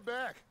you get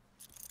back,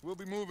 we'll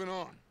be moving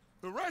on.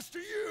 The rest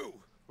of you,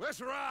 let's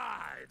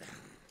ride!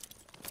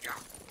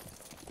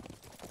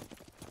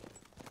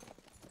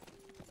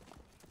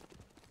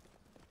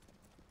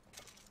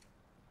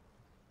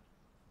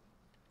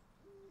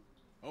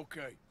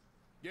 Okay.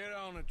 Get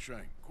on the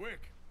train.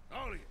 Quick.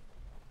 All of you.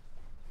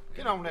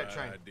 Get on that Any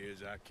train. ideas,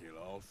 I kill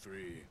all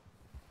three of you.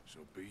 So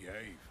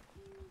behave.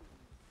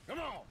 Come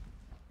on.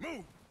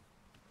 Move.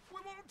 We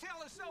won't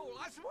tell a soul,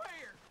 I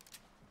swear.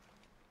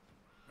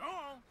 Go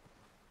on.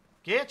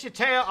 Get your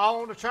tail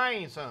on the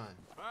train, son.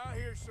 If I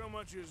hear so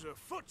much as a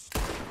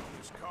footstep in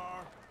this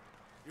car,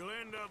 you'll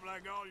end up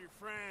like all your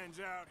friends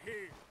out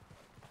here.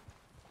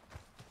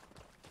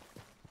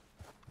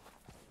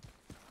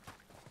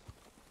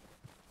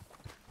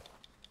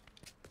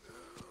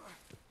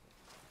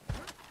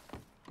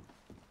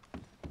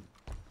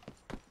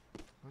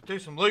 Let's do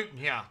some looting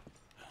here.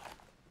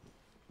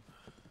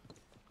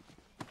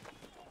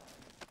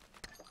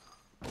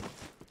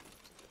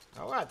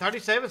 All right,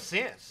 37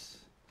 cents.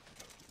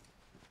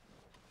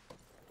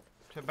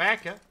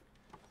 Tobacco.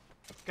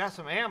 Got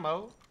some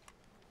ammo.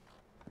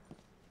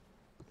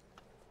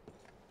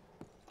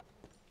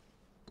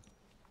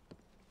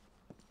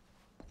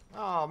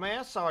 Oh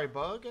man, sorry,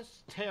 Bug.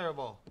 That's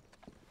terrible.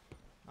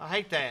 I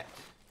hate that.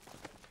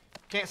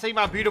 Can't see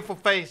my beautiful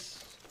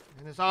face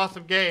in this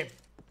awesome game.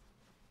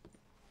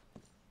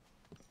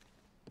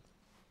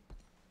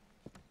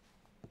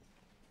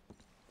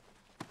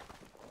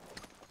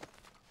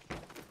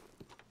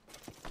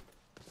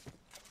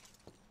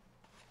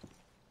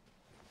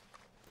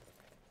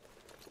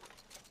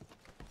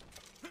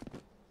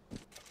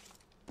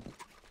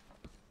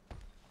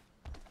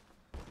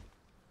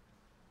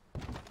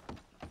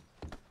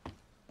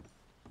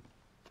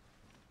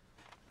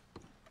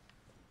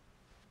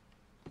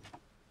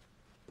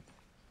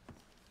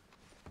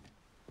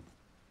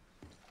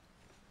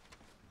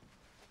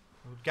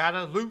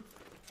 gotta loot.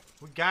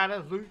 We gotta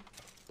loot.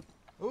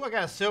 Ooh, I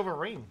got a silver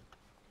ring.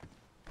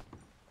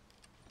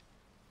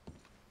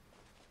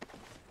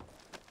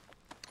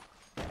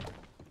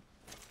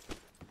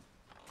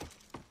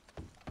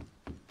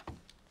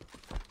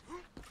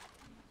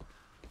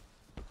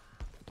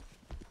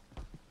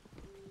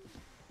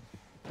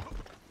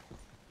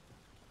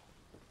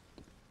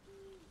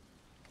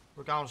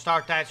 We're gonna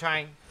start that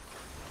train.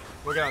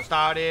 We're gonna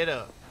start it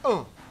up.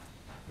 We're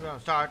gonna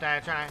start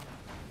that train.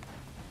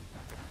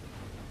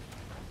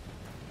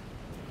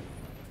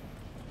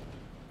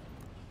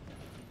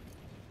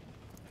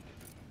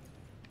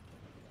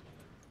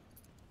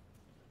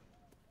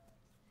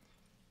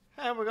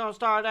 And we're gonna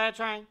start that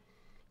train.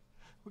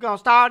 We're gonna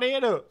start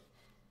it up.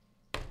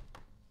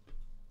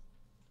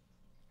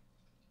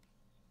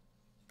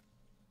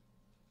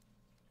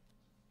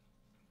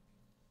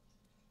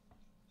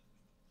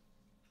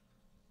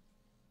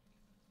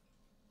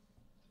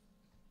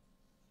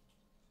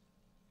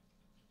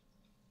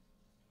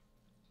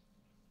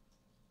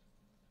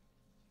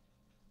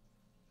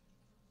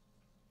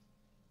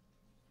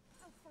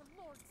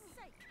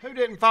 Who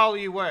didn't follow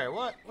you where?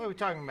 What? What are we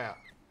talking about?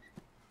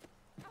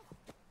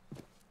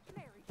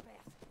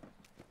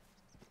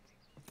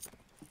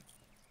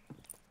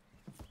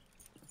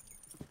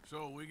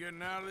 So, we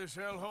getting out of this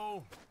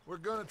hellhole? We're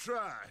gonna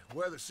try.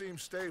 Weather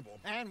seems stable.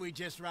 And we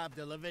just robbed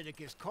the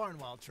Leviticus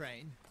Cornwall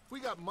train. We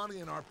got money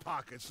in our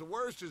pockets. The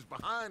worst is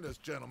behind us,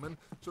 gentlemen.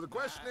 So the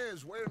question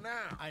is, where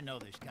now? I know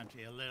this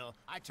country a little.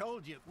 I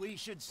told you, we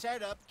should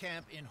set up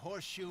camp in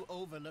Horseshoe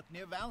Overlook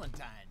near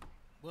Valentine.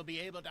 We'll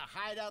be able to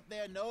hide out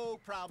there, no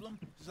problem,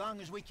 as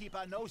long as we keep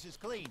our noses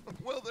clean.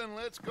 Well, then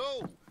let's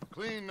go.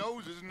 Clean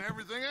noses and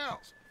everything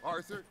else.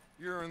 Arthur,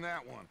 you're in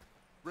that one.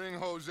 Bring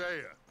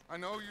Hosea. I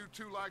know you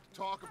two like to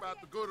talk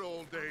about the good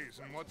old days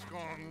and what's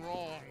gone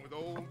wrong with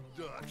old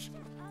Dutch.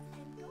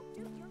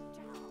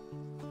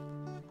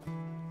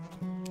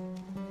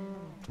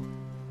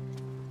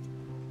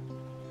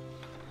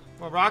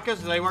 Well,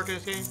 Rockets, do they work in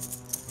this game?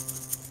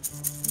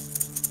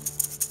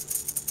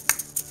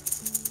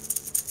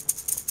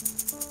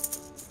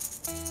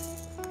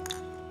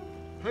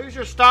 Who's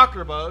your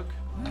stalker, Bug?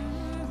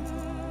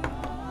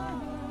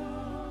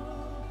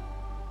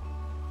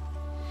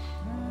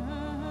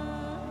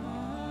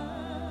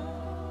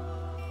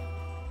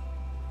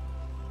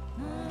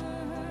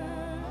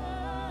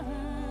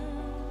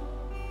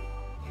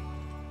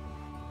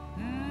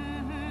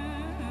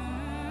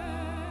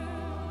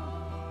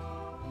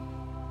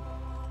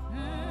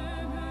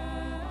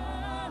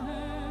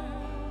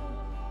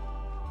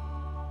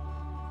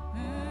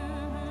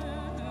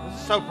 This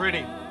is so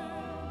pretty.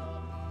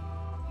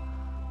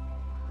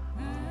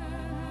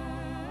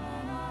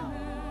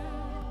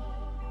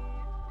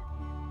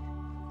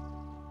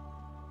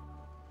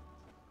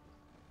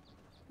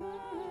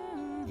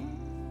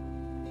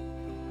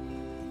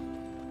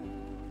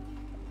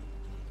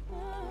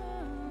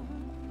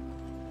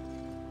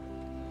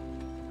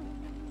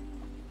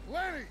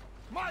 Lenny!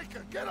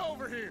 Micah, get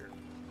over here!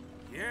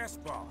 Yes,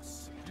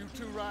 boss. You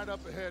two ride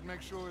up ahead,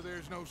 make sure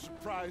there's no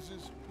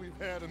surprises. We've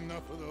had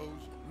enough of those.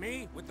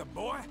 Me with the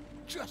boy?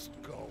 Just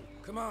go.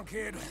 Come on,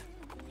 kid.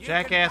 You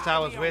Jackass can I buy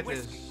was me a with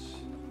whiskey.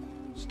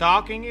 is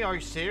stalking you? Are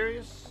you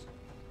serious?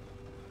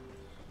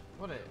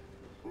 What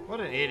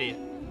an idiot.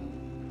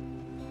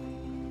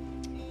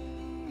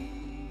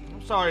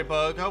 I'm sorry,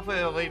 Bug. Hopefully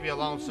it'll leave you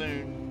alone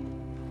soon.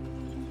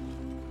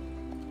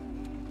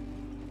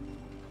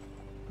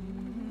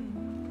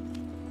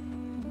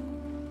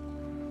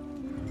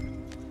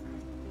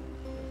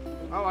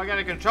 Oh, I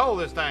gotta control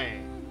this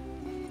thing.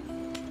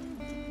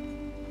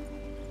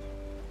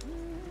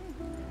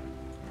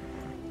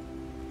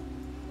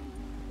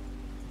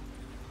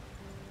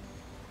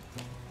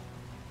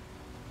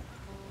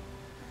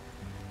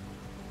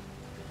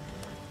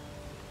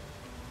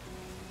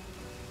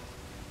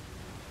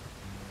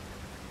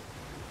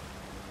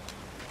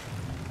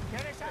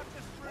 Get us out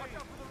the street. Watch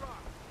out for the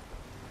rock.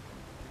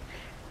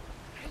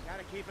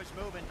 Gotta keep us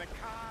moving, but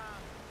calm.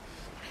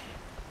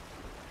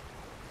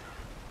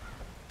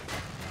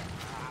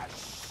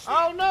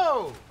 Oh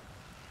no!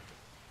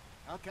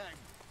 Okay,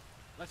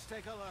 let's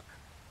take a look.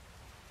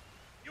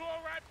 You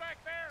all right back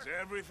there? Does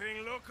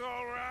everything look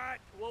all right?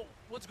 Well,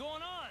 what's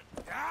going on?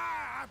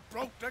 Ah, I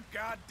broke the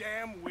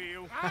goddamn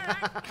wheel. All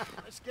right,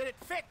 let's get it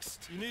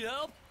fixed. You need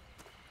help?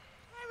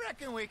 I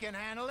reckon we can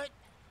handle it.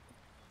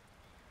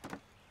 All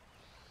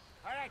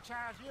right,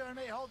 Charles, you and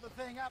me hold the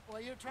thing up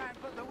while you try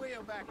and put the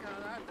wheel back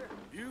on, Arthur.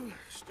 You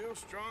still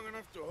strong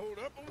enough to hold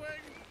up a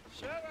wagon?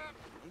 Shut up.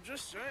 I'm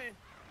just saying.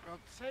 Well,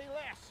 say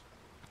less.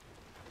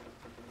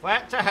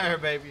 Flat tire,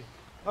 baby.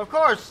 Of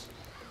course,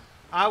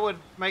 I would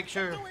make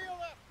sure. The wheel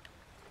up.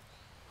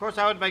 Of course,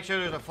 I would make sure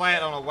there's a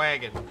flat on a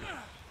wagon.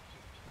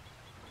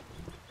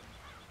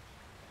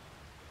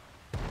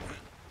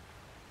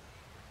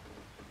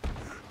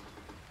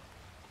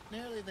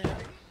 Nearly there.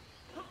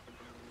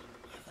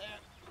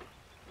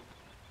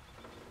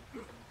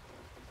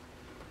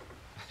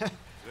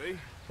 See?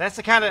 That's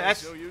the kind of Ain't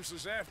that's so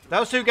useless after.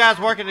 those two guys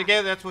working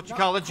together. That's what you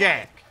call a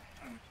jack.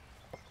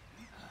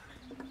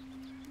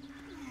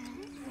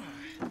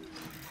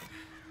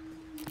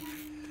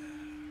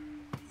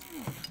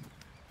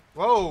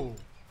 Whoa.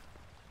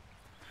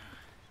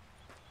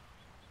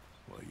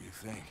 What do you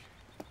think?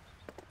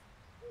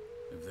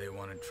 If they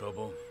wanted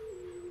trouble,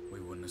 we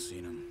wouldn't have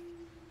seen them.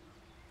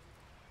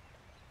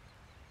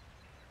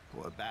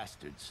 Poor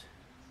bastards.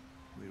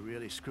 We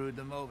really screwed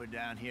them over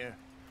down here.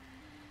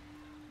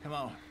 Come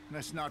on,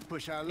 let's not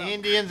push our luck.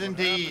 Indians What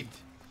indeed.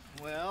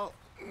 happened? Well,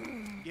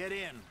 get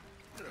in.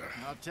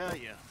 I'll tell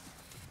you.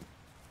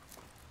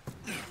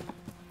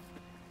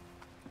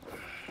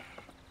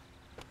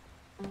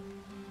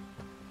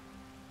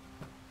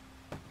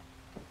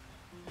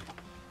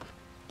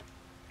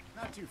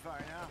 Not too far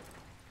now.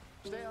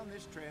 Stay on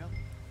this trail.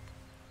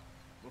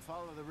 We'll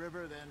follow the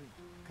river, then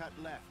cut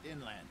left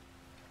inland.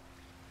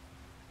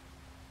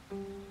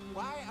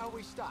 Why are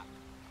we stopped?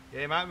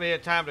 Yeah, it might be a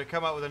time to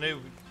come up with a new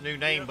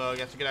name bug.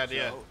 That's a good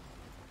idea. So,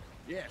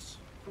 yes.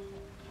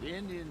 The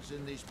Indians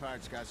in these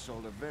parts got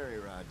sold a very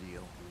raw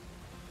deal.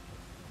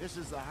 This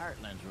is the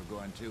heartlands we're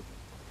going to.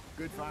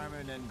 Good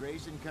farming and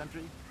grazing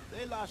country.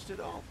 They lost it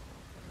all.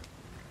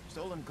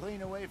 Stolen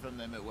clean away from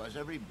them it was,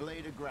 every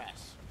blade of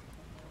grass.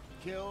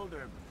 Killed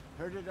or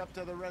herded up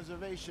to the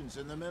reservations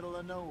in the middle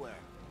of nowhere.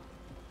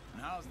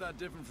 And how's that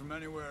different from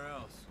anywhere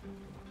else?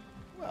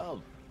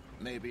 Well,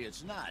 maybe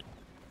it's not.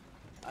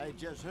 I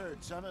just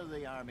heard some of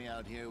the army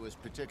out here was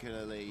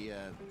particularly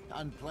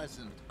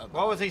unpleasant about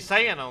What was he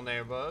saying on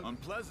there, Bug?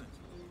 Unpleasant?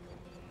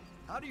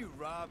 How do you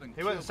rob and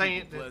He wasn't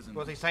saying.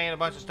 Was he saying a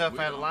bunch of stuff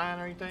out of line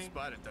or anything?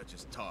 Despite it, that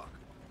just talk.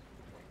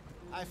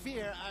 I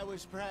fear I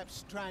was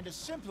perhaps trying to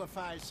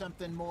simplify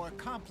something more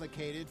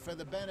complicated for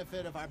the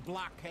benefit of our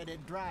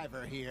block-headed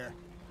driver here.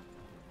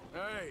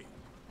 Hey,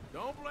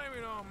 don't blame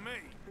it on me.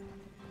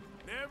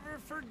 Never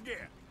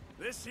forget,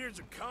 this here's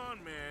a con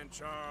man,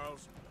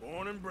 Charles,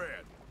 born and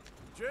bred.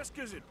 Just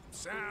 'cause it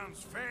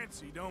sounds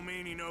fancy don't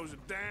mean he knows a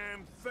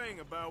damn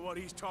thing about what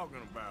he's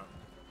talking about.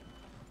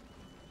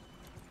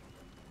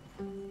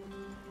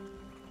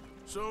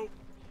 So,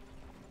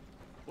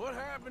 what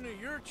happened to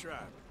your tribe?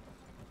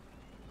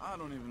 I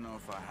don't even know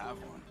if I have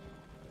one.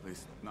 At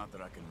least, not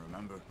that I can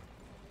remember.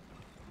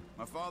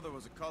 My father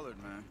was a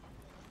colored man.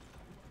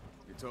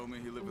 He told me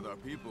he lived with our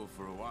people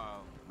for a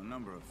while. A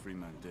number of free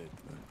men did,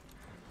 but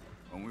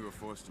when we were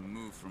forced to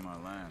move from our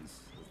lands,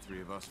 the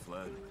three of us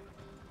fled.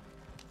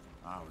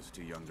 I was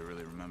too young to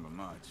really remember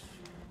much.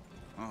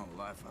 My whole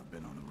life I've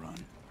been on the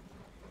run.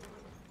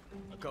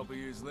 A couple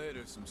years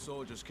later, some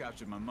soldiers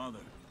captured my mother.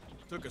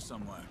 Took her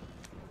somewhere.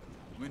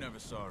 We never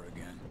saw her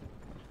again.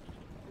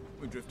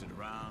 We drifted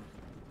around.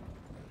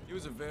 He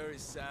was a very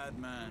sad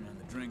man, and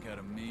the drink had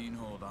a mean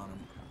hold on him.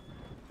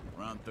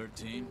 Around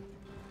 13,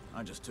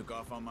 I just took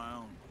off on my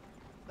own.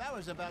 That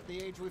was about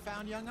the age we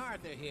found young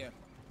Arthur here.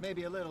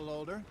 Maybe a little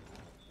older.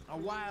 A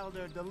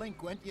wilder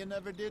delinquent you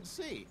never did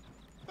see.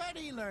 But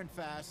he learned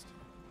fast.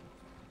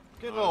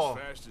 Good Not lord.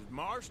 as fast as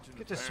Marston,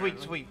 Get the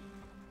apparently. sweet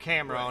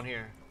camera on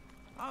here.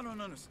 I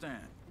don't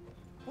understand.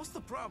 What's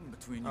the problem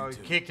between you Oh, he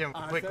two? kicked him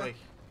Arthur? quickly.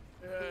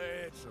 Yeah,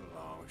 it's a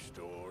long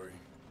story.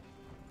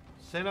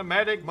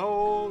 Cinematic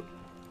mode.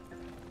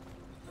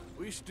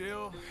 We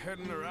still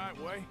heading the right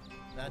way?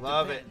 That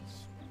Love it.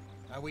 depends.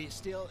 Are we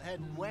still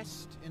heading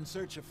west in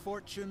search of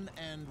fortune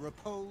and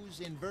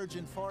repose in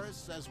virgin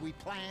forests as we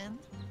planned?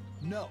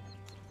 No.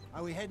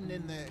 Are we heading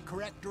in the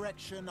correct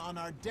direction on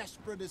our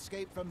desperate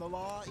escape from the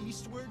law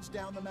eastwards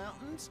down the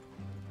mountains?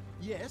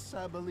 Yes,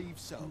 I believe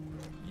so.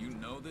 You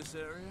know this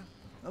area?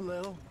 A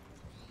little.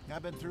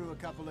 I've been through a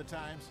couple of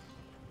times.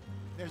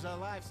 There's a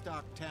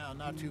livestock town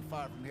not too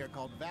far from here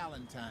called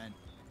Valentine.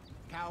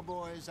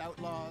 Cowboys,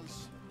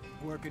 outlaws,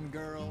 working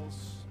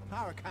girls,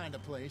 our kind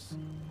of place.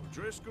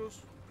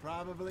 Driscoll's?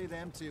 Probably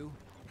them too.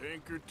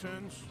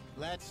 Pinkertons?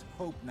 Let's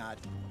hope not.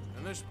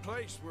 And this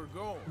place we're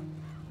going.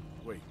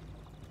 Wait,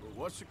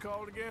 what's it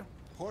called again?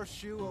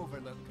 Horseshoe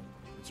Overlook.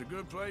 It's a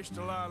good place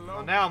to lie low.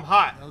 Well, now I'm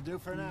hot. It'll do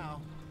for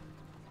now.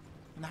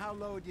 And how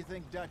low do you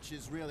think Dutch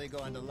is really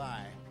going to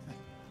lie?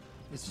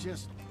 It's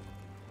just,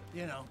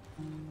 you know,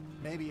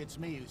 maybe it's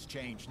me who's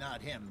changed,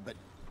 not him, but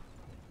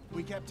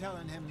we kept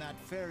telling him that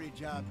ferry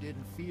job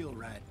didn't feel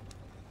right.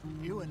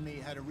 You and me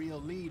had a real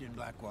lead in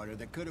Blackwater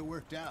that could have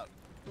worked out.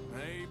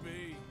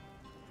 Maybe.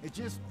 It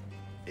just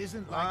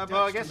isn't like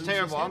Well, I Dutch to guess lose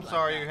terrible. his I'm head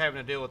sorry like you're that.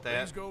 having to deal with that.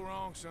 Things go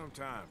wrong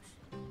sometimes.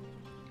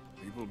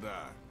 People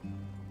die.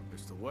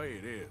 It's the way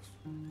it is.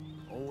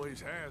 Always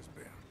has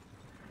been.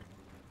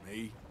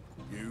 Me,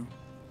 you,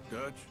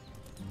 Dutch.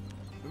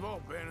 We've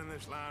all been in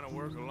this line of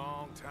work a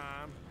long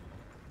time.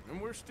 And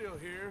we're still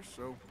here,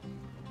 so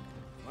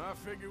I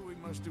figure we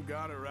must have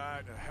got it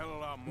right a hell of a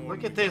lot more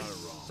Look than at we this got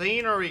it wrong.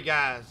 scenery,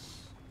 guys.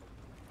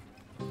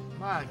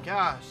 My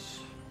gosh.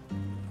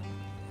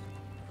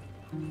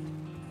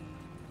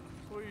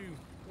 What are you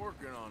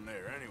working on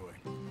there, anyway?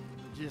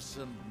 Just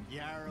some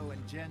yarrow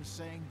and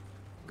ginseng.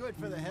 Good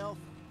for the health.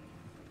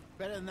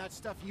 Better than that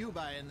stuff you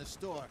buy in the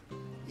store.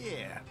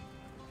 Yeah,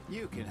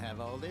 you can have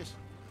all this.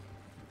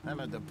 I'm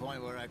at the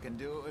point where I can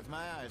do it with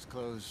my eyes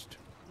closed.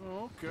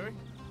 Oh, okay.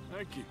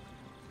 Thank you.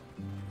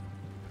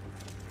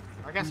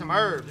 I got some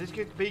herbs. These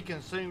could be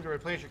consumed to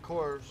replenish your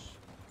cores.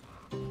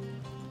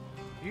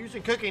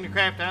 Using cooking to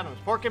craft items.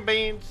 Pork and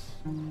beans.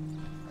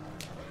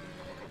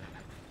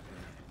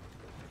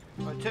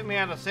 Oh, it took me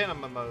out of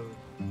cinema mode.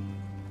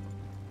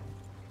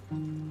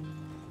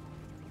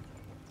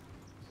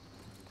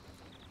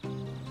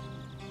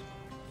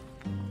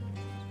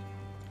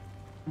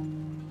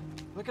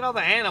 Look at all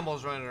the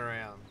animals running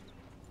around.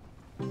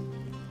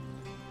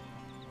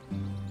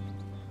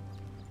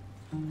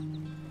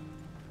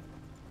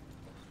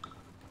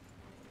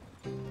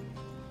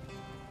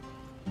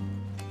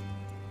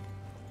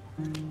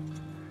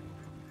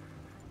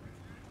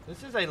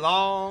 This is a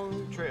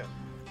long trip.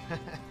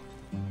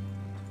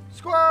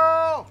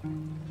 Squirrel!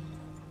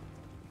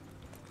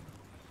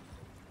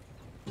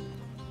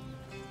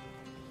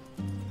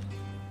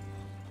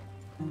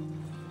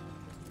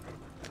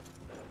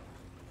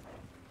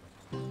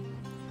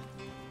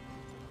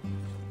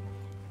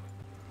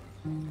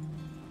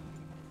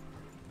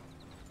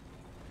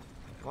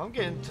 Well, I'm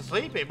getting too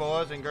sleepy,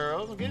 boys and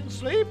girls. I'm getting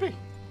sleepy.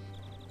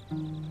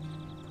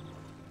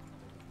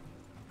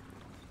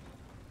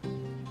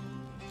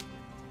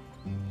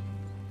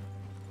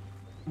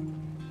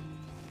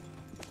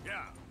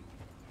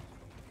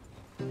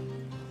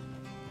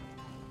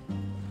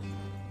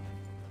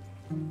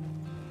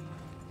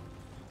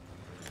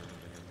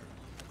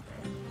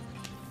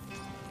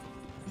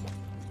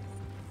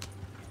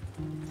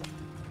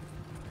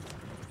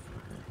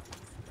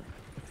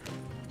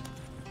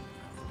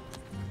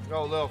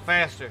 Go a little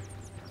faster.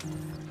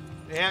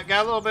 Yeah,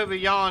 got a little bit of a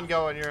yawn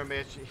going here,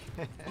 Mitchie.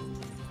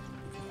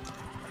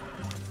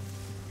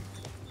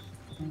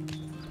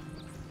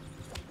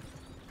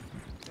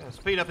 Gotta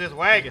speed up this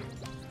wagon.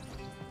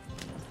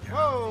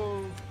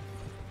 Whoa!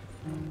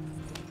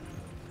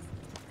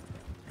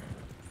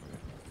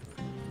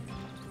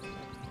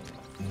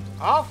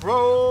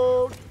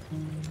 Off-road!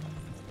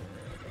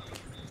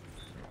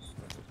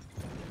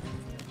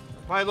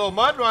 Probably little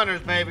mud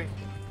runners, baby.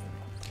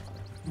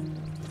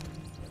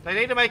 They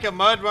need to make a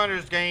Mud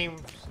Runners game,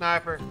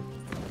 Sniper,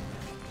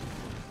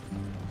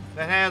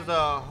 that has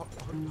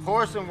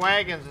horse and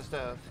wagons and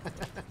stuff.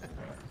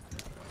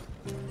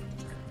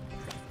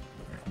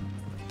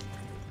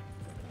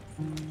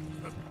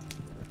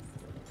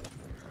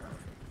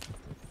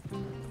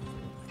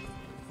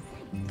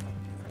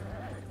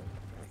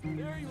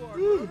 There you are,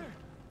 brother.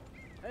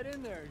 Head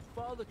in there.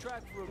 Follow the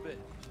track for a bit.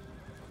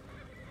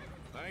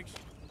 Thanks.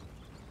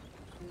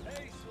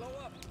 Hey, slow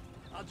up.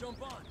 I'll jump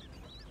on.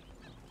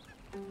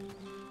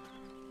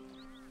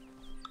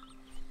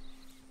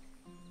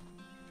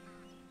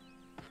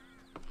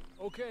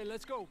 Okay,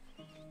 let's go.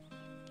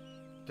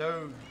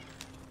 Dude,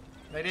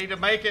 they need to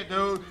make it,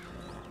 dude.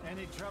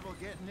 Any trouble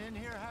getting in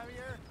here,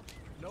 Javier?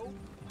 Nope.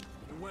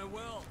 It went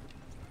well.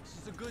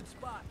 This is a good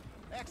spot.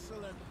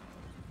 Excellent.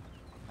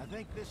 I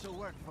think this will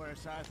work for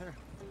us, Arthur.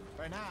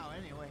 For now,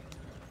 anyway.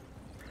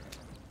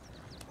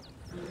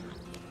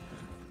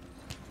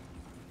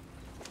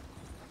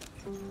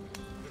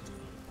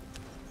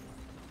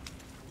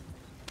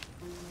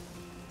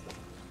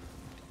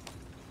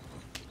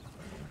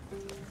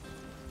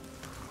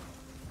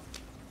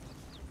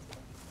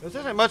 This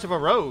isn't much of a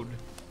road.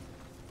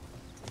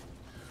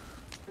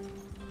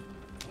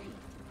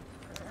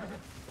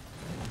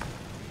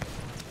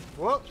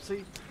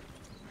 Whoopsie.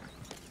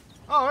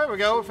 Oh, there we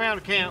go. We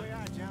found a camp. Here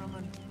we are,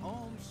 gentlemen.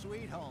 Home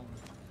sweet home.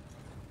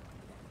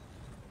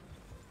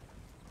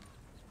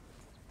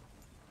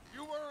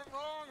 You weren't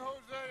wrong,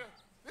 Hosea.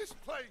 This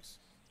place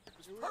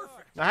is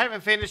perfect. I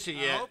haven't finished it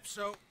I yet. hope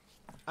so.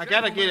 I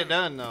gotta get it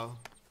Gentlemen, done, though.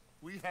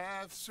 We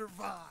have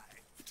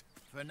survived.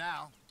 For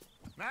now.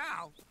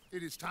 Now,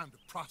 it is time to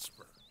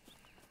prosper.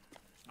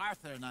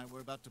 Arthur and I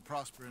were about to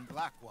prosper in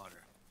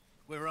Blackwater.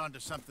 We were onto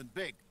something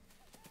big.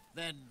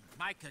 Then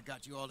Micah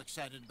got you all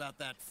excited about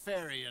that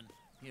ferry, and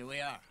here we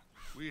are.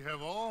 We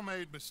have all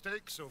made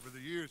mistakes over the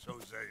years,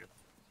 Hosea.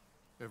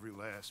 Every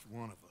last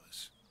one of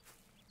us.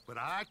 But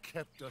I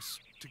kept us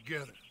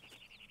together.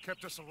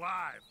 Kept us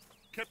alive.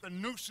 Kept the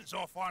nooses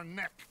off our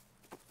neck.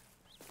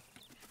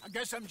 I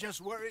guess I'm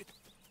just worried.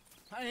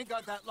 I ain't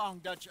got that long,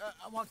 Dutch.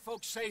 I want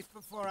folks safe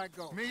before I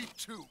go. Me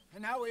too.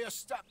 And now we are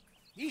stuck.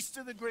 East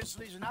of the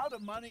Grizzlies and out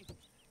of money.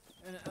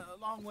 And a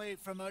long way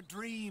from our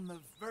dream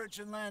of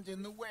virgin land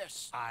in the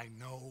west. I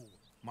know,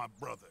 my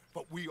brother.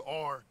 But we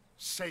are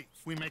safe.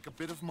 We make a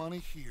bit of money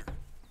here.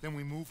 Then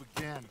we move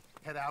again.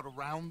 Head out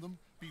around them.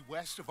 Be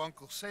west of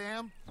Uncle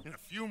Sam. In a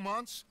few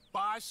months,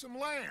 buy some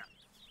land.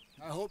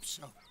 I hope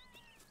so.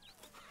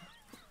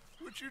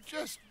 Would you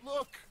just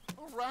look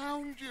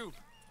around you?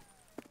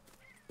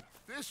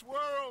 This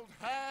world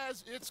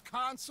has its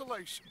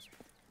consolations.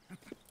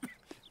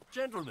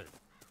 Gentlemen,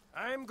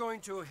 I'm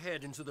going to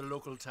head into the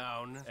local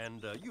town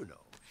and, you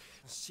know,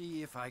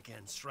 see if I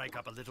can strike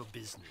up a little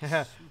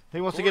business.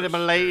 He wants to get him a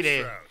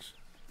lady.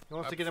 He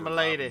wants to get him a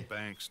lady.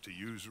 Banks to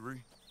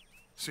usury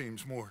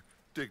seems more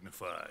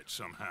dignified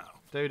somehow.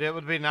 Dude, that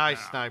would be nice,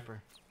 Now,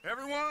 Sniper.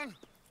 Everyone,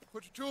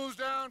 put your tools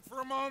down for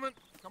a moment.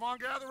 Come on,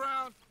 gather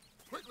round.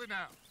 Quickly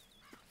now.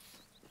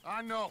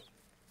 I know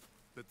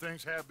that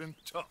things have been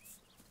tough,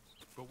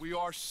 but we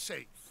are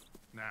safe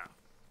now.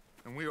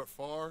 And we are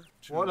far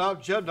too... What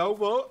up,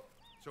 Genova?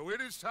 So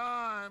it is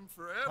time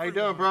for everyone How you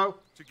doing, bro?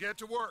 to get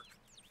to work.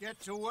 Get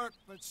to work,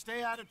 but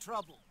stay out of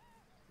trouble.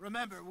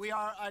 Remember, we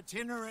are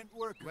itinerant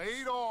workers.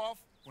 Laid off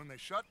when they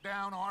shut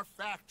down our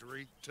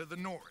factory to the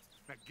north.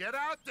 Now get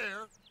out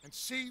there and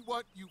see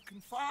what you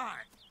can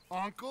find.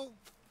 Uncle,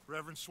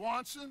 Reverend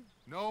Swanson,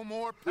 no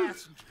more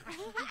passengers.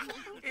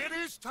 It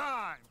is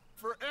time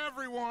for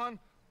everyone.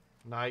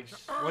 Nice.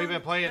 We've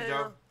been playing,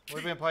 Joe.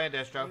 We've been playing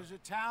this, Joe. There's a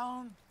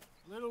town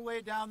a little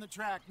way down the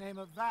track named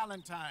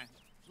Valentine.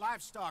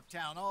 Livestock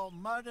town, all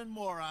mud and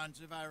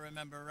morons, if I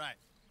remember right.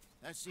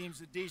 That seems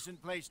a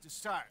decent place to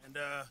start. And,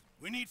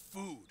 we need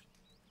food.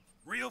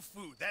 Real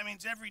food. That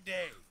means every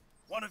day.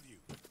 One of you.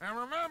 And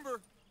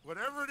remember,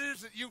 whatever it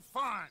is that you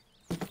find,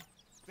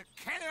 the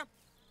camp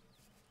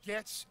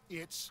gets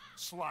its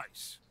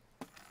slice.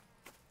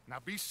 Now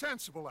be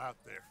sensible out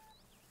there.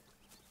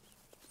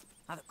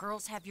 Now the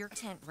girls have your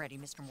tent ready,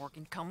 Mr.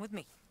 Morgan. Come with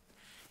me.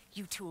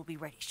 You two will be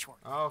ready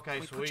shortly. Okay,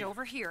 we sweet. put you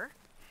over here.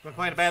 Been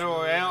playing a battle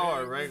royale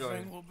or regular?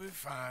 Everything will be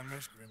fine,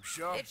 Miss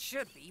Grimshaw. It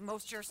should be.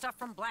 Most of your stuff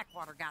from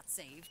Blackwater got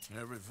saved.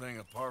 Everything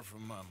apart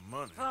from my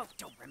money. Oh,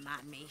 don't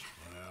remind me.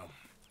 Well,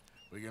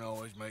 we can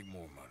always make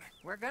more money.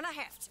 We're gonna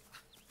have to.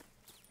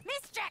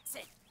 Miss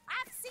Jackson,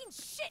 I've seen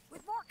shit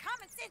with more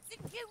common sense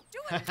than you. Do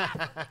it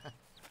proper.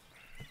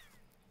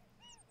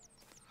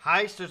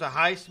 Heist? There's a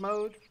heist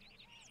mode?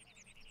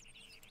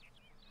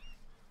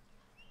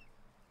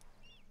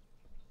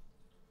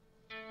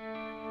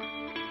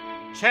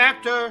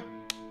 Chapter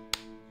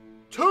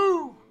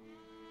 2.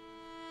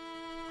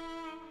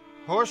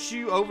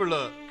 Horseshoe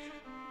Overlook.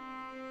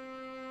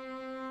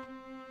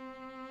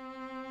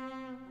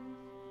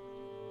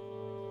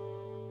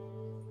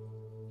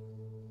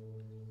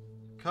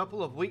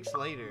 Couple of weeks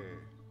later.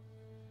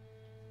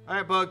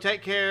 Alright, Bug,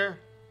 take care.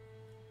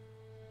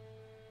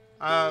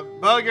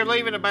 Bug, you're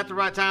leaving about the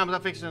right time.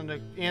 I'm fixing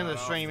to end the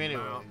stream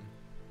anyway.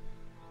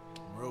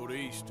 Rode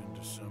east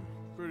into some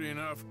pretty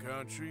enough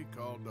country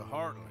called the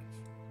Heartlands.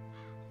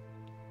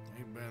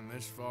 Ain't been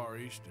this far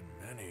east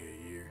in many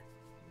a year.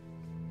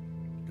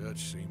 Dutch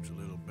seems a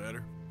little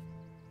better.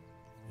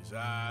 His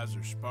eyes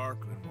are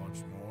sparkling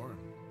once more,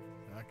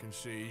 and I can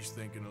see he's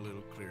thinking a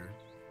little clearer.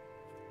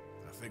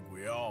 I think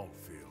we all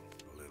feel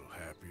a little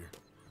happier,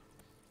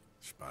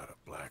 despite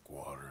of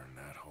Blackwater and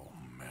that whole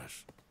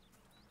mess.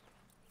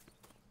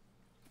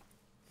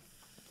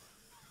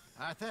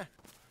 Arthur?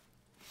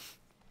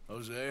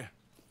 Jose?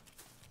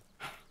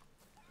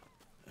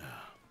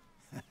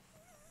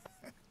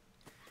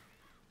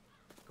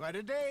 Quite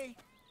a day.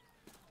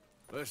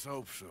 Let's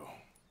hope so.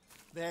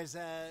 There's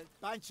a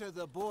bunch of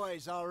the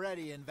boys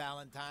already in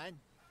Valentine.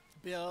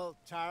 Bill,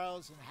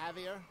 Charles, and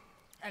Javier.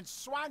 And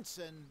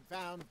Swanson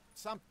found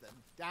something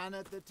down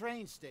at the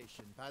train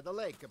station by the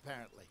lake,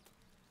 apparently.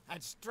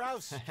 And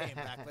Strauss came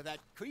back with that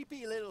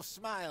creepy little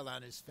smile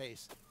on his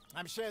face.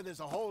 I'm sure there's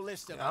a whole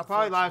list of... I'll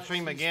probably live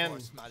stream again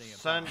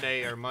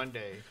Sunday or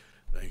Monday.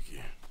 Thank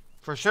you.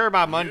 For sure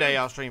by Monday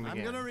I'll stream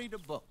again. I'm gonna read a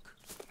book.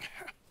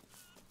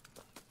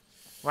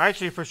 Well,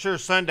 actually, for sure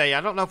Sunday. I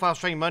don't know if I'll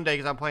stream Monday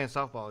because I'm playing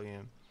softball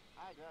again.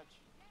 I got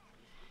you.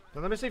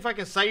 But let me see if I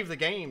can save the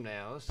game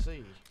now. Let's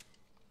see.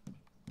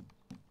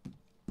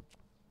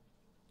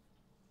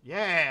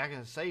 Yeah, I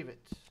can save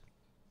it.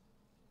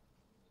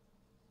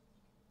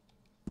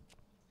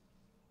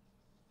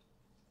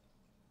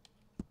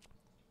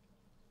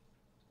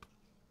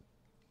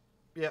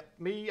 Yeah,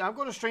 I'm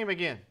going to stream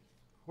again.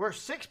 We're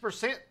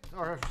 6%,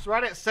 or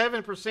right at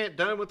 7%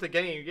 done with the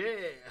game.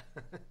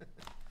 Yeah.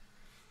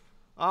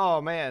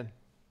 Oh, man.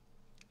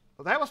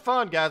 Well, that was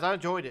fun, guys. I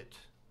enjoyed it.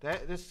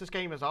 This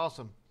game is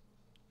awesome.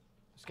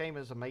 This game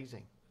is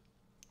amazing.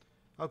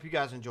 Hope you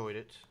guys enjoyed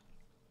it.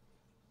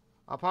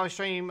 I'll probably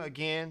stream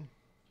again.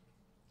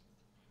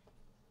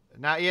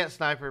 Not yet,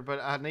 Sniper, but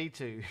I need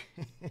to.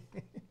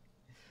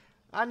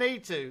 I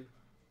need to.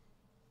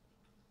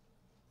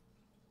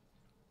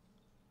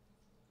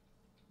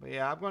 But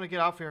yeah, I'm going to get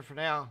off here for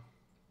now.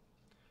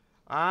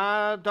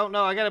 I don't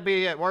know. I got to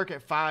be at work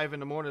at 5 in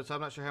the morning, so I'm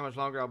not sure how much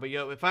longer I'll be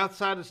up. If I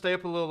decide to stay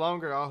up a little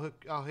longer, I'll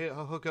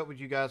hook up with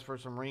you guys for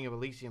some Ring of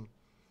Elysium.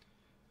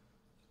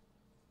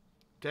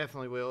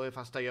 Definitely will if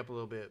I stay up a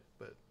little bit,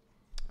 but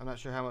I'm not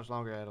sure how much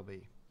longer that'll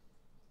be.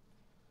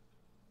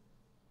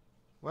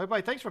 Well,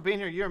 everybody, thanks for being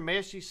here. You're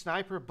Messi,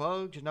 Sniper,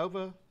 Bug,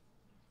 Genova,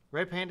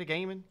 Red Panda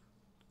Gaming,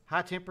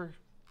 High Temper.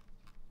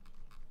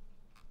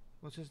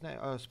 What's his name?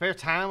 Spare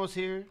Time was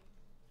here.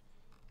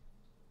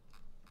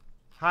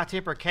 High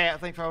Temper Cat, I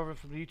think, over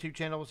from the YouTube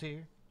channel was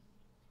here.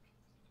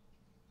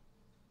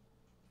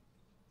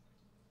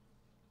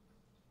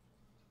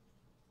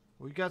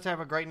 Well, you guys have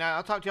a great night.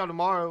 I'll talk to y'all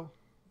tomorrow.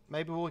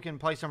 Maybe we can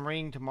play some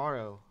Ring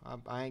tomorrow.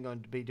 I ain't going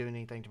to be doing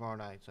anything tomorrow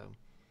night, so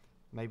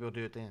maybe we'll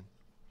do it then.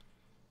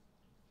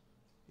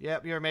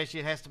 Yep, you're a Messi.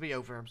 It has to be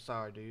over. I'm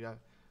sorry, dude.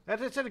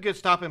 That's at a good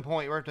stopping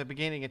point. We're at the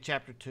beginning of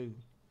Chapter 2.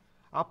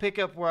 I'll pick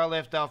up where I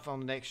left off on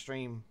the next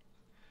stream.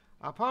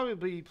 I'll probably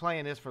be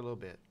playing this for a little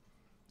bit.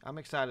 I'm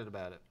excited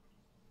about it.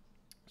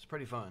 It's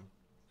pretty fun.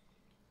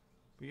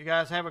 But you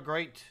guys have a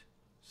great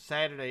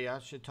Saturday. I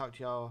should talk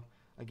to y'all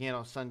again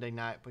on Sunday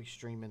night. Be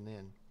streaming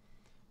then.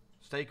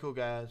 Stay cool,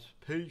 guys.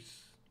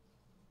 Peace.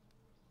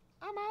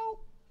 I'm out.